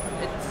hits.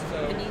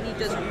 Panini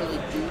doesn't really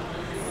do.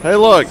 Hey,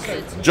 look,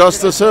 case hits.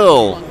 Justice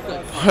Hill.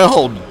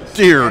 Oh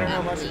dear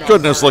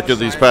goodness, look at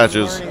these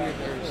patches.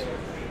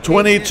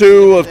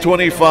 22 of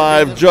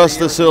 25.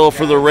 Justice Hill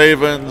for the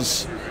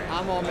Ravens.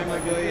 I'm all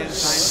memorabilia and signed.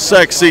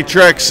 Sexy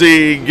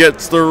Trexy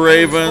gets the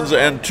Ravens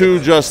and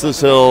 2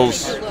 Justice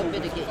Hills. A little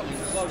bit to get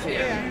used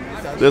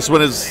to. This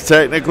one is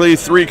technically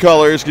 3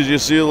 colors because you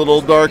see a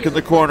little dark in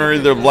the corner,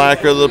 either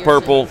black or the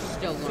purple.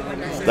 Still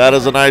learning. That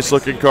is a nice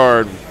looking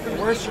card.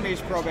 Worse than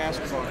these pro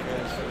basketball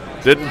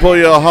guys. Didn't pull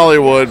you a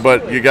Hollywood,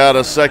 but you got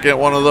a second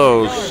one of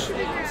those.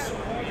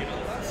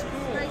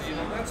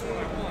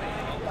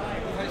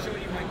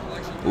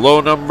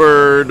 Low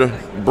numbered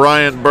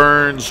Brian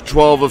Burns,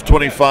 12 of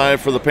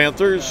 25 for the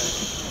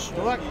Panthers.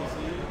 Good luck.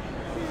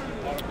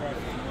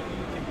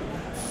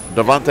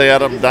 Devontae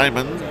Adam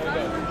Diamond.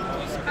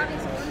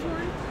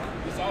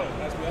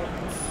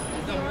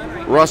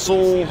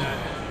 Russell.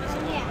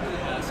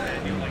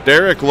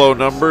 Derek, low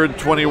numbered,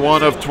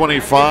 21 of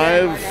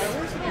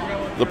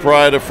 25. The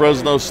pride of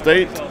Fresno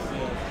State.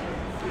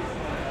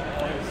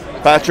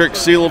 Patrick,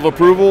 seal of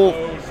approval.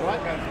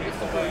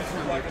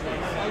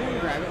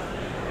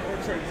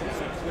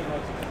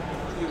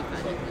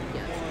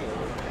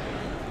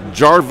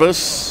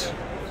 Jarvis,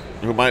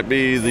 who might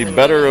be the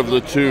better of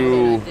the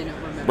two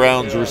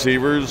Browns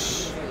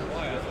receivers.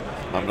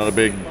 I'm not a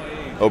big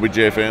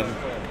OBJ fan.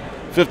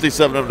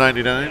 57 of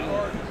 99.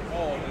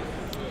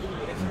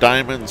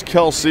 Diamonds,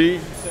 Kelsey.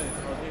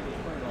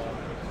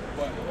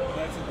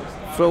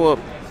 Phillip,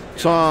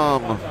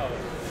 Tom.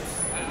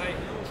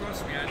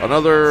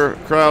 Another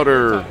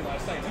Crowder.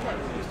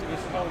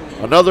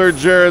 Another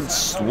Jared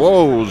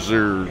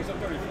Swozer.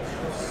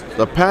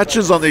 The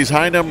patches on these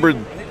high numbered.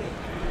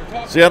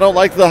 See, I don't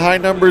like the high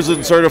numbers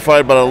in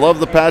certified, but I love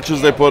the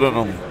patches they put in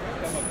them.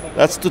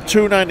 That's the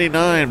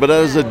 $2.99, but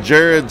that is a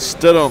Jared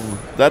Stidham.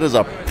 That is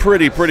a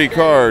pretty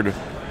card.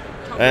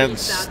 And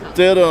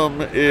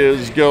Stidham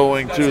is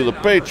going to the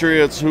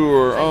Patriots, who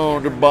are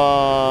owned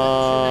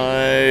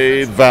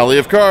by Valley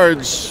of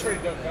Cards.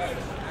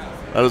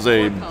 That is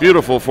a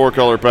beautiful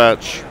 4-color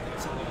patch.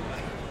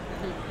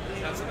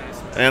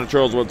 And a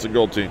Charles Woodson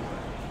gold team.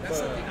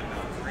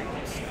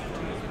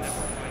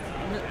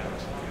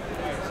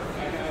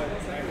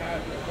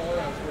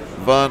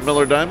 Von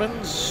Miller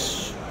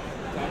Diamonds.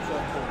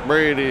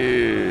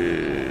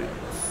 Brady.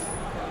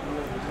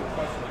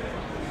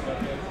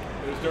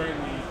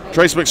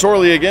 Trace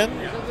McSorley again.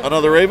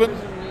 Another Raven.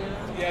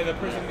 Yeah, the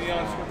person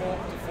Neon Super Bowl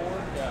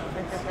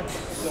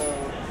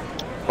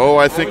Oh,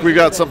 I think we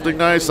got something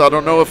nice. I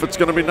don't know if it's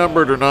going to be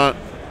numbered or not.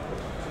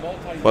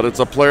 But it's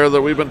a player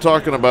that we've been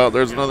talking about.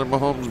 There's another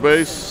Mahomes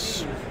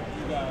base.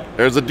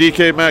 There's a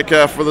DK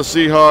Metcalf for the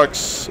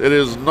Seahawks. It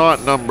is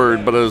not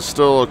numbered, but it is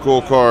still a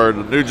cool card.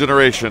 A new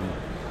generation.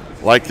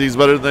 Like these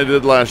better than they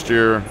did last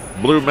year.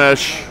 Blue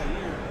mesh.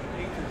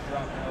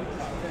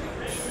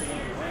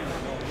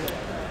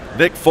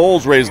 Nick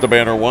Foles raised a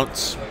banner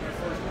once.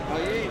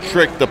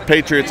 Tricked the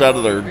Patriots out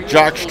of their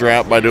jock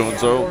strap by doing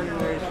so.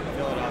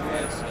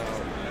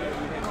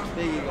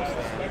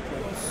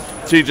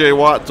 TJ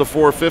Watt to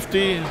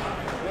 450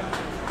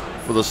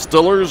 for the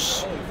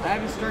Stillers. I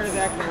haven't started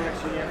that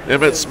collection yet.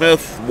 Emmett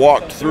Smith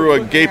walked through a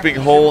gaping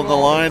hole in the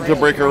line to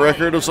break a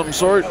record of some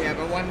sort. Yeah,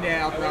 but one day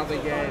I'll probably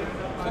get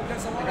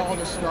like all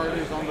the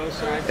starters on both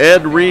sides.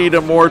 Ed Reed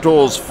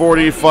Immortals,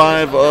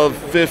 45 of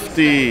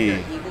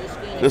 50.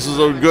 This is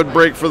a good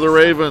break for the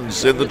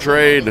Ravens in the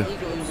trade.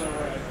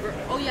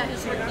 Oh yeah,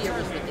 his rookie year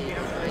was with the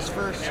Eagles, right? His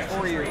first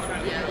 4 years.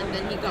 Yeah, and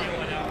then he got.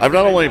 I've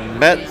not only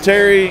met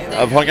Terry,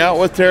 I've hung out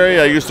with Terry.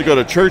 I used to go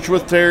to church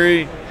with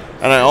Terry,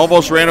 and I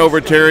almost ran over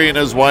Terry and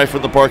his wife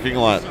in the parking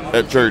lot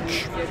at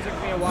church.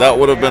 That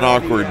would have been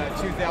awkward.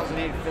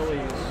 2008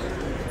 Phillies,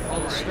 all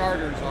the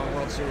starters on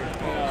World Series.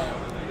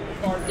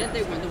 Did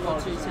they win the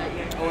World Series that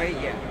year? Oh, 8,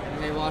 yeah.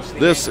 And they lost the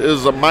This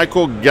is a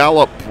Michael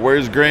Gallup.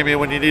 Where's Grammy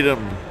when you need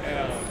him?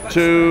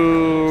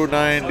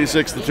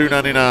 296 to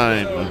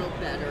 299.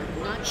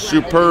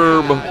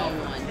 Superb. No one.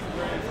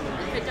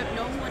 They picked up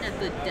no one at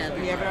the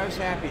deadline. Yeah, but I was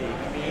happy. I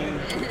mean,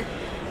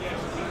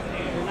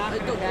 they're not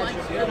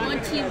The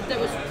one team that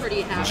was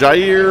pretty happy.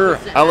 Jair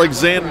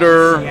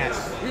Alexander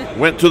Yes.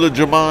 went to the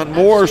Jamon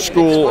Moore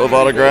School of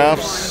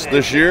Autographs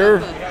this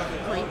year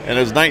and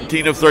is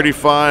 19 of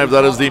 35.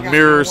 That is the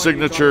mirror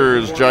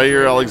signatures,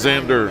 Jair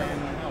Alexander.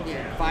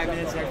 5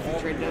 minutes after the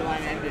trade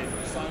deadline ended.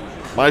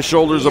 My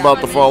shoulder's about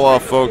to fall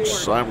off,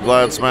 folks. I'm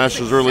glad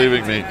Smashers are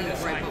leaving me.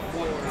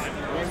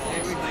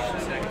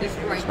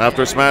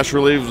 After Smash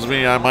relieves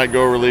me, I might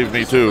go relieve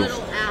me too.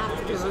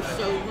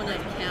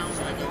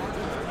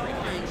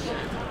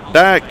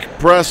 Dak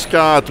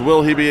Prescott,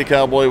 will he be a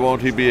Cowboy?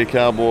 Won't he be a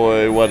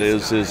Cowboy? What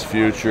is his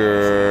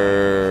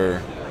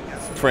future?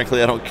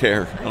 Frankly, I don't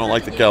care. I don't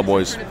like the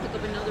Cowboys. I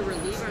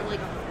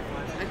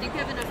think we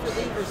have enough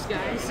relievers,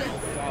 guys.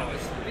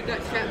 We got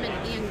Chapman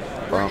and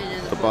Gordon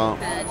in the bullpen.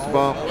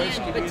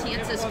 And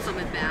Betances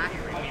coming back.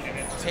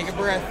 Take a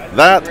breath.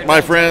 That, my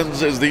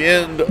friends, is the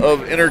end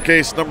of inner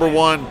case number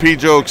 1,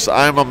 P-Jokes.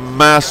 I'm a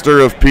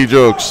master of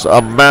P-Jokes.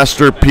 A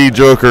master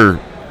P-Joker.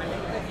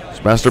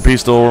 Does Master P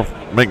still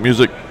make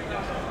music?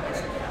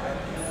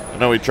 I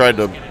know he tried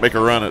to make a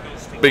run at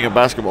being a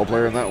basketball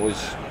player, and that was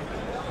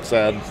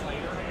sad.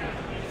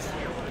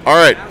 All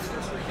right.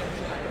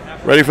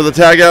 Ready for the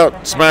tag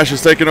out? Smash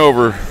is taking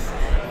over.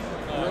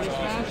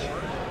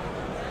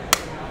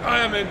 I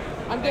am in.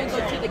 I'm going to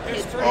go to the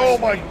kids. Oh,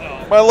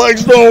 my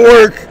legs don't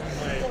work.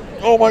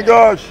 Oh, my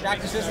gosh.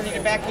 Dr. Sister need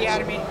to back you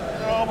out of me.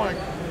 Oh, my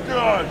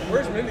gosh.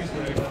 Where's Mindy's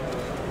knife?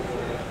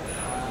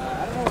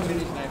 I don't know what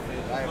Minnie's knife is.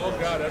 Oh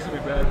God, that's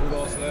gonna be bad for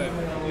all today.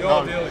 You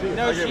all deal with it.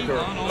 No, she. Okay.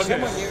 Someone gave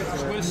it to her.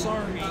 Swiss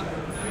Army.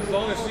 As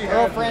long as she has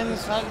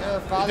Girlfriend's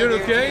father. You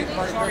doing gave it okay? to me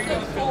as part of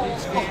the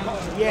Phillies game.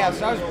 Yeah,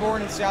 so I was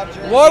born in South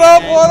Jersey. What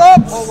up, and what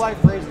up? Whole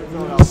life raised in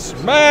Philadelphia.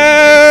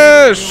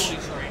 Smash!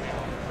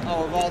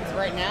 Oh, well,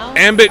 right now.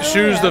 Ambit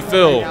Shoes the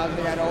Phil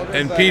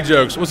and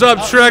P-Jokes. What's up,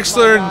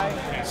 Trexler?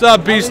 What's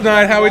up, Beast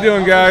Knight? How we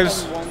doing,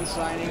 guys? One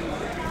signing.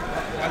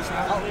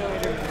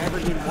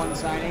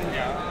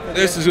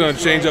 This is going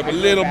to change up a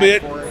little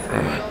bit.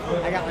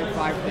 I got like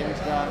 5 things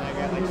done. I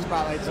got like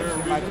spotlights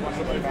and by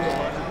 20 in the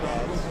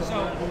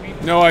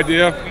bag. No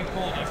idea.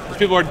 These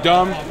people are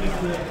dumb.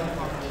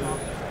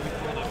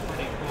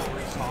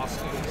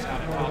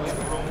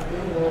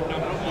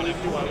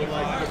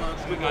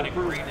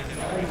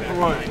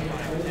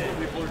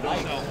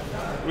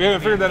 We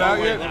haven't figured that out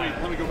yet?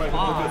 Let me go back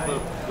and look at the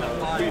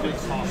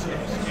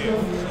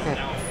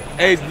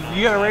Hey,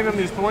 you got to random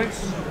these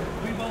points?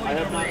 I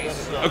have not.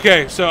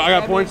 Okay, so I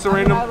got points to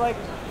random. I like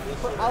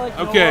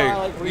Okay, Noah, I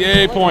like Reed, yay I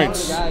like all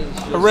points. the guys. It's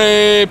just-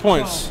 Hooray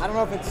points. I don't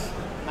know if it's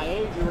my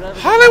age or whatever.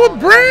 Hollywood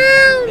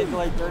Brown! Mid to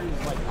late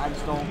 30s, like I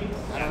just don't.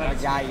 I don't have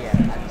a guy yet.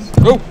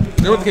 Oh,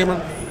 there with the camera.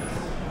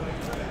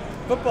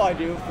 Football I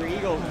do for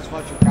Eagles is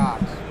Fletcher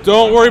Cox.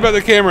 Don't worry about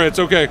the camera, it's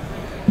okay.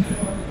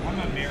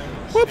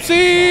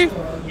 Whoopsie!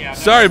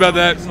 Sorry about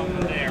that.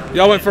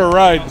 Y'all went for a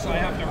ride. So I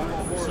have to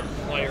root for certain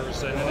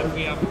players, and then if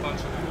we have a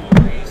bunch of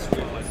memories,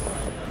 we'll like.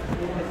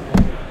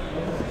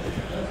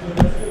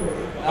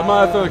 I'm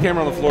gonna throw the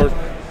camera on the floor.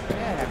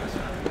 Yeah.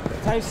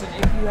 Tyson,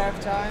 if you have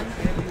time,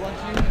 and if you want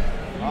to,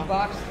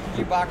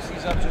 you box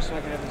these up just so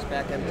I can have this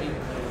back empty in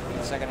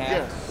the second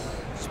half.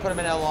 Just put them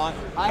in L long.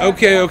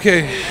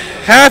 Okay.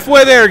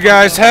 Halfway there,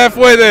 guys.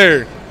 Halfway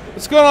there.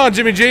 What's going on,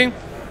 Jimmy G?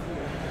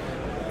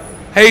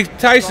 Hey,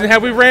 Tyson,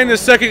 have we ran the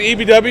second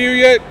EBW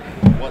yet?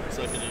 What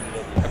second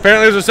EBW?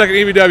 Apparently there's a second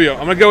EBW.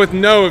 I'm going to go with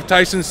no if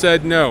Tyson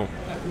said no.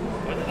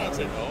 I did not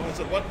say no. I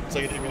said what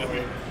second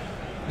EBW?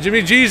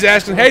 Jimmy G's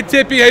asking, hey,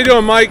 Tippy, how you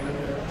doing, Mike?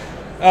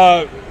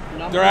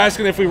 They're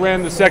asking if we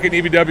ran the second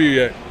EBW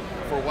yet.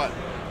 For what?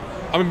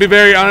 I'm going to be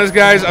very honest,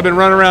 guys. I've been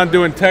running around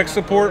doing tech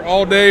support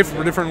all day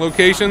for different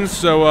locations,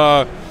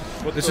 so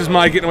this is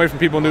my getting away from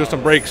people and doing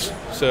some breaks.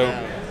 So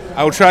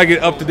I will try to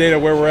get up to date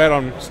on where we're at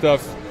on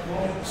stuff.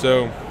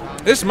 So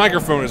this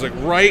microphone is like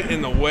right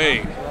in the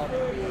way.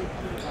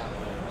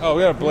 Oh,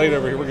 we got a blade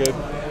over here. We're good.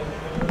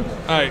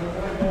 All right.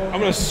 I'm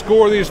going to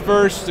score these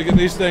first to get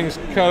these things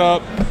cut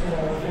up.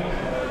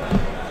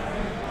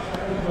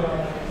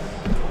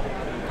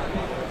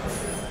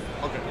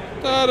 Okay.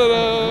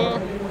 Da-da-da.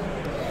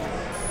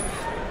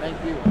 Thank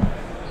you.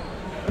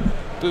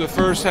 Do the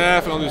first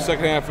half, and I'll do the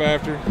second half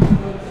after.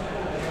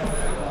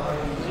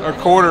 Our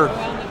quarter.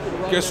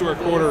 Guess who our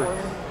quarter?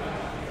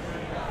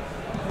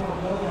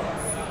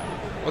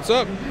 What's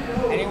up?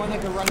 Anyone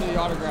that could run to the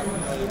autograph room,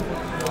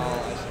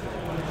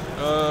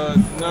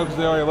 No, because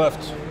they already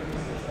left.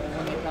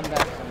 when they come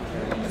back.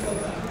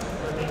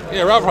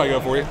 Yeah, Rob will probably go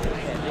for you.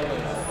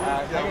 Can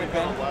I get a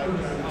pen?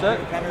 What's that?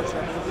 Pen or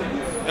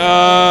something?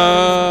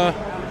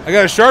 I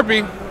got a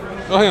Sharpie.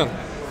 Oh, hang on.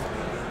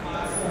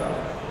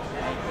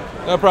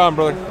 No problem,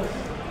 brother.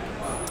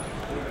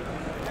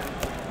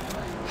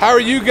 How are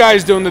you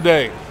guys doing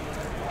today?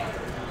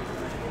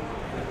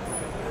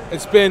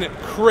 It's been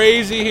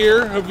crazy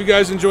here. Hope you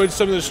guys enjoyed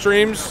some of the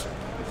streams.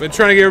 Been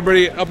trying to get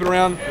everybody up and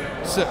around.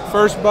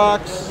 First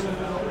box.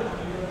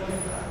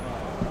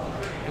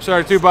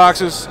 Sorry, 2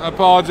 boxes. I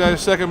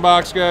apologize. Second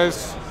box,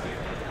 guys.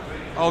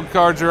 All the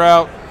cards are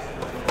out.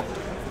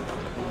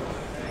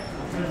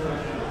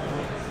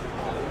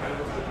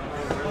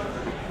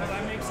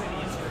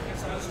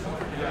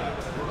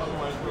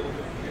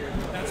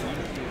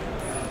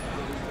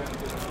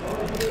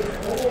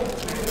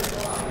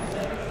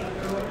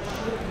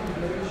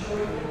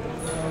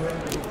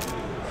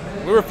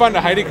 Did we ever find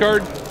a Heidi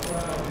card?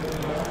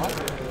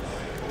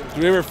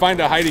 Did we ever find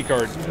a Heidi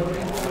card?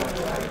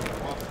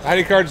 A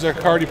Heidi card is a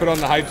card you put on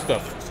the hide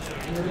stuff.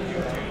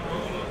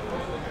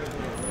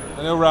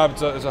 I know, Rob,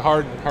 it's a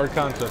hard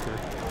concept here.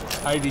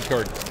 Heidi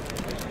card.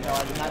 No,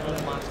 I did not do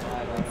the monster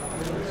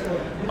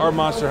hider. Our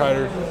monster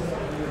hider.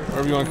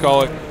 Whatever you want to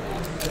call it.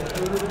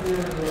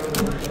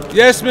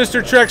 Yes,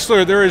 Mr.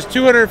 Trexler, there is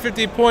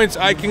 250 points.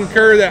 I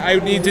concur that I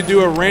need to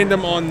do a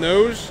random on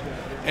those,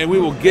 and we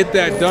will get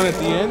that done at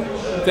the end.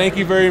 Thank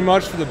you very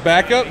much for the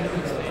backup.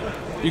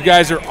 You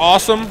guys are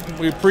awesome.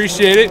 We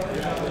appreciate it.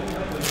 Just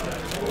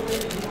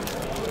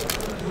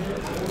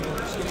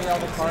give me all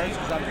the cards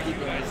because I'm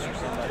keeping these for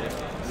somebody.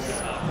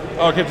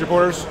 Oh, kept your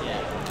reporters? All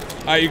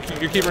right,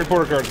 you're keeping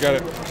reporter cards. Got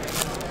it.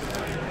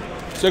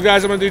 So,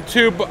 guys, I'm going to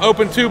do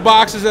open 2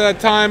 boxes at a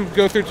time,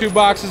 go through 2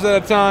 boxes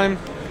at a time,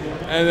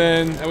 and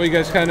then that way you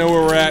guys kind of know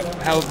where we're at,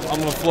 how I'm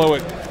going to flow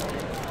it.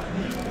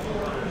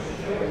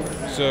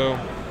 So,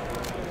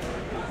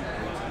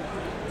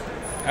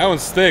 that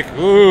one's thick.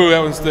 Ooh, that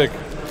one's thick.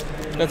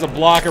 That's a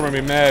blocker. I'm going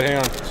to be mad. Hang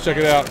on. Let's check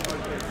it out.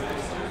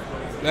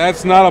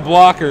 That's not a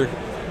blocker.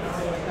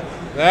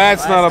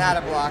 That's not a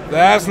blocker.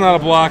 That's not a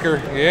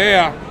blocker.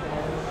 Yeah.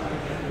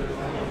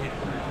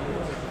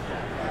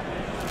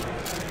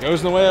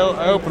 Goes in the way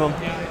I open them.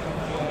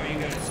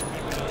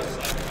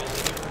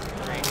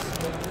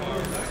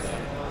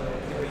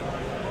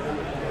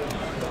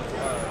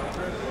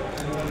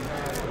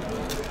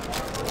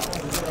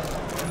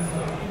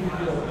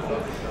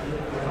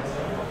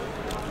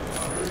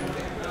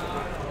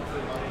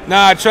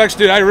 Nah, Chucks,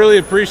 dude, I really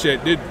appreciate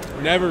it. Dude,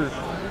 never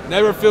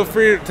feel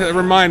free to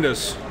remind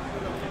us.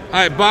 All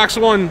right, box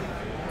 1,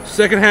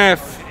 second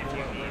half,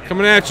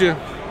 coming at you.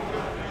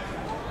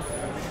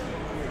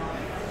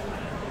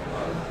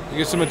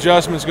 Get some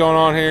adjustments going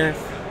on here.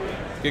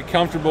 Get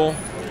comfortable.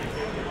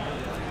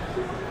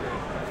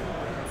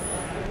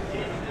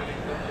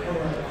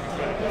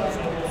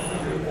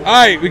 All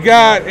right, we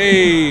got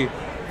a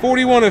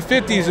 41 of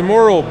 50s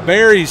Immortal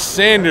Barry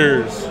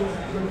Sanders.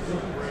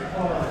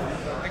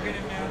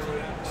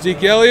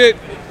 Zeke Elliott.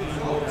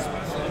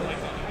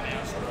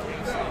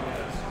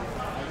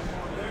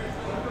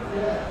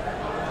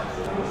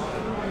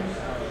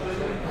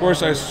 Of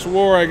course, I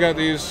swore I got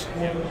these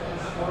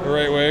the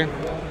right way.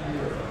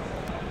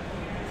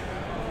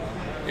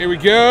 Here we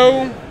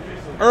go.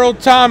 Earl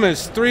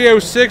Thomas,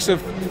 306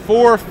 of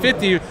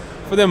 450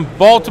 for them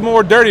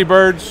Baltimore Dirty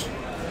Birds.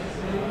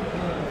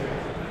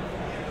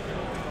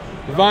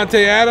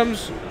 Devontae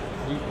Adams.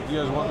 You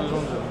guys want those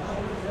ones?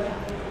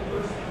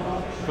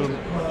 Put them.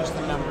 Just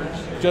the numbers.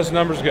 Just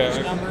numbers, guys.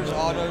 Just numbers,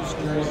 autos,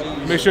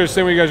 jerseys. Make sure to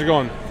say where you guys are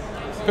going.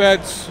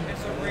 Pets. All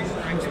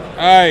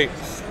right.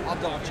 I'll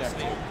double check.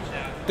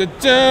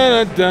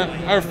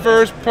 Da-da-da-da. Our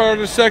first part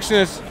of the section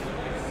is,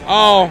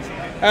 oh,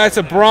 that's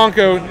a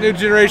Bronco, new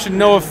generation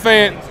Noah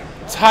Fant,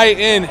 tight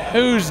end.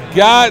 Who's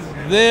got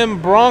them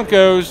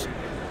Broncos?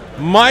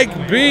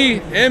 Mike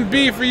B.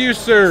 MB for you,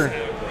 sir.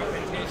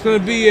 It's going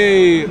to be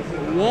a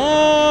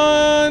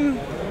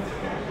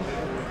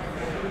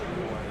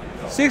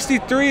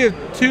 163 of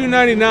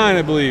 299,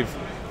 I believe.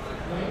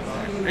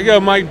 There you go,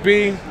 Mike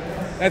B.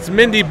 That's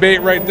Mindy bait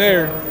right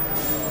there.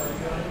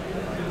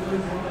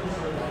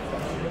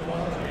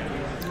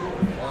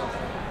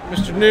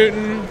 Mr.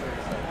 Newton.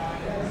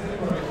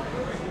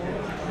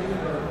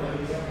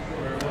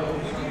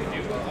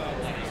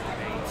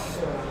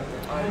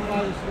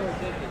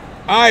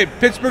 All right,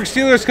 Pittsburgh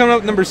Steelers coming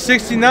up number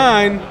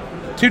 69,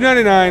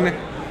 299,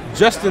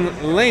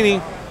 Justin Laney.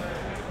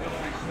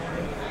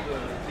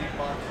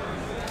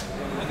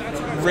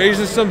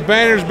 Raising some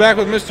banners back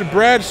with Mr.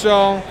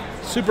 Bradshaw,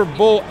 Super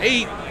Bowl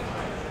 8.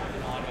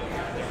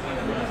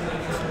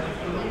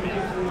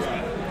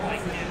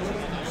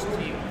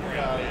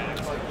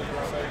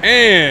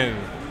 And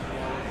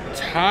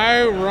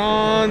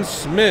Tyron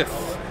Smith.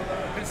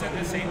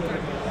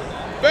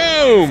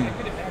 Boom!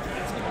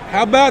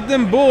 How about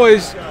them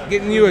boys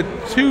getting you a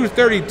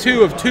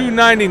 232 of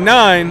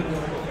 299?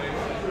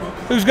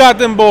 Who's got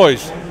them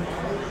boys?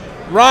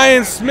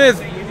 Ryan Smith.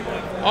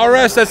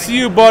 RS, that's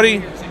you,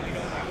 buddy.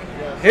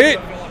 Hit.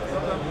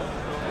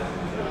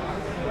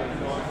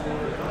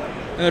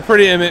 And a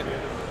pretty Emmett.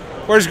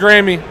 Where's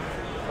Grammy?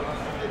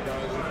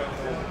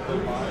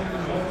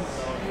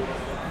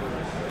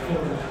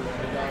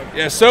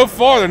 Yeah, so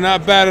far they're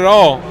not bad at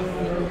all.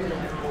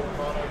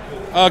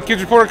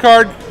 Kids reporter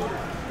card.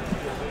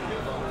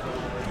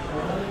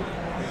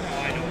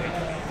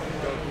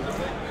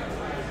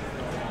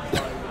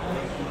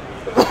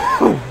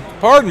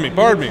 Pardon me.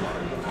 All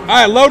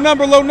right, low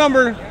number.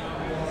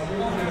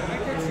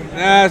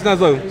 Nah, it's not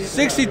low.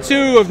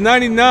 62 of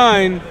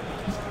 99.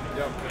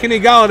 Kenny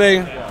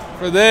Galladay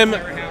for them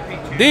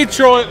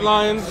Detroit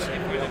Lions.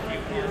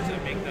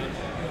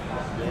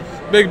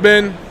 Big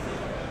Ben.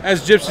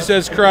 As Gypsy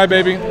says, cry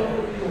baby.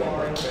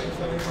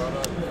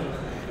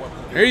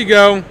 There you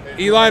go.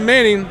 Eli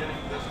Manning,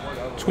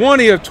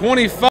 20 of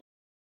 25.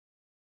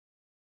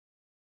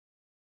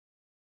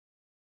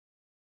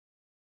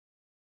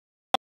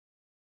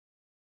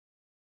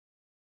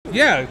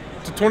 Yeah,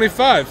 to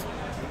 25.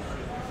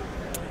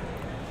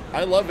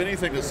 I love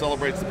anything that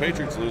celebrates the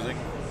Patriots losing.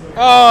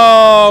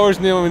 Oh,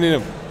 where's Neil when we need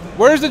him?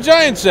 Where's the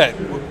Giants at?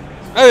 There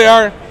they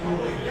are.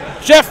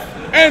 Jeff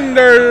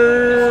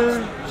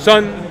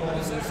Anderson.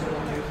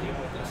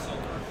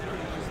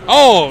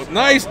 Oh,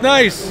 nice. Look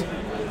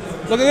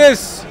at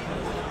this.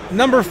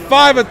 Number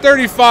 5 of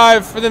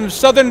 35 for them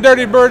Southern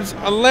Dirty Birds,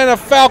 Atlanta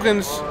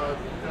Falcons.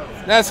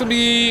 That's going to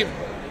be...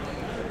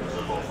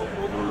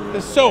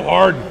 It's so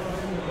hard.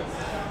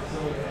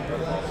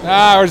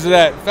 Where's it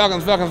at?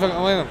 Falcons,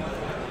 Atlanta.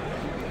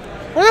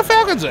 Where are the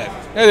Falcons at?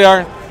 There they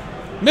are.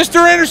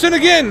 Mr. Anderson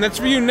again. That's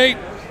for you, Nate.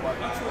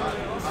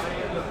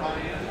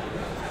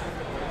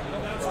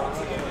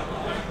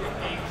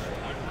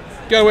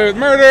 Got away with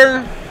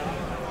murder.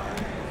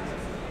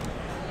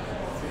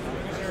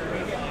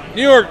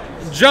 New York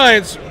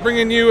Giants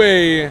bringing you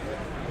a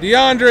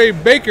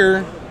DeAndre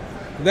Baker.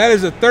 That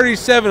is a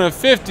 37 of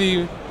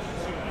 50.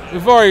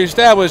 We've already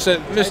established that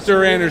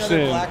Mr.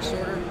 Anderson. Black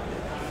sorter.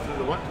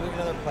 What? Do we have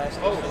another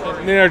plastic?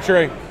 Need our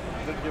tray.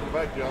 Didn't give it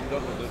back to you. I'm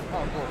done with it.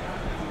 Oh, cool.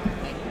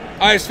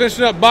 All right,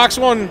 finishing up box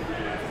one.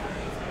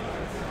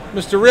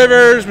 Mr.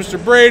 Rivers, Mr.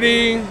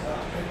 Brady.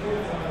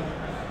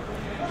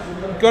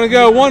 Going to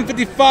go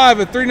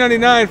 155 of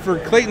 399 for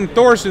Clayton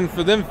Thorson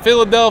for them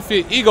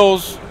Philadelphia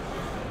Eagles.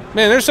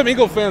 Man, there's some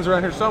Eagle fans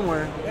around here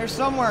somewhere. They're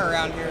somewhere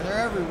around here. They're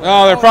everywhere.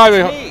 Oh, they're probably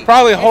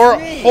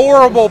It's me.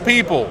 horrible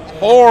people.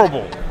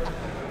 Horrible.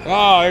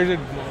 Oh, there's a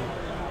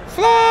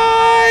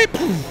fly.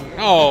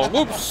 Oh,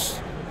 whoops.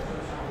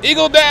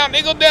 Eagle down.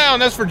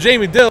 That's for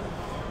Jamie Dill.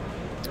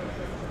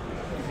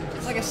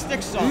 It's like a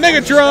stick song.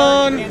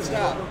 Megatron. Can't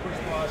stop.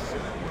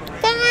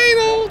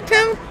 Final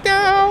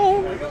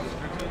countdown.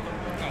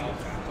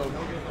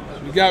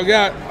 We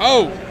got.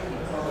 Oh,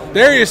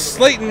 Darius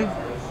Slayton.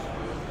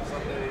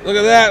 Look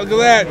at that.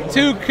 Look at that.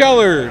 2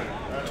 color.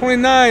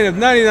 29 of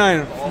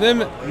 99.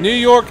 Them New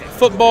York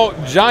Football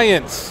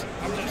Giants.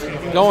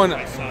 Going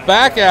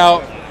back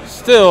out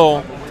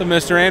still to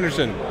Mr.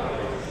 Anderson.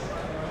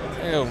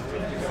 Ew.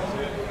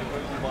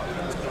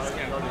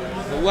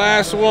 The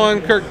last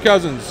one, Kirk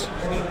Cousins.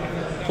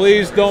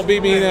 Please don't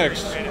beat me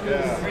next.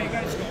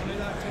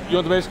 You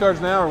want the base cards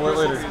now or wait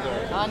later?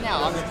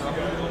 Now. All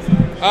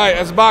right,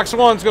 that's box 1.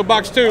 Let's go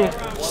box 2.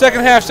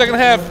 Second half.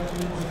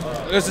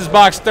 This is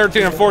box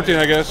 13 and 14,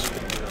 I guess.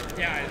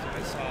 Yeah,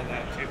 I saw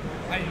that too.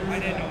 I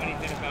didn't know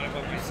anything about it,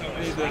 but we saw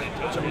it. So I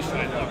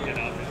looked it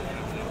up.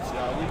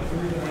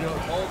 We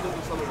all did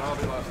the Southern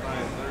Hobby last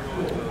night.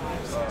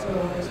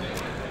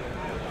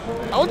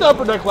 I went to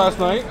Upper Deck last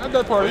night. I had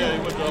that party. Yeah,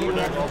 you went to Upper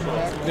Deck also.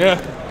 Yeah.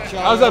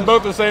 I was at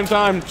both at the same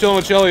time, chilling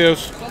with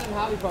Chelios. Southern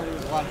Hobby Party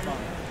was a lot of fun.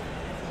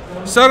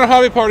 Southern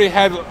Hobby Party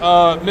had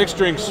mixed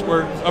drinks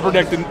where Upper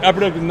Deck did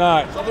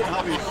not. Southern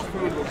Hobby's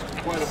food was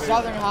quite amazing.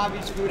 Southern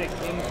Hobby's food at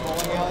King's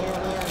Bowling Alley over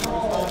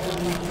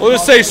there. We'll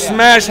just say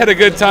Smash had a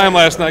good time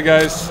last night,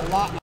 guys. A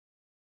lot.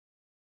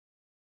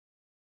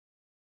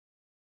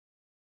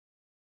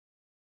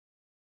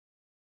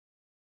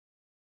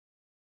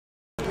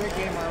 Great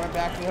game. I went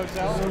back to the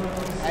hotel.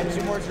 I had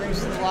 2 more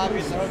drinks in the lobby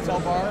at the hotel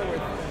bar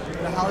with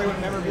the Hollywood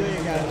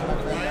memorabilia guys, my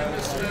friend.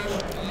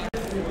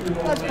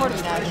 That's part of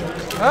the national.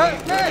 Huh?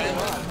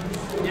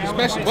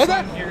 Smash. What's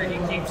that?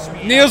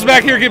 Neil's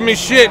back here giving me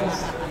shit.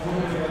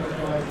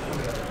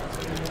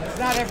 It's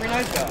not every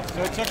night though,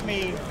 so it took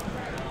me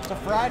to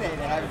Friday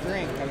to have a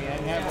drink. I mean, I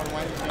didn't have one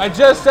Wednesday. I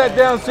just sat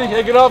down so you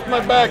can get off my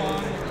back.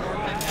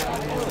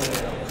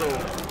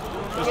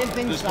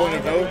 Just point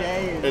of note,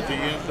 at the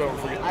end, don't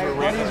forget to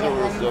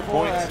erase the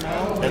points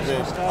and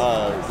then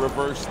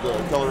reverse the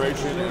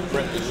coloration and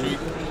print the sheet.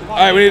 All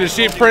right, we need a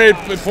sheet printed.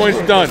 Points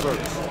done.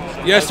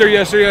 Yes, sir.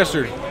 Yes, sir. Yes,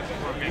 sir. I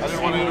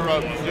didn't want to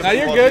interrupt. Just Now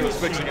you're while good. he was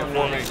fixing it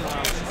for me.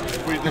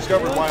 We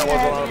discovered why it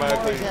wasn't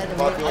automatically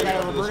populated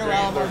onto the screen.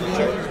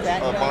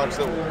 There's a box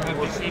that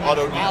was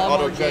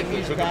auto-checked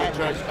that shouldn't have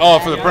been checked. Oh,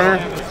 for the printer?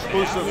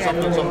 Exclusive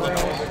something else.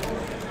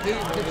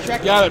 The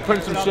check Got it.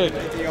 Print some shit.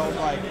 the old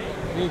like.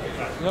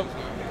 Yep.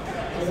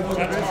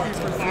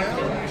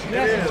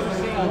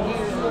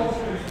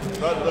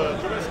 But the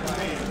Trubisky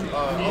team,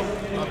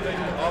 I'm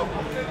thinking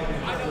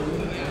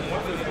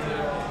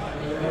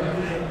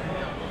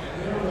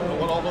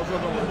what all those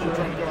other ones were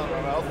trying to get out of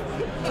my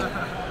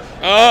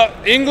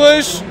mouth.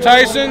 English,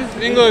 Tyson,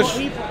 English.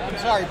 I'm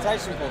sorry,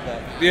 Tyson pulled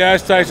that. Yeah,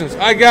 it's Tyson's. All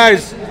right,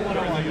 guys.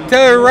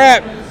 Taylor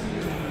Rapp,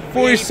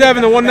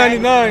 47 to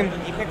 199.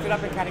 He picked it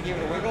up and kind of gave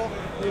it a wiggle.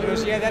 He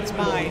goes, yeah, that's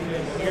mine.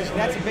 He goes,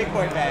 that's a big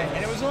boy bag.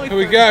 And it was only. Who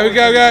we got? We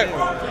got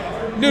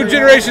New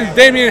Generation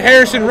Damian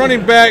Harrison,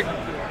 running back.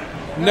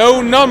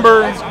 No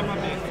number. I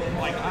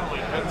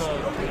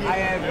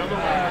have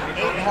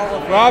Hall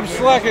of Rob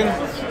Slacken.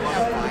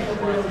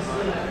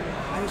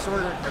 I'm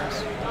sorry,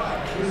 Chris.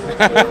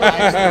 I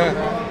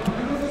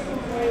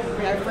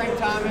have Frank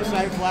Thomas,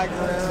 I have Vlad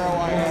Guerrero,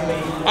 I have.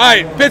 All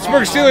right,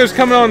 Pittsburgh Steelers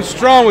coming on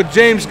strong with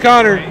James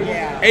Conner,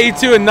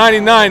 82 and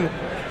 99.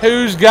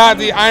 Who's got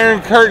the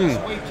Iron Curtain?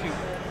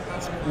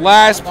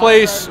 Last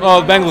place.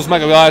 Well, the Bengals might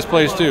go last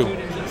place too.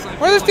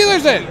 Where are the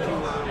Steelers at?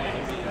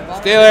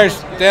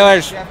 Steelers.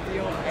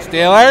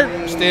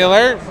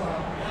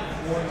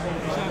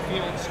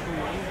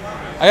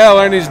 I gotta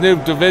learn these new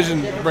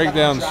division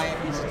breakdowns.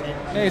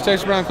 Hey,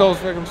 Texas Brown Colts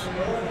victims.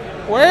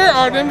 Where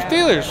are them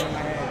Steelers?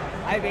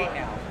 I have 8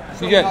 now.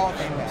 You got.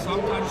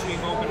 Sometimes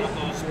we've opened up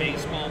those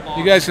baseball balls.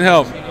 You guys can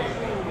help.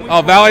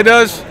 Oh, Valley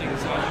does?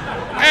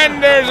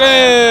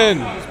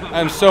 Anderson!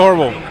 I'm so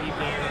horrible.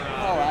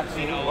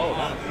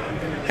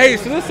 Hey,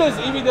 so this says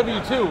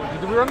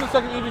EBW2. Did we run the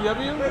second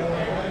EBW?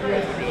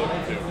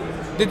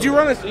 Did you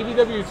run this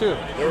EBW2?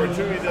 There were 2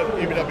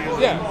 EBWs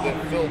that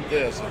filled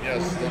this, and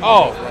yes.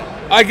 Oh,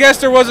 I guess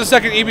there was a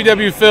second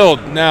EBW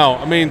filled now,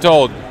 I'm being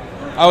told.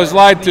 I was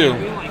lied to.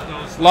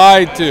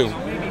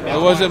 It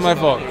wasn't my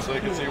fault. So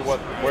you can see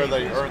where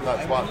they earned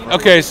that spot from.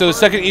 Okay, so the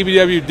second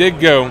EBW did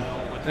go.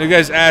 And you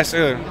guys asked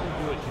earlier.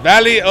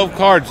 Valley of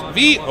Cards.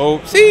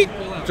 VOC.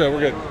 So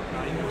we're good.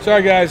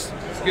 Sorry, guys.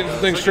 Let's get this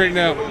thing straightened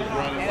out.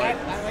 Like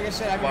I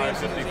said, I've been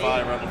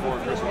 5:55 right before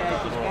Chris went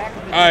out the door.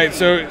 All right,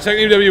 so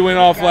second EBW went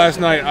off last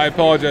night. I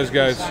apologize,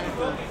 guys.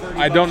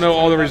 I don't know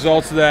all the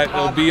results of that.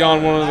 It'll be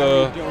on one of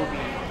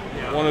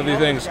the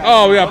things.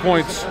 Oh, we got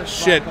points.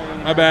 Shit,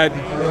 my bad.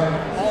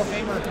 Hall of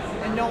Famer,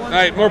 and no one. All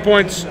right, more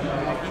points. You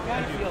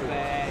gotta feel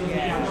bad.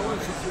 Yeah.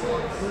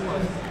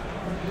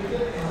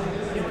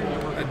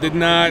 I did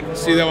not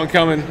see that one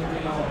coming.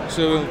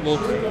 So we'll.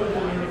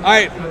 All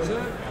right,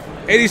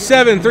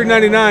 87,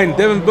 399.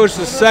 Devin Bush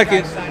the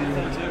second.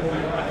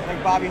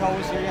 Like Bobby Hull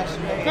was here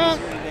yesterday. Huh.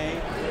 He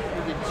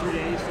did 2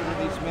 days for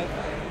Lee Smith.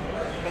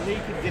 But Lee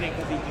did it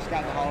because he just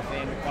got in the Hall of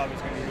Fame. The club is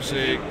going to be.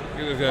 See, get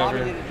this out Bobby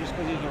did here. it just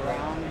because he's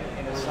around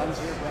and his son's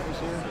here, Brett was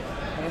here.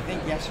 And I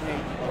think yesterday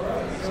he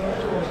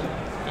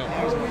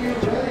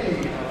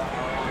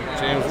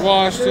James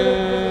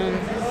Washington.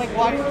 like,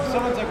 why?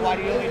 Someone's like, why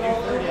do you only do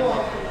 30? I'm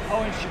like,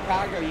 oh, in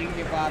Chicago you can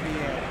get Bobby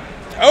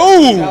a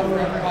Oh,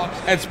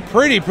 that's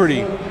pretty.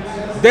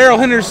 Daryl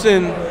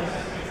Henderson,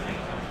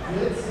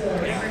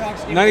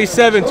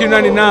 97,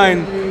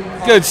 299.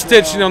 Good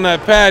stitching on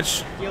that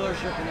patch.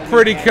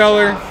 Pretty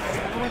color.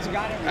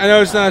 I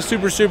know it's not a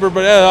super,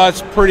 but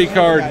that's a pretty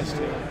card.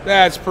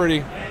 That's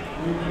pretty.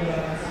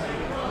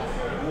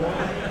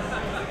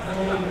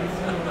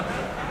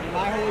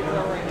 My holy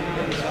grail right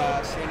now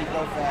is Sandy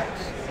Koufax.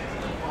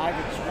 I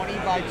have a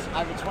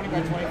 20 by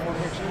 24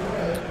 picture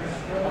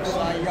of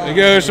Cy Young. There you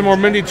go. Some more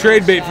Mindy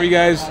trade bait for you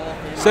guys.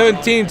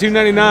 17,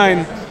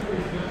 299.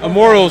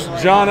 Immortals,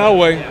 John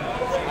Elway. I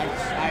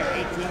have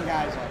 18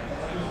 guys on it.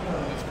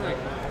 That's great.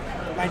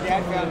 My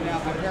dad found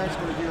out, my parents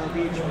go to Vero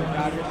Beach for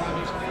Dodger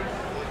Foundation.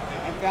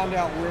 I found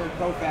out where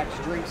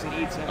Koufax drinks and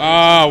eats.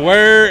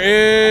 Where I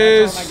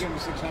is give him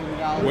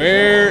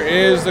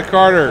 $600. the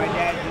Carter?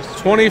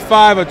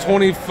 25 of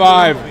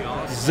 25.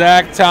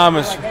 Zach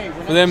Thomas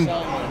for them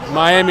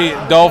Miami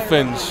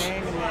Dolphins.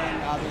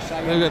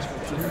 Look at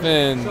the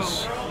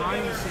Fins.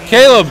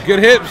 Caleb, good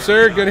hit,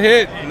 sir. Good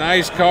hit.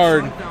 Nice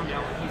card.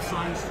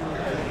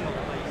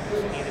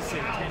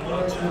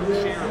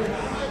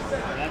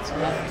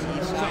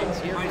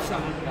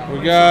 We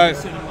got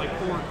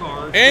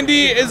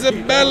Andy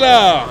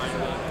Isabella.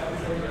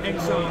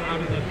 It's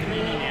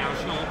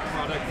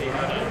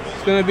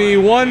going to be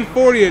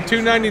 140 at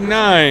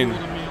 299.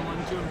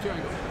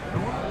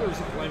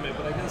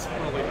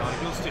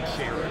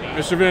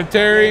 Mr.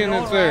 Vinatieri, and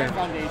it's there.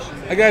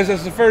 Hey guys,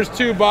 that's the first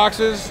 2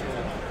 boxes.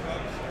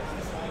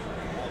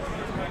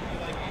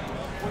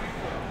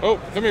 Oh,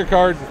 come here,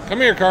 card.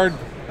 Come here, card.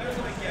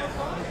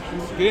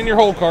 Get in your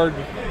hole, card.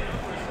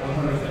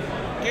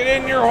 Get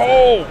in your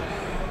hole.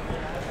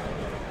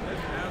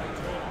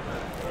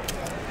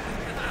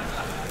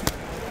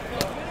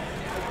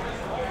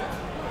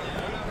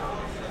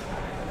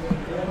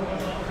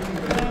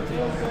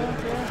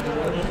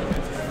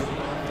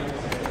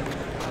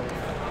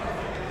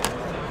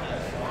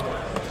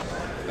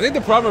 I think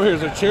the problem here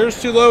is the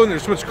chair's too low and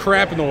there's so much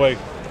crap in the way.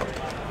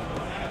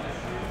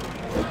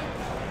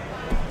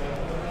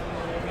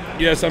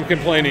 Yes, I'm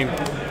complaining.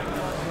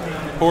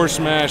 Poor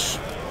smash.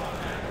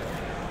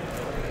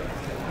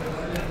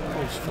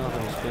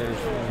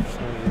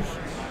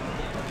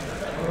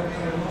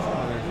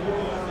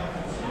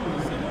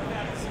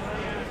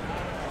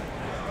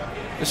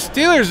 The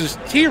Steelers is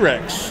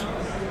T-Rex.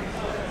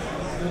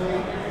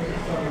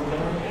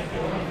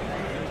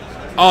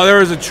 Oh, there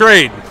was a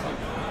trade.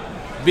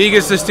 B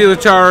gets the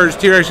Steelers Chargers,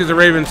 T-Rex gets the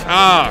Ravens.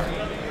 Ah.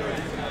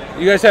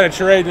 You guys had a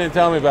trade and didn't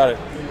tell me about it.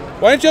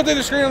 Why didn't you update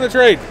the screen on the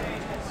trade?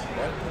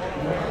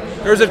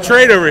 There's a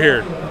trade over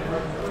here.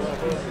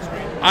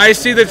 I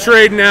see the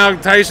trade now.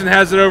 Tyson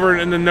has it over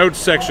in the notes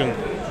section.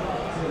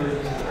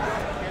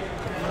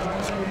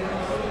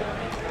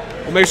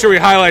 We'll make sure we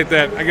highlight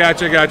that. I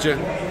got you.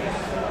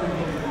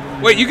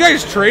 Wait, you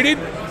guys traded?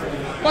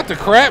 What the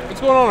crap?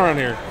 What's going on around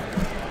here?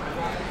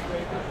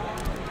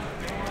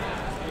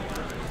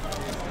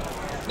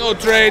 No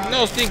trade,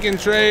 no stinking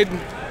trade.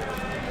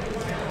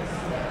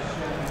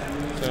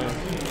 So.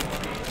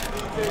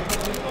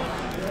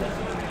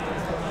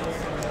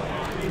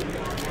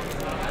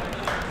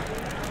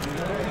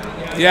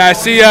 Yeah, I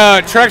see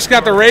Trex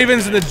got the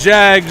Ravens and the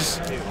Jags,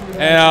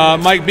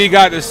 and Mike B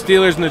got the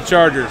Steelers and the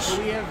Chargers.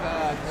 We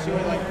have two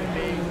of like the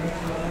big,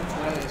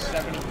 the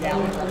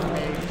 70-gallon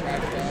big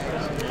trash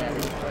bags. Yeah,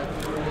 we put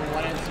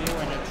 1 and 2,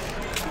 and it's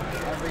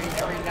every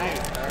night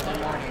or every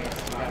morning. You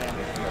gotta have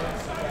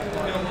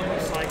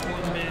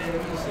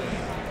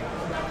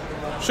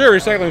Sure,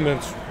 recycling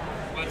bins.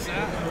 What's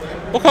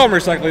that? We'll call them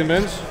recycling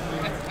bins.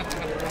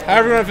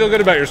 However you want to feel good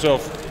about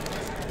yourself.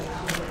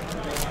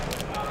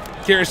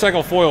 Can't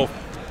recycle foil.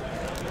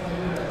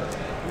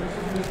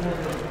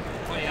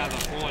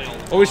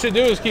 What we should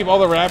do is keep all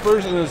the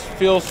wrappers and just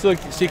fill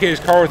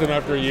CK's car with them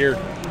after a year.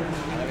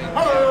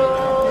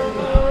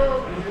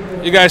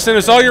 You guys send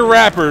us all your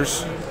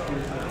wrappers.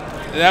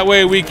 That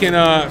way we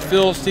can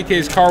fill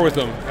CK's car with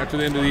them after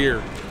the end of the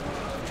year.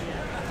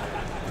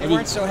 They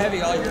weren't so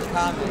heavy, all your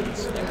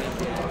comments.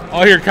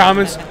 All your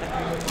comments?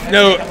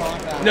 No,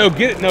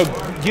 get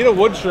a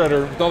wood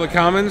shredder with all the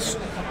comments.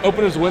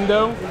 Open his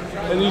window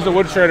and use the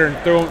wood shredder and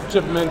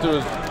chip them into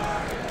his.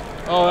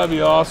 Oh, that'd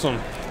be awesome.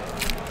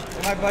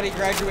 When my buddy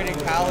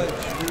graduated college,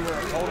 we were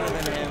older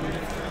than him.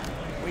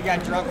 We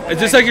got drunk. Is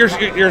this like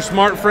your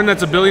smart friend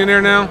that's a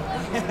billionaire now?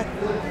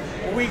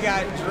 We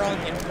got drunk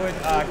and put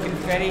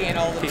confetti in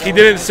all the. He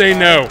didn't say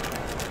no.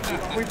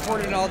 We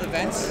poured it in all the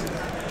vents.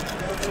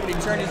 He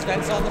turned his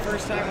vents on the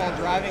first time while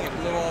driving. It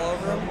blew all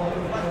over him.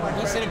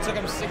 He said it took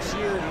him 6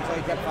 years until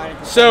he kept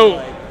finding.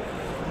 So,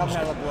 coming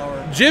out of the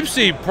blower.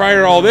 Gypsy,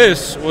 prior to all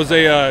this, was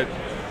she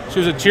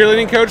was a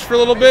cheerleading coach for a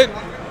little bit,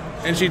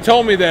 and she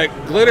told me that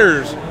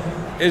glitters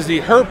is the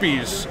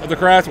herpes of the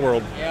craft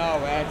world. Yeah,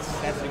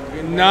 that's a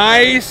good.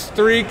 Nice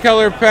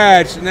 3-color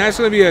patch, and that's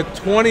going to be a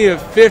 20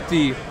 of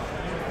 50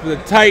 for the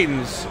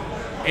Titans.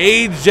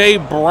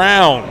 AJ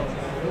Brown.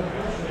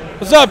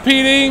 What's up,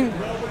 PD?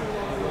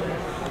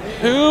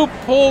 Who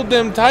pulled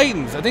them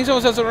Titans? I think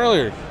someone said something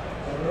earlier.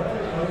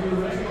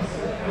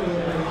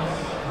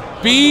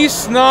 B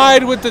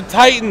Snide with the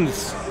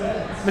Titans.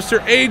 Mr.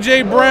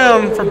 AJ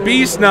Brown for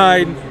B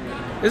Snide.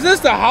 Is this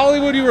the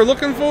Hollywood you were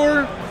looking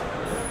for?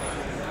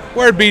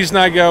 Where'd B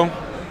Snide go?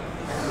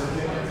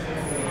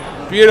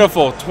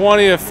 Beautiful,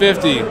 20 of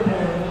 50.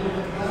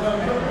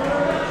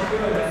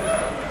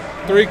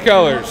 3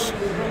 colors.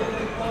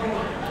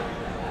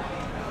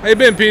 How you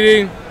been,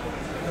 PD?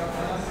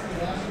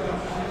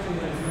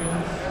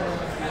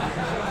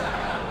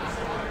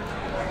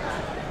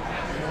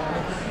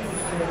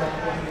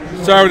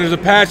 Sorry, there's a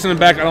patch in the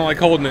back. I don't like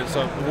holding it,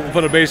 so we'll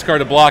put a base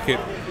card to block it.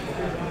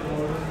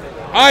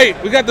 All right,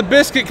 we got the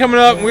biscuit coming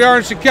up. We are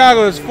in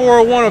Chicago. It's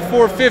 401 of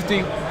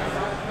 450.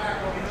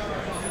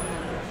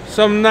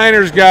 Some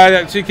Niners guy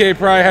that CK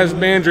probably has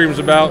man dreams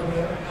about.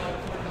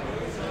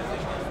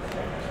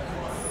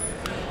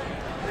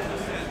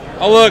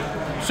 Oh, look,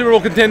 Super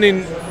Bowl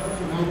contending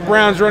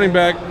Browns running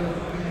back.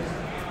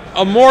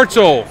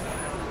 Immortal.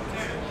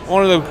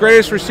 One of the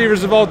greatest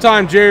receivers of all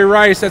time, Jerry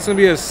Rice. That's going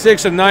to be a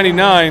 6 of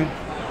 99.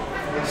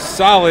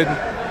 Solid.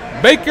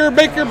 Baker,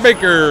 Baker,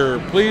 Baker.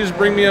 Please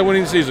bring me a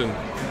winning season.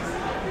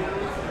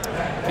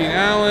 Keenan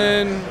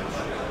Allen.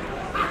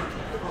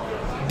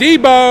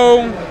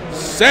 Debo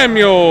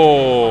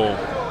Samuel.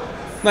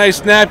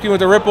 Nice napkin with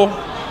the ripple.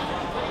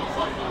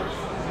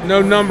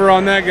 No number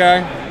on that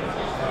guy.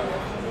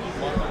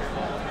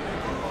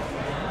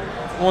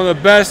 One of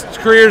the best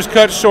careers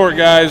cut short,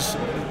 guys.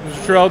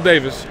 Mr. Terrell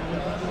Davis.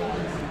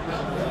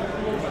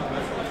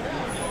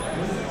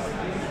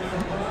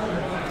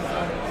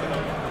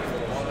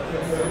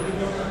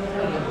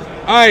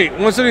 All right,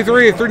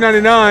 173 at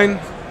 399.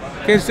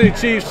 Kansas City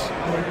Chiefs.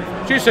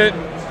 Chiefs hit.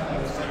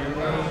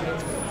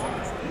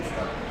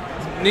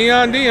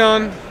 Neon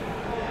Dion.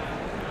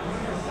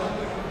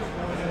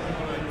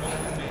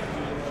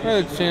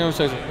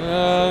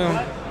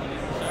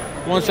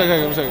 One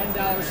second.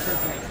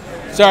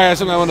 Sorry, that's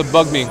something that wanted to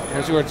bug me.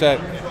 Let's see where it's at.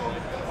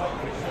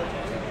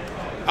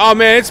 Oh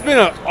man, it's been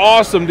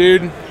awesome,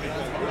 dude.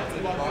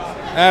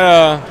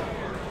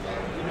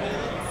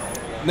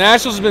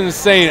 Nationals has been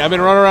insane. I've been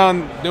running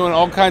around doing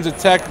all kinds of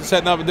tech,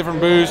 setting up different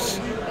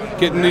booths,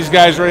 getting these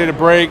guys ready to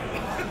break,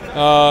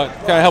 kind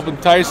of helping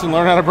Tyson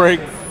learn how to break.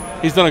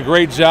 He's done a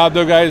great job,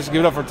 though, guys.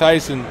 Give it up for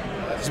Tyson.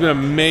 It's been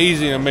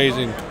amazing,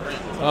 amazing.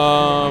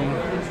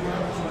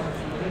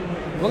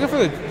 Looking for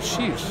the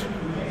Chiefs.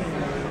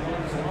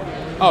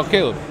 Oh,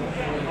 Caleb.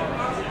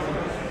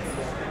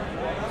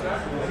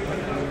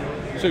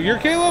 So you're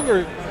Caleb,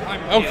 or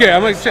okay?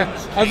 I'm like,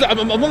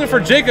 I'm looking for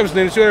Jacob's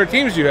name to see what other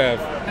teams you have.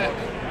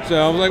 So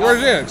I was like,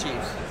 where's it?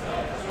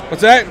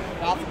 What's that?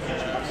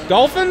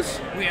 Dolphins?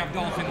 We have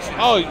Dolphins.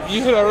 Oh,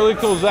 you hit a really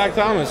cool Zach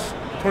Thomas,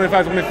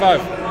 25-25.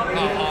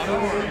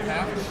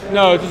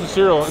 No, it's just a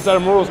serial. It's at a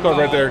Morals card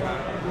right there.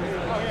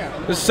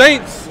 The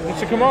Saints.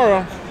 It's a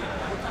Kamara.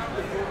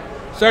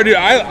 Sorry, dude.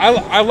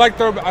 I like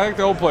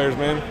the old players,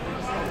 man.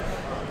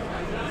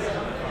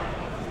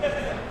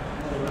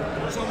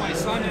 So my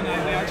son and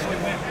I, we actually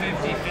went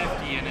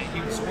 50-50, and he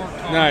was worked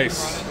hard. Nice.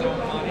 On his own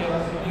money.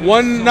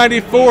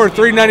 194,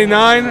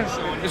 399.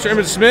 Mr.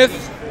 Emmett Smith.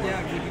 Yeah,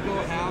 you could go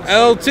house.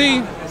 LT.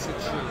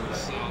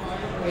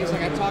 He's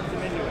like, I talked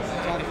him into it.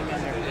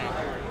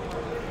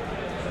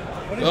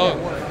 What is that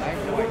word? I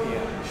have no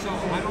idea. So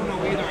I don't know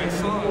either. I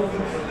saw it.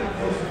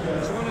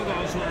 It's one of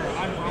those where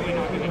I'm probably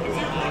not going to do a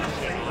lot of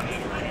shit on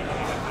it or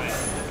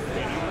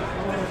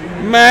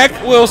anything. Mac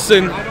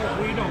Wilson.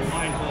 We don't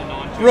mind holding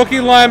on to Rookie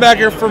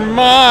linebacker for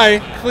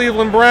my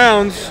Cleveland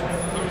Browns.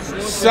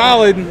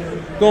 Solid.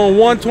 Going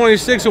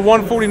 126 and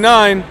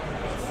 149.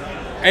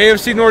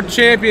 AFC North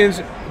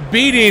champions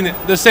beating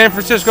the San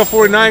Francisco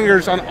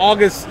 49ers on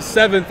August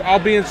 7th. I'll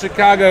be in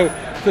Chicago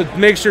to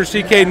make sure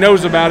CK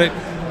knows about it.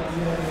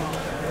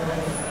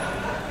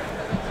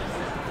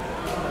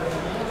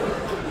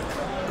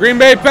 Green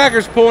Bay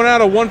Packers pulling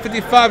out a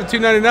 155 to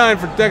 299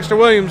 for Dexter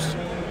Williams.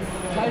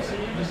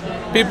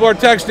 People are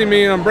texting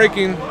me and I'm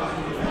breaking.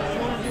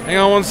 Hang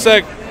on one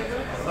sec.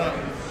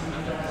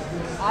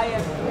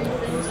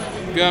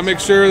 Gotta make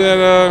sure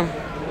that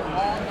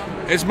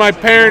it's my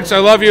parents. I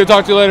love you.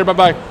 Talk to you later. Bye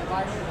bye.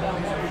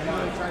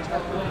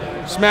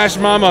 Smash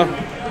Mama.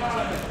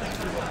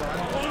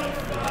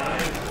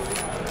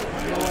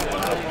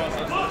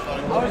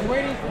 I was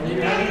waiting for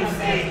you to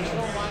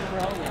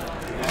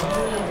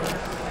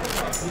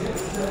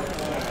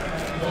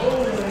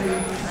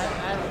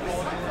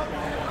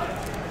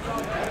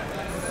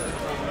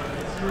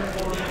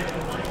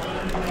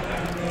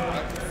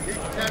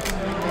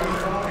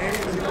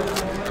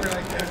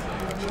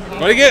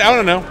What do you get? I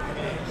don't know.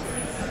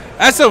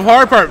 That's the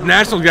hard part.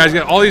 National guys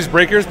get all these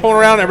breakers pulling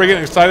around. Everybody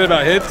getting excited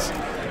about hits.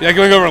 Yeah,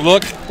 going over and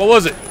look. What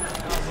was it?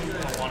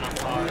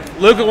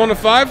 Luke at 1 to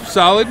 5.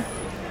 Solid.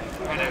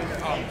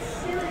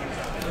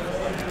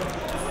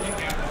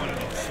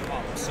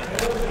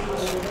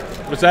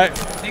 What's that? I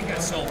think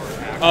that's silver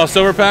pack. Oh,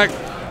 silver pack.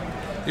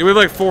 Yeah, we have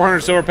like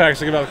 400 silver packs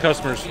to give out to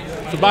customers.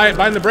 So buy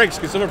in the breaks.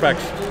 Get silver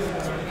packs.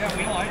 Yeah,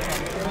 we like them.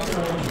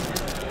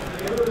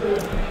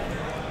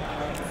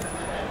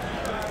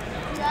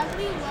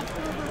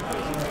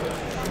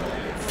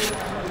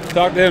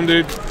 Talk to him,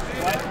 dude.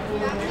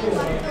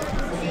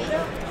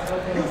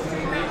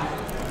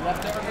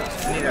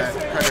 Need a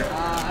cutter.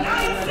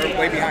 We're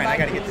way behind. I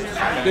gotta get this.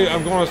 Dude,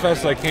 I'm going as fast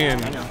as I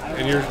can,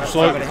 and you're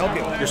slowing me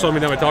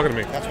down by talking to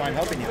me. That's why I'm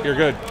helping you. You're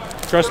good.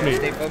 Trust me.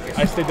 Stay focused.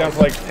 I stayed down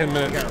for like 10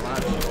 minutes. We got a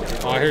lot of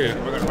shit. Oh, I hear you.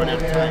 We're gonna run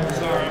out of time.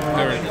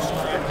 Never.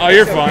 Oh,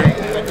 you're fine.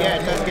 But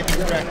yeah, it does get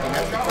distracting.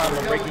 That's the problem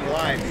of breaking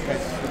live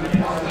because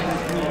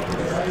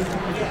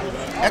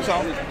that's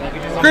all.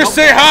 Chris,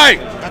 say hi.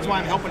 That's why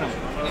I'm helping him.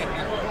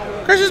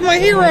 Chris is my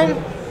hero.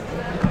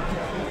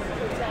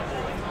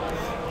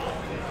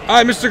 All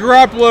right, Mr.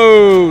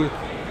 Garoppolo,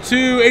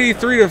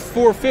 283 to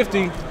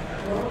 450.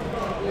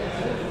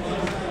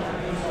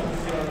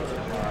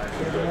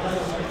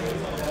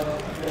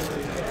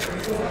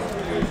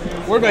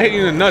 Worried about hitting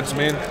you in the nuts,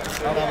 man. Oh,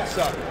 that would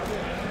suck.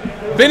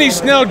 Benny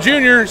Snell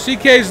Jr.,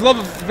 CK's Love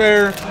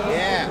Affair,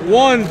 Yeah.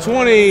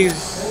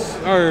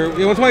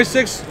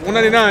 126,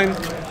 199.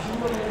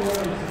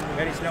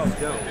 Benny Snell's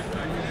dope.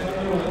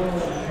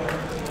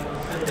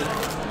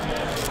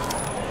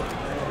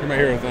 You're my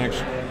hero, thanks.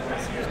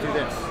 Let's do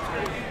this.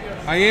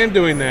 I am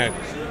doing that.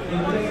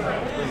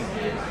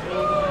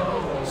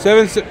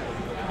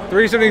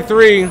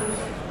 373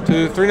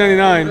 to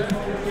 399. You're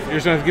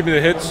just gonna have to give me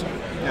the hits. No.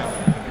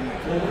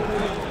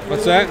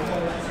 What's that?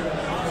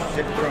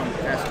 Zip throw them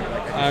faster.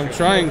 Like I'm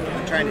trying.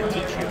 I'm trying to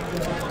teach you.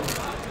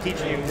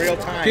 Teaching you in real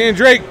time. Dan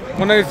Drake,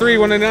 193,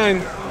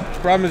 199.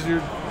 Problem is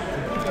you're.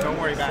 Don't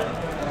worry about it.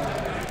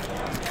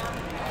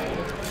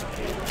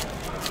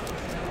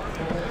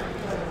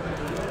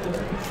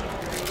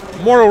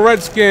 Mortal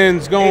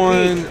Redskins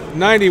going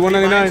 90, You buying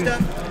 199.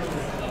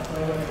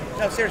 stuff?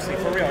 No, seriously,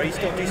 for real. Do you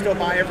still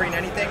buy every and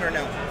anything or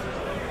no?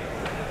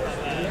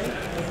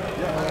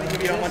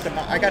 You don't want to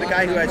buy. I got a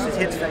guy who has his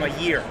hits from a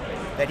year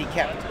that he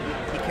kept.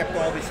 He kept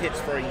all of his hits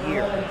for a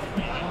year,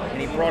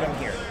 and he brought them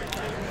here.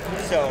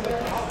 So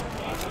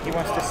he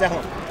wants to sell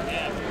them.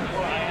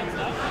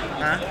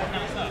 Huh?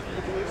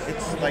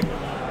 It's like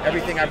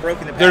everything I broke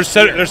in the past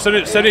year. There's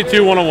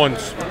 72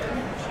 101s.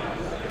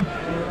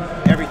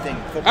 Everything.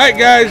 All right,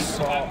 guys.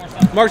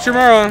 Mark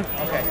Chimera,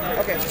 Okay.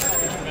 Okay.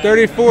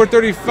 34,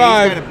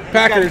 35.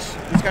 Packers.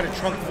 He's got a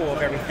trunk full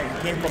of everything. He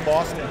came from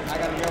Boston. I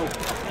gotta go.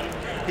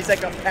 He's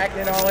like, I'm packing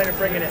it all in and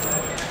bringing it.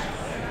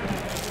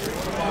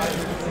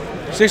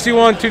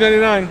 61,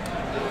 299.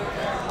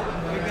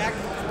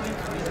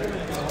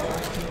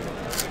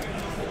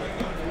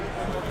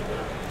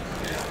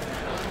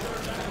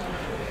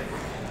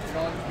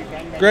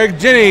 Greg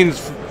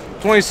Jennings,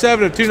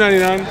 27 of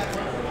 299.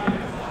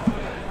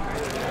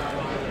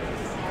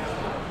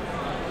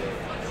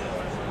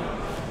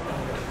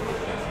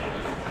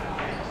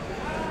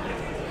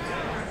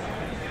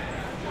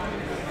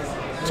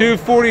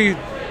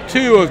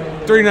 $242 of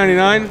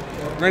 399.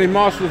 Randy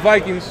Moss for the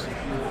Vikings.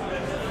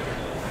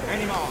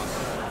 Randy Moss.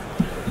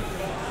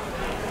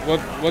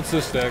 What's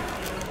this stack?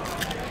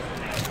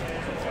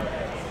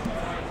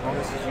 All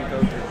this is you go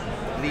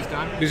through. Are these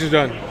done? These are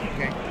done.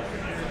 Okay.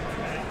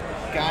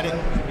 Got it.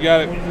 You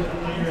got it.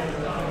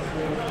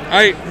 All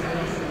right.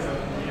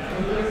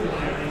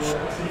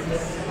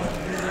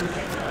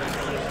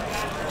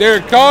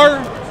 Derek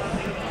Carr,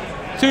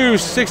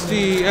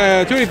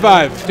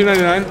 285,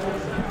 299.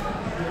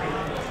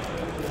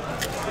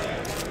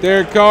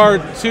 Derek Carr,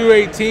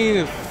 218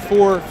 and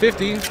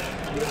 450.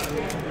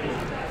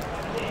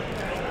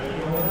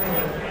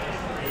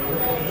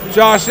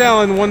 Josh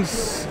Allen,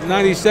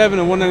 197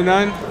 and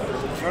 199.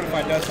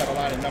 Certified does have a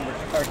lot of numbered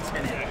cards in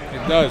it.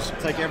 It does.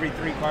 It's like every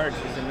 3 cards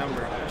is a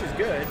number, which is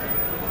good.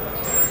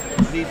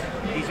 These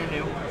are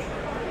new.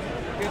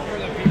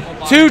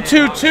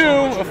 222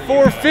 of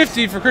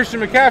 450 for Christian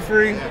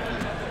McCaffrey.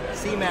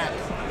 C-Mac.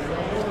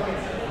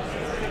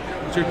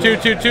 It's your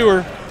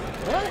 222er.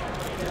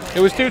 What? It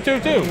was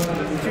 222.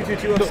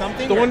 222 of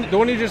something? The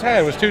one you just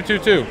had was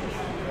 222.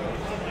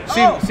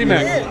 Oh,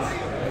 C-Mac. it is.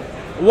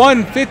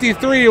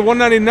 153 to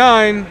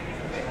 199.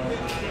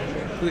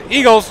 The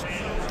Eagles.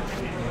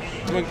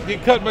 Gonna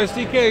get cut by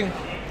CK.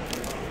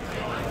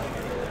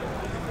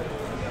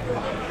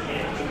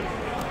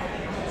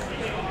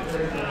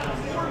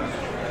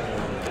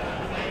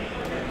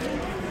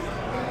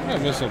 I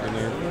missed something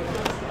there.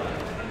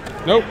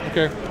 Nope.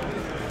 Okay.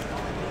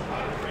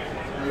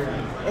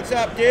 What's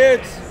up,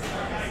 dudes?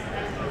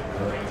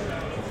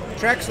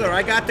 Trexler,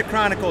 I got the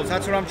Chronicles.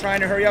 That's what I'm trying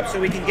to hurry up so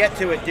we can get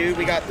to it, dude.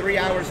 We got 3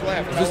 hours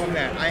left. Tell him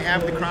that. I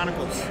have the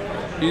Chronicles.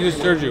 He just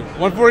served you.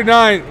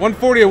 149,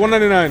 140 at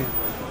 199.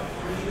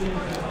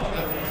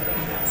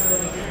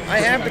 I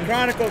have the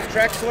Chronicles,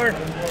 Trexler.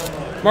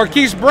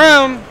 Marquise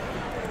Brown.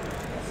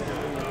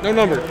 No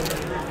number.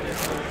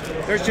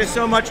 There's just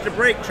so much to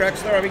break,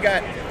 Trexler. We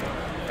got.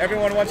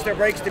 Everyone wants their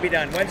breaks to be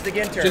done. When's the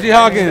Ginter? Jesse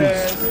Hawkins.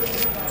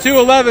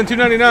 211,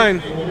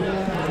 299.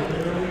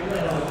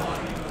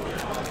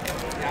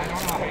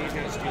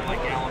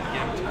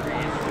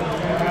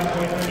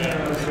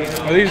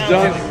 Are these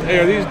done? Hey,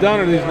 are these done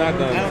or are these not I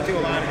done? don't do a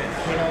lot of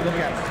it. You know, look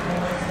at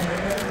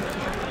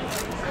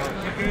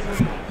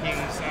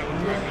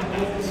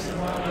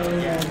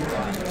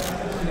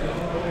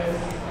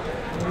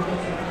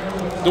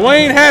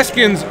Dwayne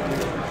Haskins.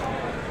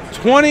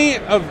 20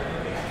 of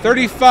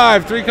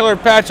 35 three-color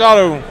patch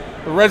auto,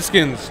 the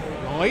Redskins.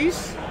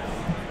 Nice.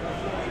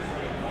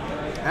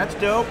 That's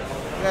dope.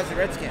 Who has the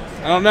Redskins?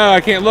 I don't know.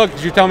 I can't look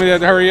because you tell me that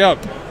to hurry up.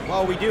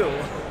 Well, we do.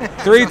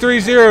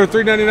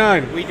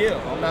 330-399. We do.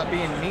 I'm not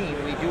being mean.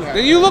 We do have.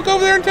 Then you look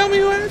over there and tell me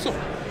who has them.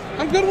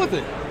 I'm good with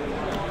it.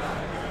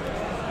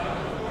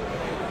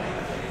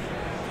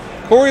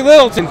 Corey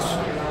Littleton,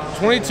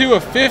 22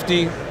 of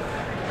 50.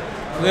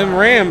 Them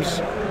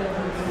Rams.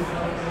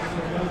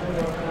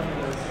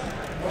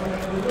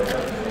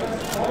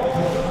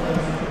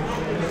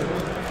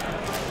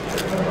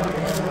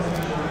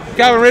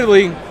 Calvin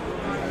Ridley,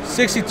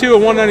 62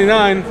 of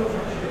 199.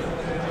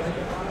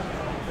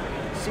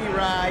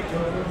 C-Ride.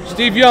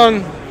 Steve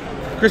Young,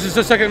 Chris's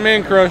second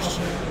man crush.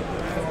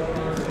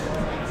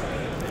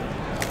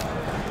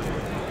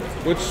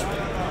 Which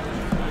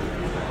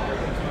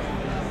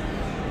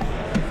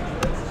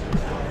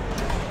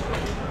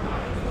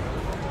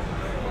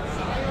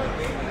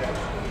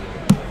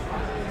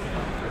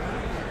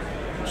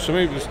so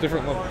maybe it's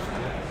different levels.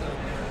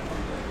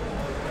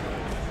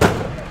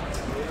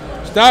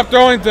 Stop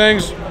throwing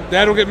things.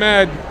 Dad will get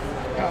mad.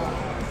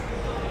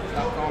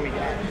 Stop calling me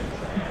Dad.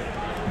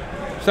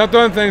 Stop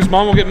throwing things.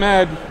 Mom will get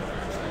mad.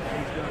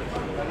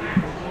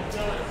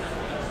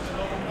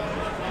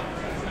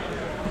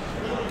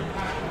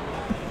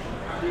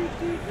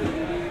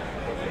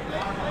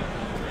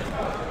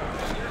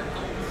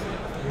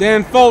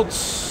 Dan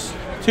Fultz,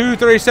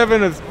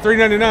 237 of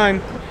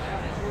 399.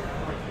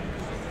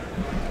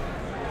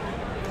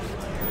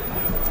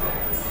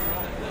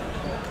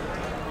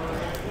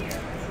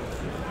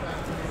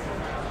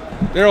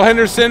 Daryl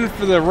Henderson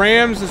for the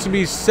Rams. This will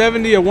be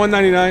 70 of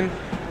 199.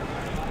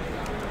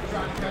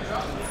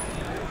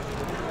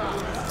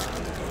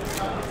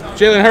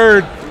 Jalen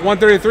Hurd,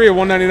 133 of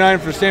 199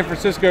 for San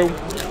Francisco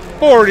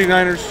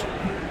 49ers.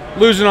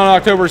 Losing on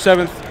October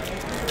 7th.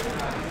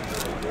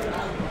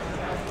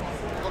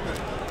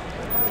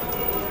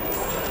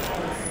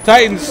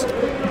 Titans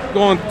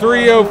going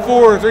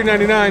 304 of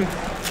 399.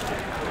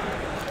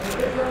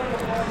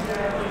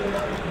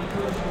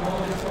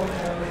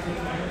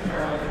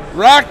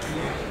 Rock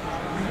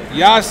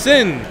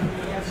Yasin,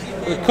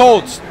 the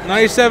Colts,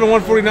 97,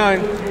 149.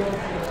 I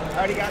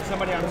already got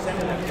somebody I'm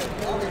sending them to.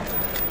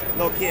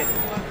 Little kid.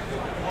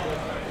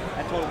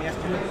 I told him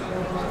yesterday.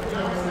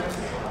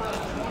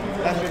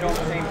 Lester doing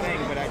the same thing,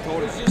 but I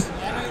told him.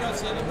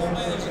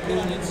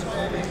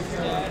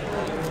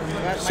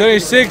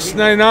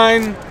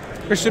 76.99.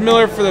 Christian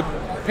Miller for the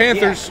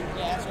Panthers.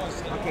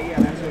 Okay, yeah,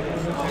 that's what it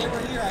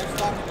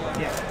is.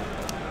 Yeah.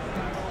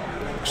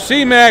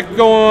 C-Mac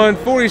going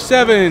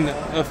 47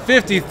 of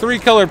 50,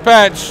 three-color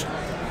patch.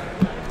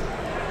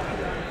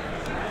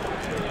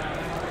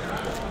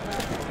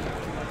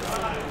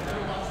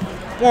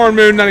 Warren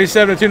Moon,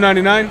 97 of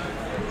 299.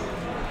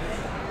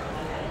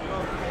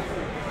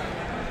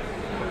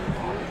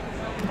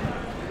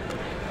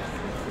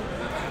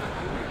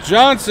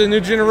 Johnson,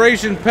 New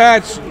Generation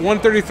patch,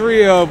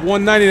 133 of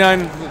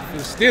 199 for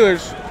the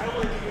Steelers.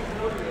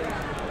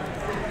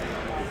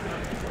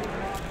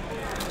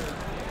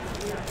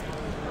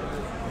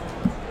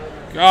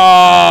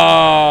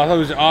 Ah, that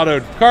was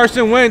autoed.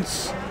 Carson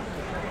Wentz,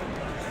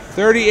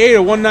 38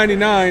 of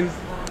 199.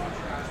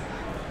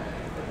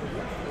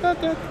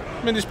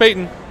 Mindy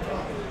Payton.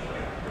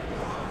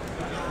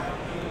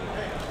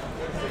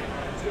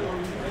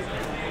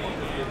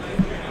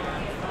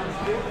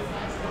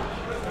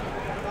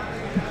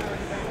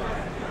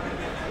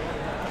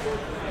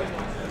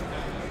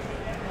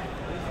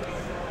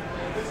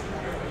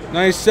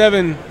 Nice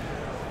 7.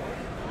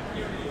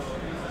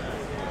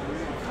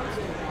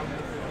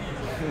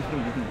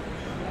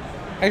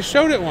 I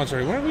showed it once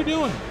already. What are we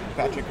doing?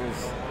 Patrick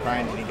was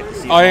crying and he didn't get to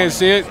see it. Oh, I didn't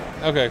see it?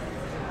 Okay.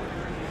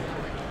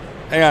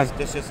 Hang on.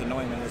 This just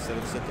annoying me instead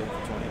of sit there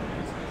for 20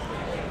 minutes.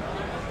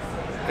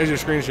 There's your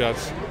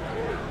screenshots.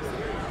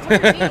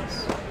 What are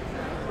these?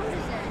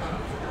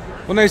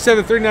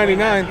 197,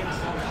 399.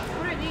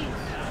 What are these?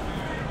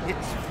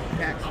 It's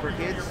packs for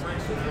kids.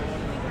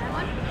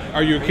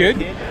 Are you a kid?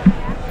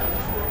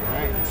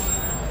 Alright.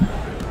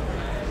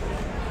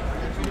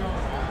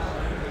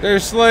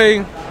 There's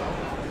Slay.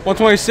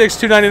 126,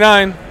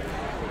 299. Are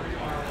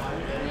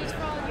these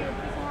for all of your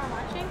people who are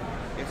watching?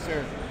 Yes,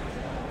 sir.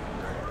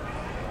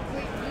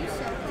 Wait, you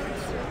said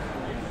this.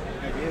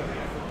 I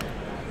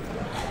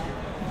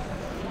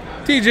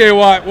do. TJ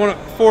Watt,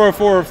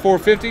 404,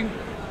 450.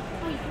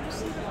 Oh, you can just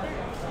see the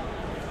third.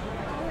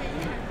 Oh,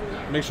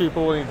 yeah. Make sure you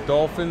pull any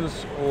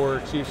Dolphins or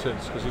Chiefs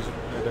hits because he's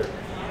right there.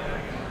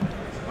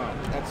 Oh,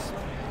 that's.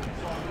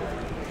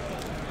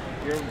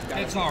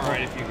 It's all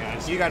right if you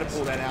guys. You got to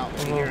pull that out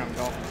when you hear I'm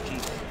Dolphins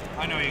Chiefs.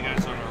 I know you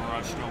guys are in a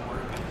rush. Don't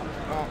worry about it.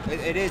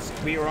 Well, it is.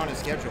 We were on a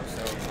schedule,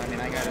 so I mean,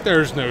 I got to.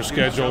 There's no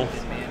schedule.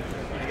 Man.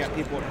 I got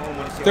people at home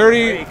want to see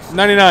 30,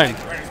 99.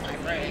 Where's my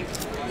break?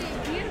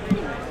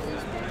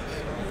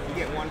 You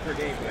get one per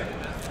day, but.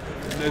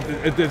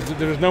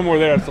 There's no more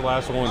there. That's the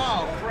last one.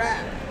 Oh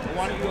crap!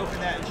 Why don't you open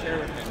that and share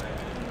with me?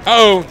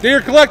 Uh-oh,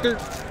 dear collector.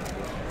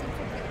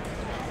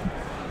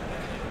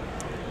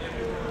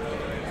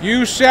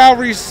 You shall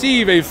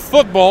receive a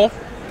football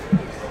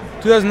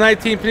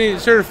 2019 Panini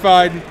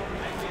Certified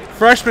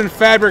Freshman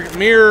Fabric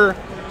Mirror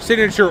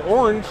Signature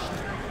Orange.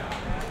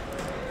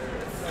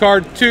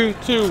 Card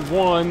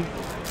 221.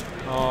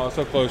 Oh,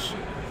 so close.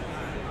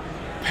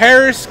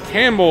 Paris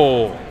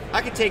Campbell.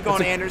 I can take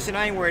on Anderson.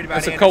 I ain't worried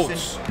about That's a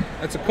Anderson. Colts.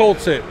 That's a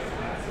Colts hit.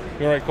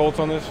 You all right, Colts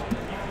on this?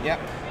 Yep.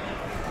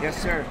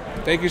 Yes, sir.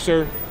 Thank you,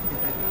 sir.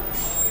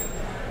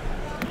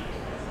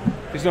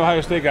 He's an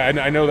Ohio State guy.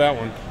 I know that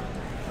one.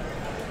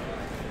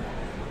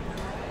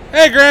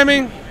 Hey,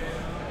 Grammy.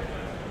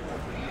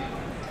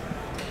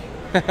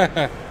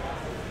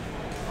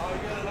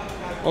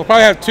 We'll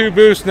probably have 2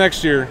 booths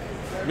next year.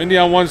 Mindy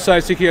on one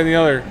side, CK on the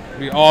other. It'd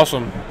be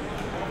awesome.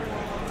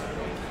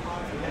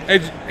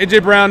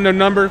 AJ Brown, no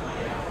number.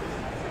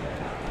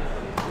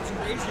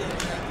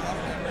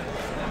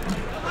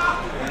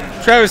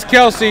 Travis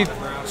Kelce,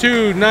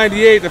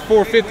 298 to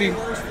 450.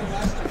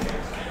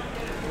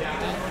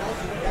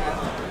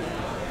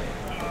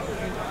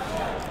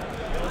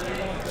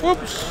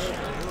 Whoops.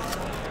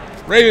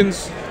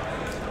 Ravens,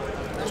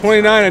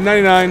 29 and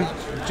 99.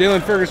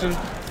 Jalen Ferguson.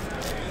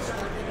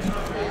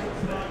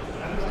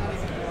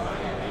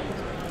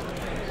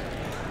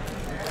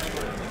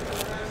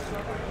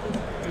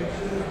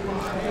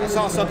 I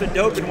saw something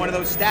dope in one of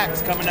those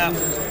stacks coming up.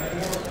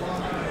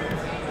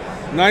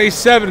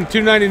 97,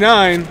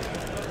 299.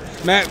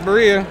 Matt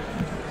Berea,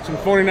 some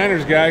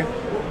 49ers guy.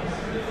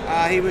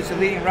 He was the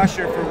leading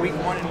rusher for week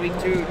 1 and week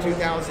 2,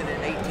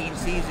 2018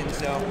 season.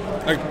 So.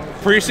 Like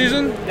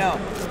preseason? No.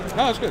 Oh,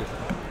 that's good.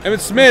 Evan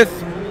Smith.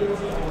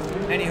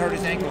 And he hurt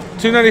his ankle.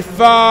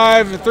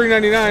 295,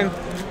 399.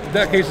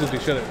 That case is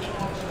shut it.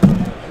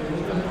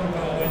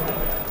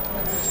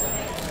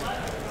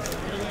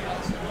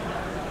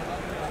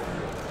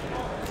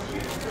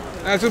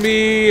 That's gonna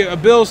be a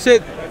Bills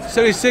hit,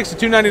 76 to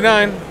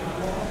 299.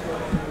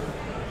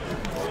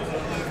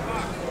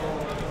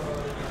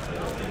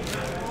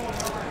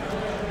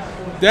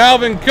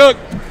 Dalvin Cook,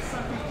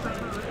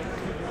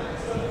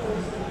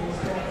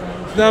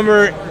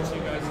 number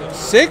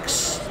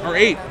 6 or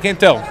 8, can't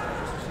tell.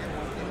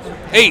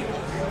 8,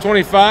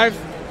 25.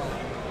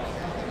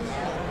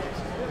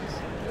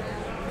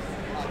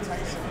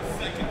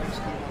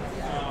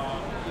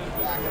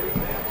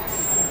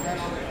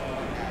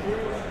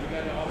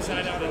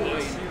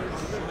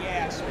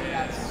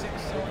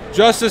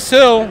 Justice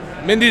Hill,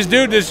 Mindy's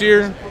dude this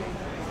year.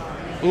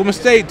 Oklahoma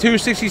State,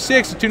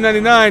 266 to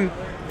 299.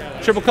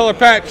 Triple color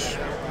patch.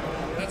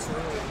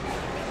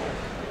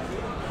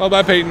 Followed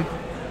by Peyton.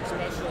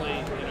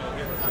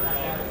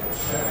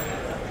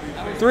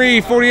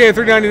 348,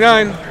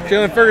 399.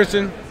 Jalen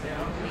Ferguson.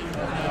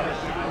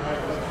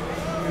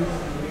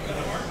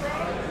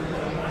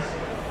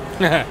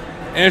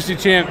 NFC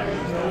champ.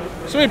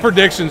 So many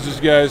predictions, this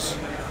guys.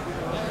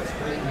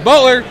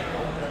 Butler.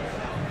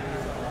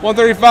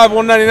 135,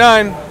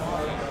 199.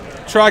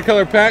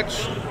 Tricolor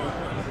patch.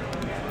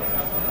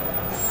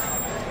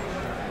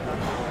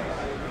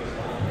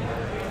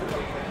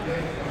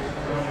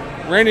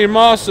 Randy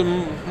Moss,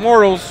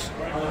 Immortals.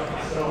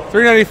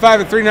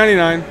 395 to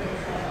 399.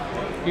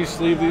 Can you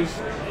sleeve these?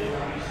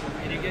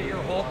 Did you get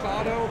your Hulk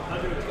auto?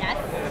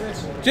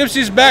 Yes.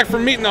 Gypsy's back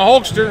from meeting the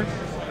Hulkster.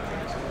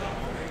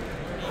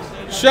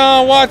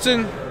 Sean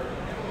Watson,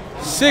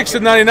 6 to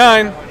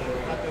 99.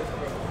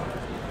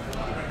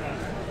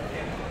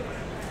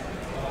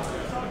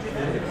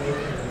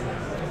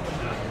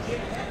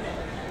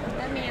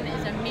 That man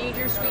is a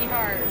major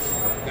sweetheart.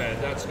 Okay,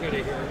 that's good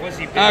to hear. Was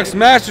he big? Alex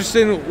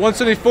Masterson,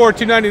 174,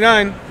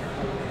 299.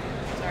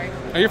 Sorry.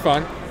 Oh, you're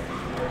fine.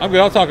 I'm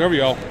good. I'll talk over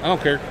y'all. I don't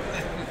care.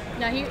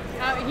 No, he's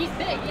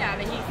big, yeah,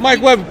 but he's...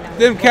 Mike Webb,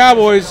 them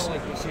Cowboys,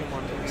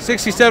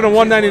 67 to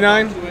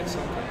 199.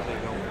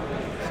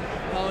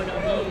 Oh,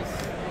 no, he's...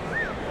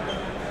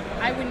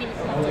 I wouldn't even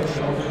put those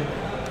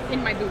shoes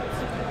in my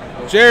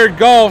boots. Jared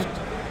Goff,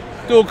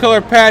 dual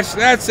color patch.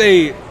 That's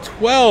a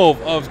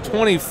 12 of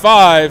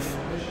 25.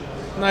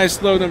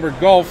 Nice low number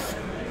Golf.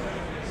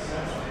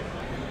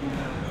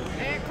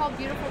 I got called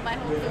beautiful by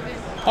Hulk Hogan.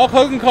 Hulk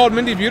Hogan called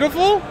Mindy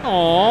beautiful?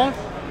 Aww.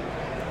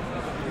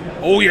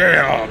 Oh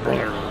yeah,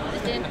 brother.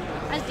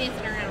 I was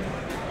dancing around.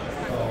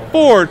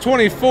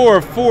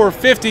 424,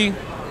 450.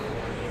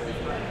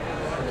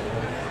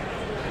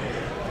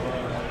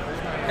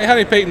 Hey,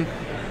 honey, Peyton.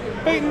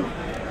 Peyton.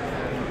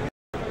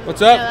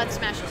 What's No, up? that's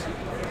smashes.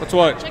 What's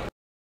what? Check.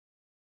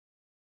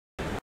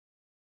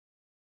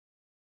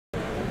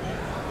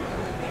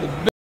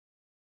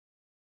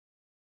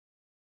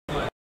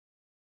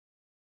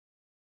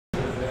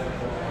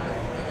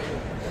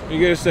 You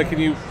get a sec, can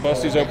you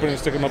bust these open and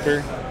stick them up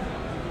here?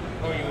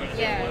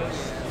 Yeah. I'm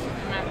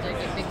gonna have to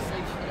get big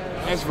sleeves for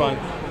those. That's fine.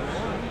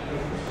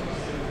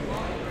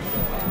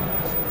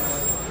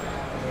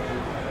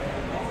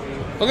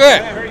 Look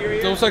at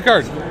that. Double side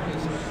card.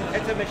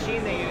 It's a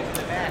machine they use in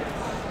the back.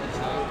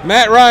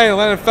 Matt Ryan,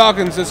 Atlanta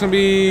Falcons. That's going to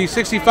be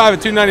 65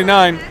 at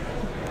 299.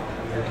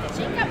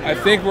 I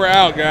think we're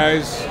out,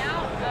 guys.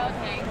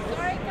 Okay.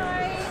 Sorry,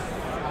 guys.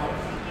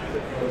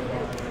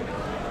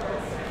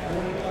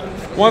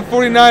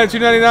 149 to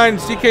 299.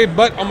 CK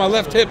butt on my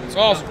left hip. It's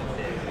awesome.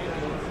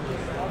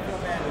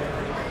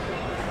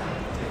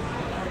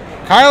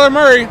 Kyler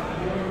Murray.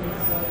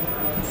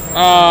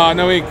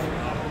 No ink.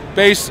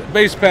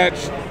 Base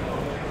patch.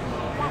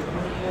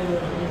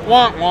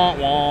 Wah, wah,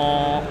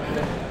 wah.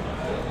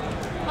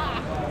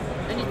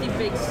 Anything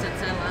big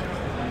since I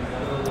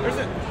left. There's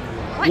a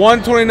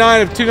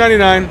 129 of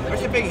 299.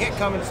 there's a big hit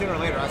coming sooner or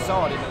later. I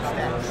saw it in the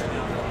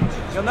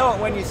stats. You'll know it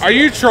when you see Are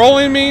you it.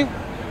 trolling me?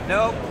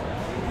 Nope.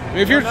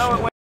 If You'll you're know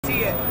it when you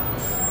see it.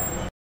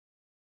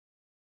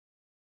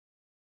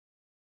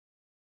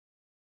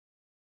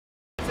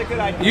 It's a good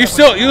idea.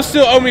 you'll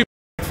still owe me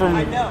from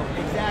I know,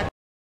 exactly.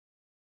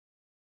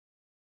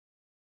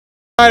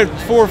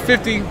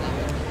 450.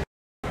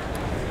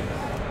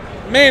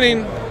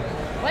 Manning.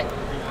 What?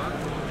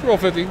 Roll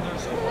 50.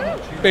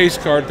 Base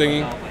card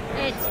thingy.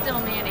 It's still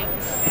Manning.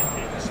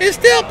 It's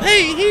still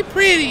Peyton. He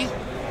pretty.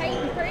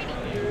 Peyton Brady.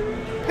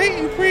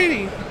 Peyton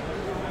pretty.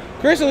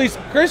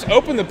 Chris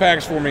opened the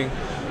packs for me.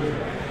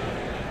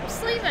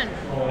 Sleeving.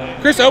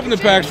 Chris opened the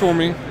packs for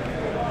me.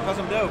 Because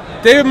I'm dope.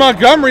 David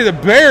Montgomery, the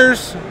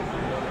Bears.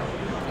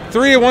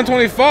 3 of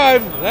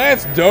 125.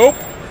 That's dope.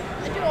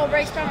 I do all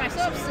breaks by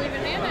myself, sleeving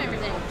and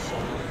everything.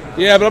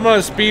 Yeah, but I'm on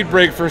a speed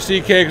break for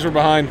CK because we're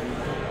behind.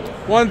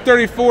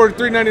 134 to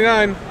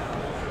 399.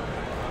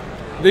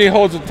 Then he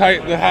holds the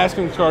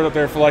Haskins card up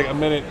there for like a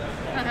minute.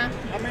 Uh-huh.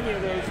 How many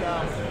of those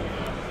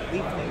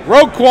leaf things?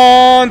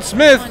 Roquan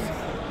Smith.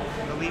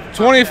 The leaf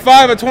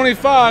 25 of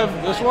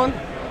 25. This one?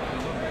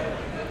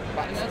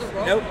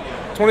 Nope.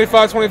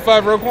 25-25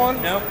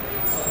 Roquan? Nope.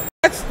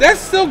 That's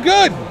still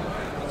good.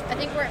 I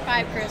think we're at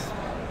 5, Chris.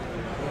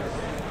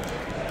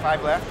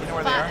 5 left. You know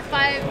where they are?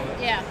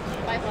 5, yeah,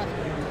 5 left.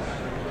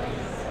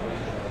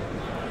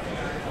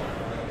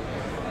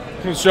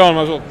 Let's show him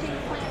as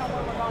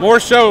well. More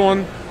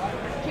showing.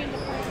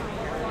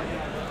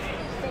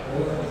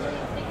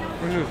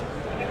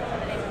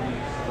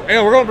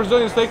 Hey, we're going to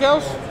Brazilian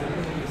Steakhouse?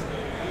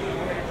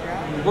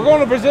 We're going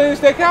to Brazilian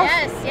Steakhouse?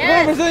 Yes, We're going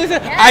yes, to Brazilian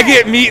Steakhouse? yes. I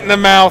get meat in the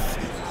mouth.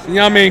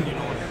 Yummy.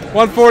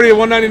 140 to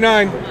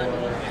 199.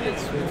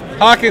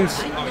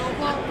 Hawkins.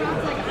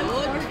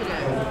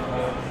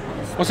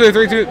 What's it,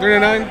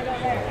 399?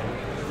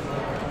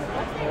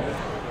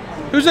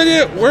 Whose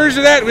idea? Where's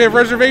it at? We have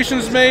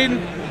reservations made.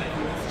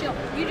 Jill,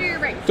 you do your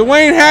break.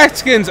 Dwayne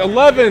Haskins,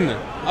 11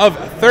 of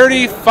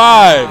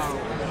 35.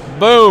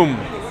 Boom.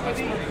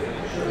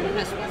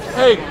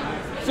 Hey,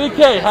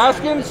 CK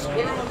Haskins?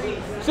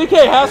 CK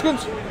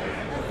Haskins?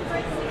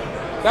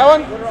 That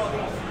one?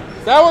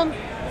 That one?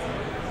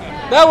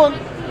 That one?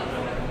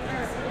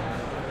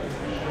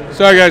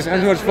 Sorry guys, I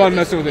had too much fun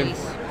messing with him.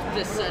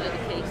 This side of the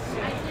case.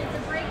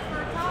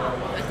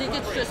 I think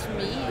it's just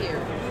me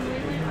here.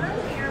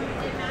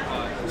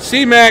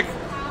 C-Mac,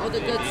 Oh, the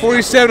good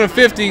 47 of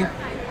 50.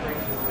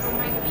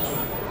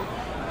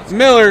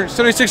 Miller,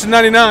 76 of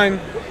 99.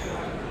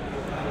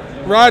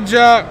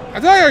 Raja, I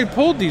thought I already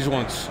pulled these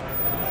once.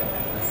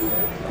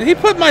 Did he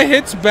put my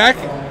hits back?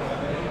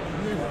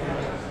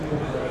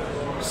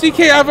 CK,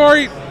 I've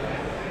already...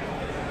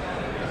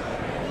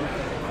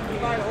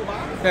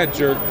 That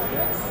jerk.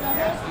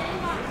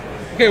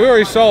 Okay, we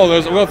already saw all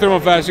those. I'm going to throw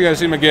them fast. You guys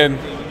see them again.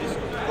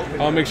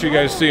 I'll make sure you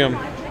guys see them.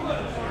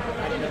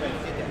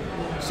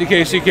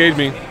 CK'd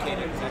me.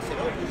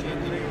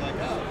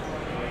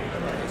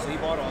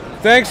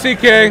 Thanks,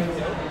 CK.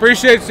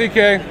 Appreciate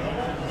CK.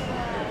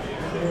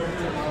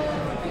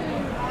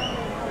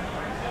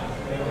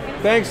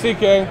 Thanks,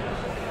 CK.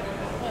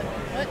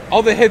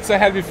 All the hits I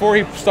had before,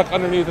 he stuck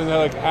underneath and they're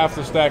like half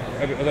the stack.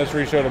 That's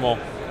where he showed them all.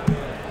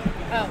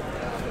 Oh,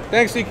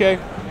 Thanks, CK.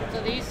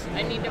 so these,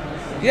 I need to...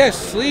 Yes,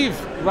 sleeve.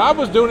 Rob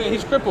was doing it.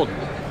 He's crippled.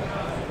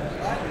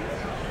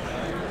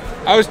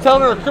 I was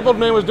telling her a crippled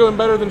man was doing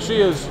better than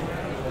she is.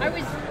 I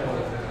was...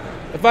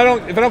 If I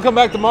don't come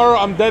back tomorrow,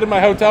 I'm dead in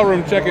my hotel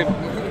room. Check it.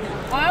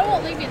 Oh, I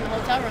won't leave you in the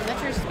hotel room.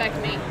 That's respect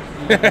me.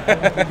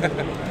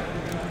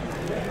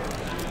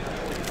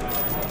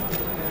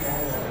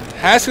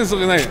 Haskins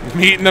looking like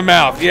meat in the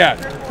mouth. Yeah,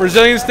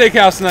 Brazilian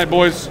Steakhouse tonight,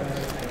 boys.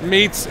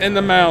 Meats in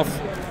the mouth.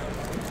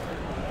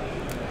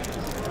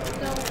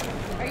 So,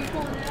 are you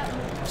pulling it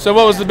up? So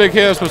what was the big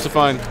hit I was supposed to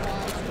find?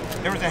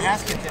 There was a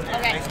Haskins in there.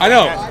 Okay. Nice I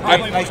know.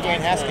 Nice Dwayne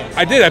Haskins.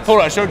 I did. I pulled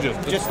it. I showed you.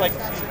 Just like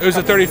It was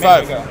a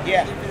 35.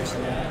 Yeah.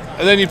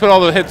 And then you put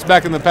all the hits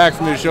back in the pack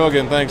for me to show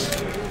again. Thanks.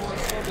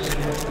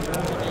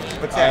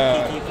 What's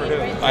that? TT for who?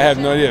 I have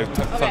no idea.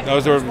 That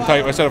was from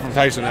I set it from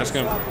Tyson. Ask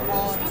him. Still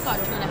got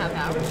 2.5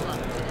 hours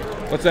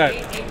left. What's that?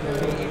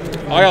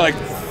 Oh, I got like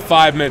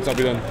 5 minutes. I'll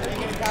be done.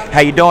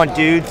 How you doing,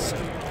 dudes?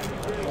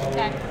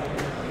 Okay.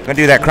 Gonna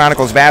do that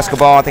Chronicles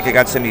basketball. I think I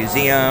got some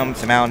museum,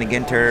 some Allen and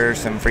Ginter,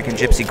 some freaking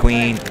Gypsy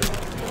Queen.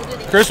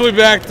 Chris will be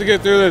back to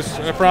get through this.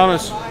 I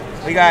promise.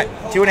 We got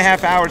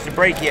 2.5 hours to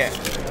break yet.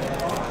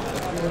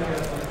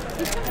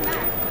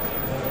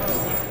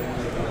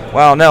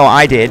 Well, no,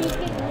 I did.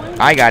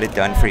 I got it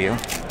done for you.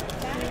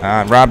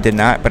 Rob did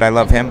not, but I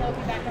love him.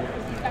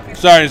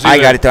 Sorry, I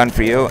got it done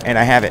for you, and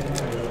I have it.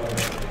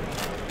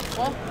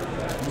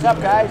 What's up,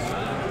 guys?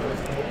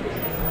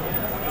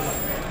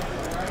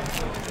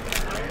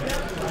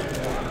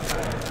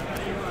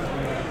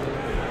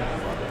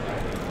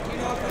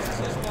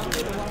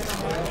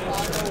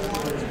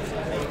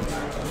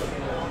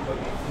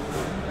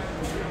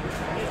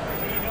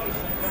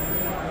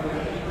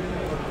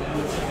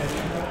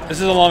 This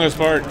is the longest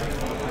part.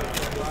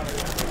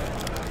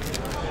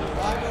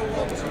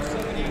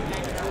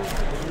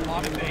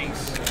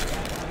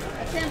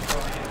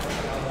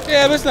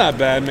 Yeah, but it's not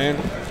bad, man.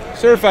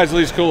 Certified's at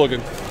least cool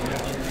looking.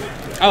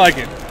 I like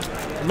it.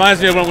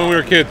 Reminds me of when we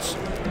were kids.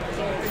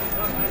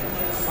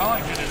 I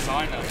like the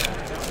design of it.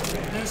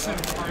 This and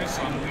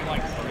Prism, we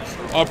like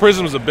Prism. Oh,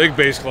 Prism's a big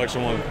base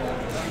collection one.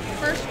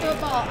 First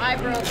football I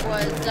broke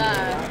was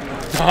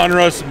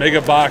Donruss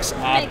Mega Box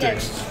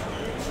Optics.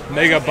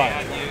 Mega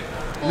Box.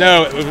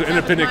 No, it was an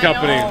independent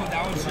company. Oh,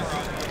 that was your own.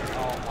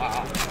 Oh,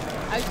 wow.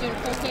 I was doing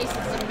full cases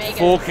of Mega.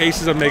 Full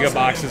cases of Mega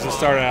Boxes to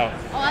start out.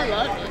 Oh, I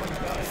loved it.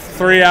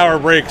 3-hour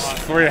breaks,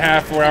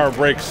 3.5, 4-hour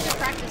breaks.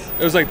 Practice.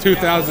 It was like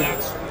 2,000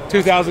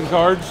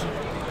 cards.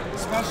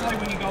 Especially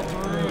when you go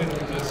through and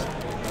just.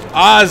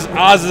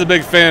 Oz is a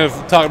big fan of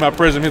talking about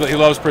Prism. He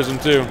loves Prism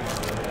too.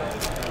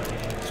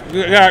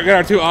 We got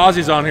our two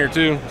Aussies on here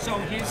too. So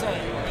he's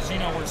because you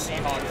know we're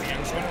Seahawk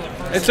fans. One of the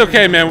first It's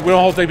okay, man. We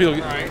don't hold things people.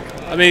 Right.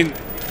 I mean,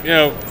 you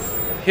know,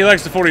 he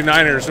likes the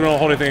 49ers, so we don't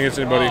hold anything against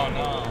anybody. Oh,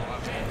 no.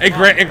 And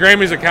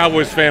Grammy's a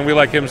Cowboys fan. We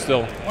like him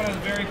still. One of the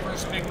very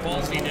first big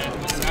pulls he did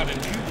was out of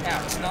 2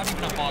 packs, not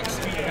even a box,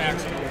 2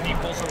 packs. He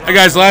pulls around. Hey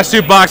guys, last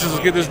 2 boxes.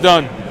 Let's get this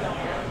done.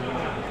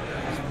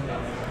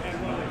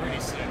 Pretty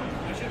sick.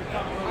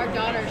 Our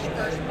daughter's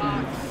first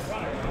box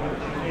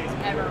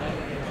ever.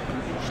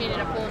 She ended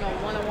up pulling a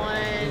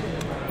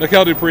 101.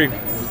 Mikel Dupree.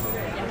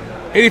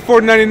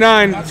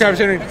 84.99. Travis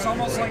Henry. It's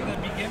almost like the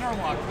beginner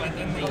luck, but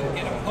then they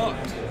get him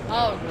hooked.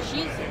 Oh,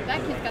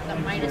 that kid's got the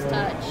Midas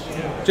touch.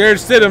 Jared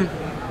Stidham.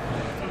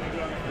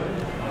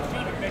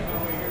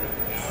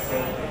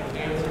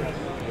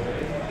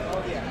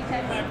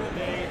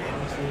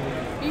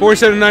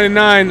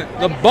 $47.99.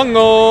 The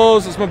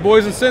Bungles. It's my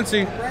boys in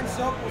Cincy.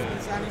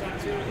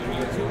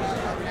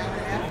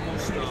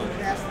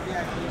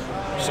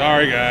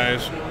 Sorry,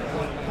 guys.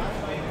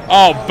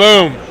 Oh,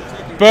 boom.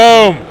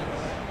 Boom.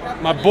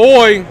 My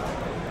boy.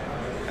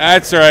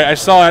 That's all right. I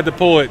saw I had to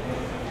pull it.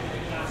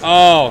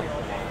 Oh.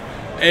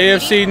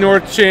 AFC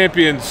North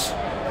champions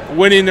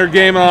winning their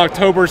game on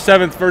October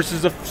 7th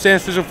versus the San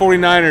Francisco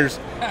 49ers.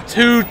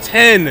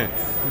 2-10.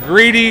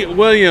 Greedy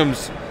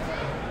Williams.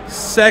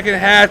 Second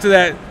half to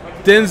that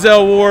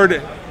Denzel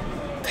Ward.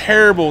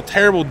 Terrible,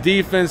 terrible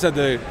defense that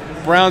the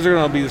Browns are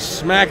going to be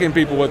smacking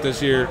people with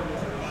this year.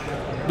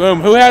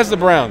 Boom. Who has the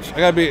Browns? I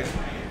got to be. This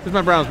is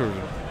my Browns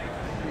version.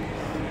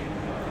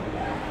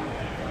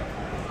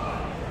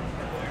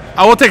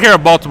 I will take care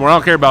of Baltimore. I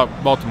don't care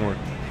about Baltimore.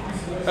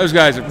 Those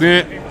guys are.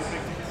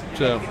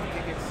 So,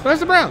 where's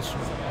the Browns? It's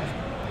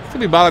going to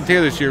be bottom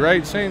tier this year,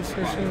 right? Saints.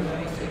 Where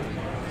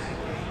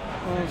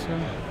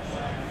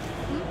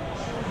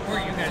are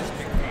you guys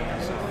picking?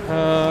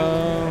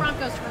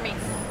 Broncos for me.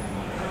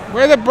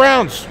 Where are the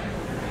Browns?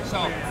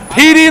 So,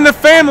 Petey and the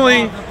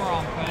family.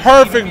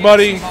 Perfect,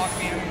 buddy.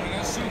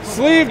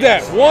 Sleeve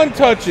that. One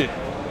touch it.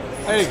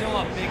 Hey. Still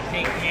a big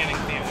Peyton Manning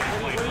fan when I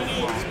played for the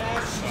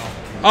Broncos, so.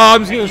 Oh,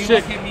 I'm just giving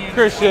shit.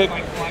 Chris shit.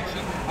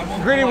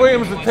 Greedy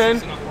Williams at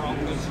 10.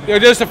 Yeah,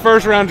 just a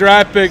first round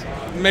draft pick.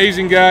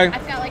 Amazing guy.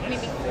 I've got like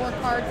maybe 4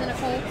 cards in a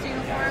Colts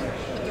uniform,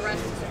 but the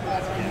rest is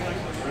all.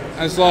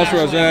 I just lost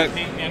where I was at.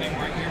 Peyton Manning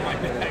right here in my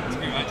bag,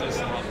 too. I just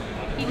love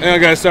it. Yeah,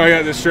 guys, sorry I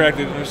got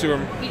distracted. Let me see where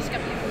I'm. He just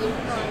got me a blue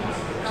chrome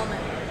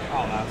helmet.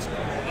 Oh, that's cool.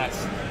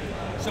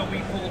 So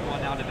we pulled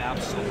one out of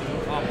Absolute.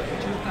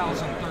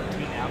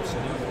 2013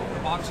 Absolute. The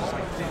box is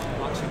like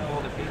 $50. We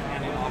pulled it, Peyton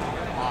Manning off of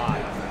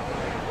 5.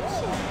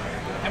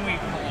 And we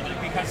pulled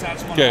it because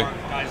that's one of our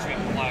guys we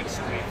collect,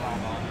 so we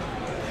found on.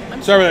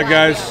 Sorry about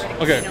that, guys.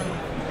 Okay.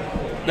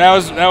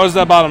 That was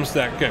the bottom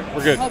stack. Okay,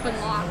 we're good. Hoping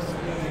locks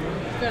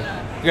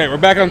gonna. Okay, we're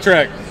back on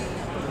track.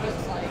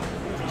 Looks like.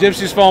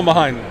 Gypsy's falling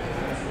behind.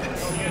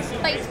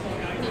 Baseball.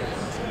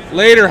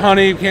 Later,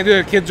 honey. Can't do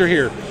it. Kids are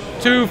here.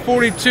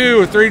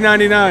 242 or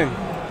 399.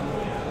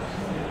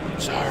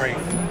 Sorry.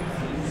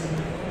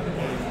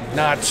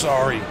 Not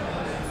sorry.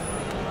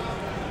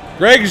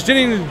 Greg's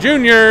Jennings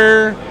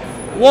Jr.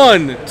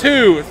 1,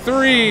 2,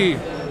 3.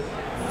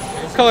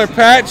 Color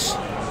patch.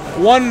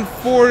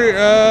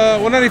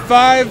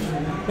 195,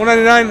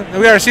 199.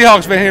 We got our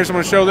Seahawks fan here, so I'm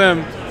going to show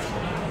them.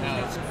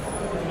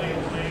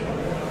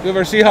 We have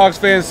our Seahawks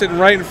fans sitting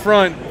right in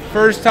front.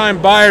 First time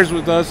buyers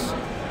with us.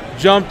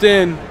 Jumped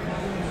in.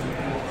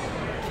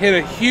 Hit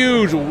a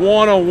huge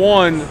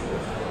 101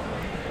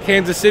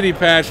 Kansas City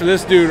patch for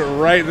this dude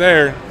right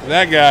there.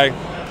 That guy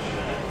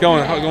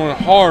going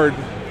hard.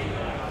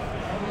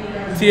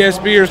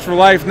 TSBers for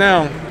life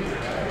now.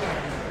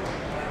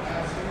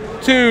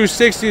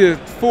 260 to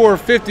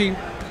 450.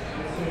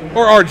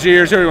 Or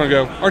RGers, here we want to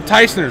go. Or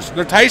Tysoners.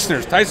 They're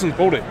Tysoners. Tyson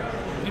pulled it.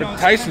 They're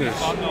Tysoners.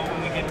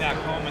 When we get back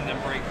home and then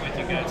break with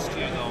you guys too,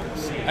 though.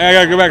 I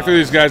gotta go back through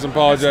these guys and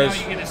apologize.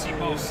 Now you get to see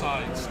both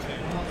sides too.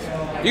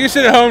 You can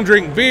sit at home,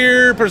 drink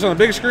beer, put us on the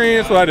big screen.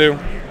 That's what I do.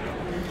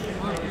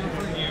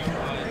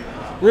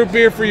 Root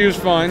beer for you is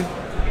fine.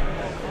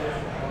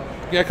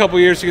 You got a couple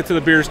years to get to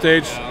the beer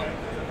stage.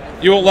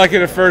 You won't like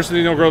it at first, and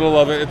then you'll grow to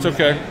love it. It's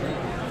okay.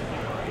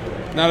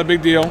 Not a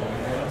big deal.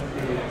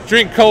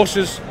 Drink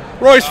Kolsch's.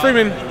 Royce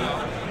Freeman.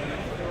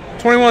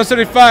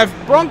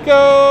 2175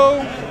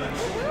 Bronco.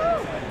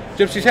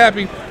 Gypsy's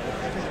happy.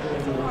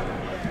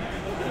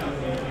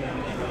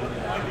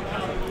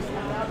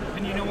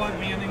 And you know what?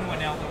 Manning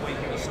went out the way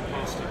he was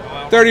supposed to go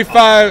out.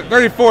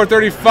 34,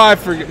 35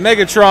 for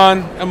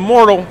Megatron.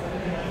 Immortal. New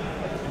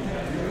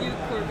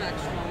quarterback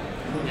strong.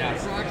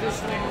 Yes. Roger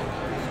strong.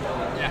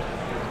 Yeah.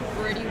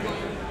 Brady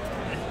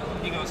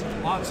won't. He goes,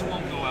 lots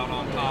won't go out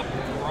on top.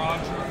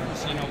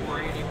 Rogers,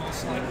 Brady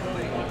most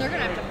likely. They're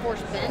gonna have to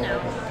force Ben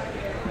out.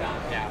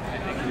 Yeah, I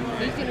think you're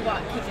right. He's gonna go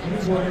out kicking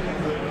and screaming.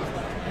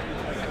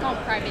 I call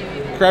him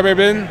Crybaby Ben. Crybaby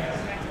Ben.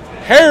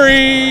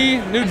 Harry.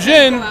 New Go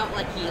Gin. out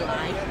like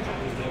Eli.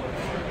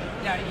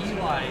 Yeah,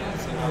 Eli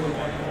is another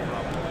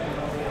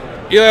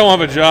one. Eli won't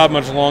have a job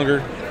much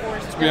longer.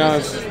 Let's be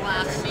honest. This is his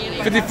last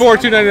meeting. 54,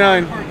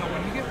 299.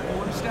 When you get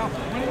forced out,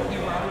 wouldn't you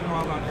rather go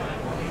out on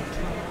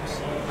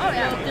Oh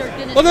yeah. They're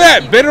gonna Look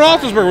at that. Ben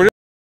Roethlisberger.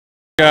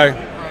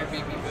 Guy.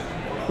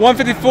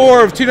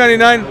 154 of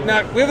 299.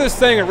 Now, we have this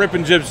thing at Rip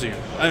and Gypsy.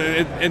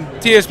 And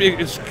TSB,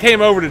 it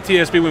came over to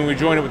TSB when we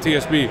joined it with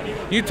TSB.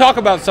 You talk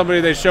about somebody,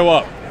 they show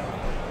up.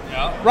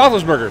 Yeah.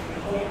 Roethlisberger.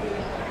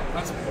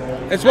 That's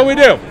It's what we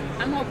do.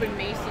 I'm hoping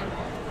Mason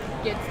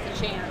gets the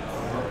chance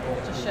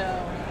to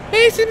show.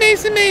 Mason. I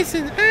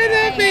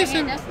love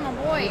Hey, that's my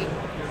boy.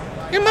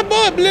 You're my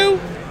boy, Blue.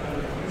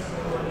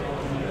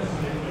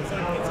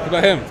 What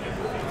about him?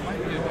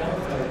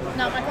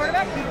 Not my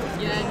quarterback?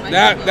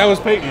 Yeah, That was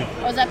Peyton.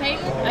 Oh, is that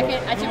Peyton?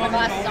 I took my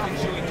glasses off.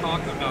 usually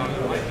talk about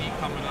it might be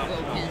coming up.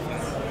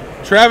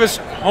 Travis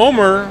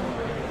Homer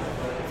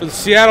for the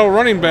Seattle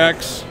running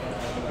backs.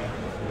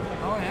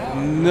 Oh, yeah.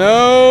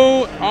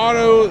 No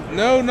auto,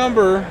 no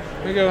number.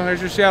 There you go. There's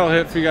your Seattle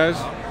hit for you guys.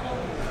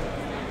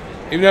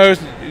 Even though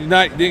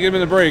didn't get him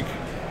in the break.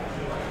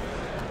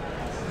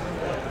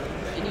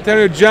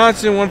 Antonio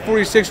Johnson,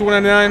 146,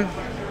 199.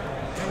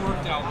 It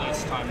worked out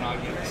this time, not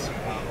getting sued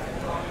out.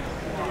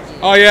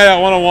 Oh yeah, that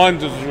 101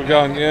 just was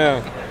gone.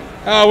 Yeah.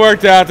 Oh, it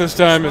worked out this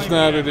time. It's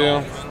not a big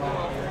deal.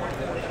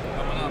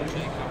 Coming up,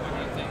 Jacob,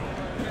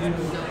 what do you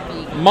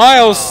think?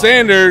 Miles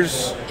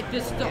Sanders, If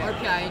this is the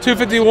RPI.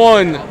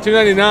 251,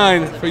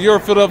 299 for your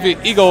Philadelphia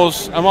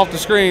Eagles. I'm off the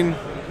screen.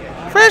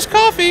 Fresh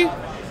coffee.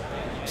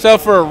 So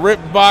for a Rip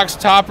Box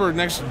topper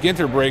next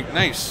Ginter break.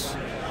 Nice.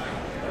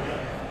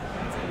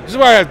 This is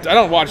why I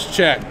don't watch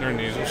chat during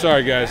these. I'm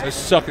sorry, guys. I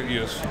suck at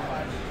these.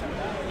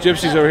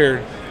 Gypsy's over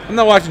here. I'm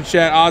not watching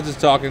chat. Odds is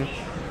talking.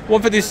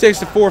 156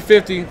 to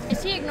 450.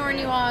 Is he ignoring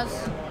you,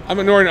 Oz? I'm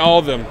ignoring all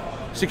of them.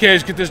 CK,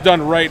 let's get this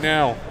done right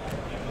now.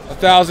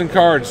 1,000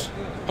 cards.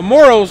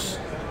 Amoros.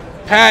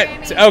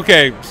 Pat.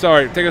 Okay,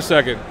 sorry. Take a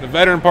second. The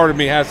veteran part of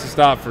me has to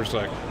stop for a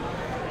second.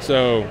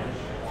 So,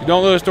 if you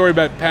don't know the story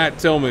about Pat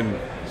Tillman,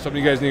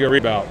 something you guys need to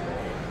read about.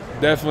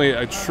 Definitely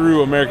a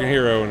true American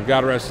hero, and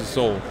God rest his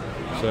soul.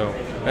 So,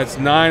 that's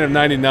 9 of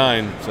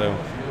 99. So,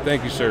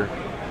 thank you, sir.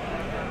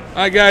 All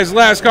right, guys.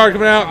 Last card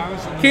coming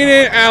out.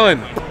 Keenan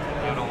Allen.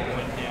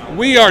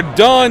 We are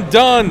done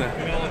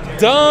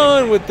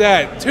with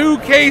that. 2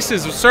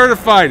 cases of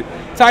certified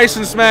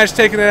Tyson Smash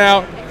taking it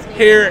out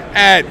here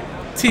at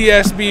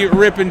TSB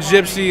Rip and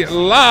Gypsy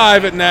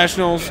live at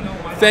Nationals.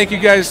 Thank you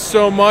guys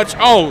so much.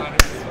 Oh,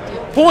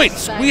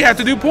 points. We have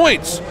to do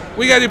points.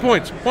 We got to do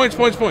points.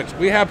 Points.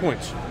 We have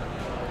points.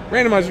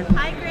 Randomizer.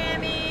 Hi,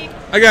 Grammy.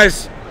 Hi,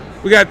 guys.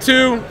 We got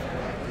 2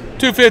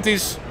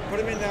 250s. Put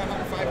him in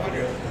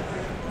 500.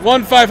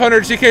 1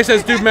 500. CK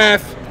says do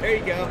math. There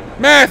you go.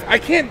 Math. I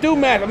can't do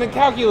math. I'm in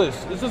calculus.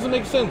 This doesn't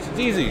make sense. It's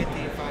easy.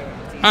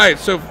 All right,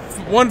 so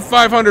 1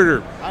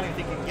 500er. I don't even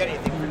think you can get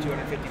anything for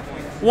 250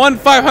 points. 1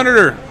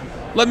 500er.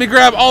 Let me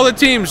grab all the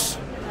teams.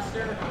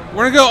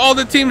 We're gonna go all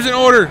the teams in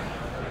order.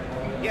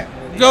 Yeah.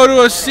 Go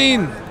to a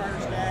scene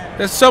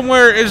that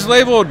somewhere is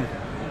labeled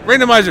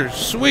randomizer.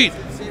 Sweet.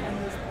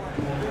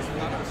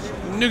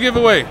 New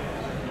giveaway.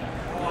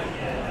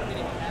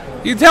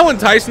 You can tell when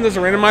Tyson does a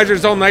randomizer,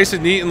 it's all nice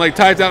and neat and like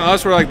ties down to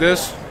us. We're like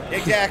this.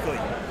 Exactly.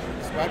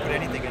 So I put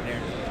anything in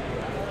there.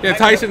 Yeah,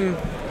 Tyson.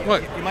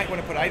 What? You might want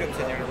to put items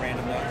in there to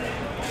random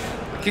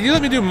up. Can you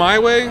let me do my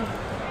way?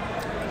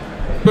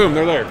 Boom,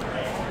 they're there.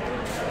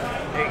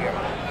 There you go.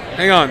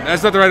 Hang on,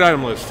 that's not the right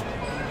item list.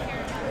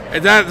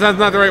 That's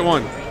not the right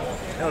one.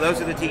 No, those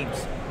are the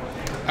teams.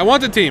 I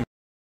want the team.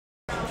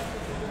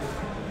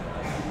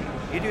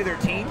 You do their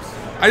teams?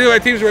 I do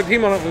have teams where a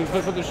team on it when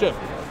we put the ship.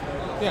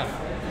 Yeah.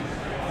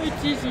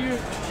 It's easier.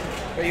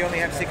 But you only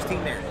have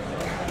 16 there.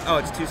 Oh,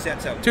 it's 2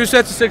 sets of 2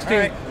 sets of 16. All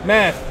right.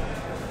 Math.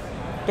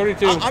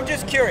 32. I'm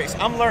just curious.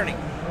 I'm learning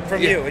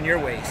from you and your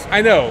ways.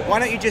 I know. Why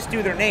don't you just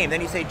do their name?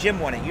 Then you say Jim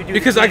won it. You do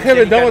Because the I teams, could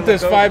have then done you with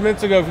this gotta 5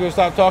 minutes ago if you would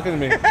stop talking to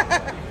me.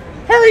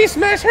 Hurry,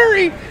 Smash,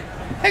 hurry.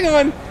 Hang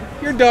on.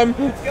 You're dumb.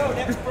 Let's go.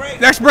 Next break.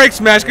 Next break,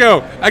 Smash,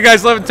 go. All right,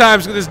 guys, 11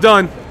 times. Get this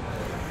done.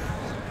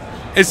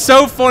 It's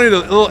so funny the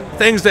little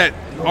things that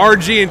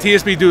RG and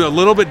TSB do a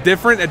little bit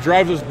different that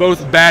drives us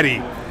both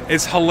batty.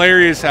 It's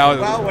hilarious how.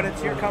 Well, when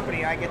it's your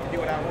company, I get to do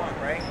what I want,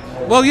 right?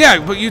 Well, yeah,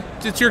 but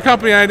it's your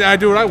company. I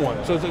do what I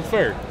want, so it's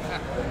fair.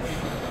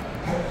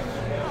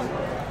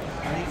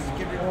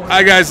 All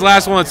right, guys,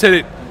 last one. Let's hit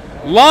it.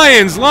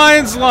 Lions,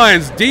 Lions,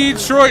 Lions.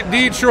 Detroit,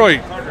 Detroit.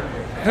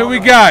 Who we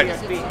got?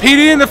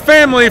 PD and the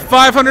family,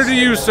 500 to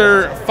you,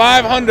 sir.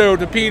 500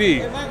 to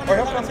PD.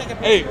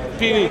 Hey,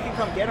 PD.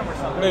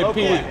 Hey, PD.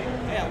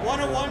 Yeah,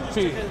 101 just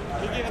PD.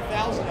 he gave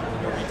 1,000.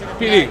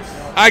 PD.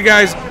 All right,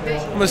 guys. I'm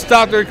going to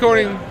stop the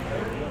recording.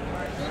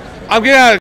 I'm getting out of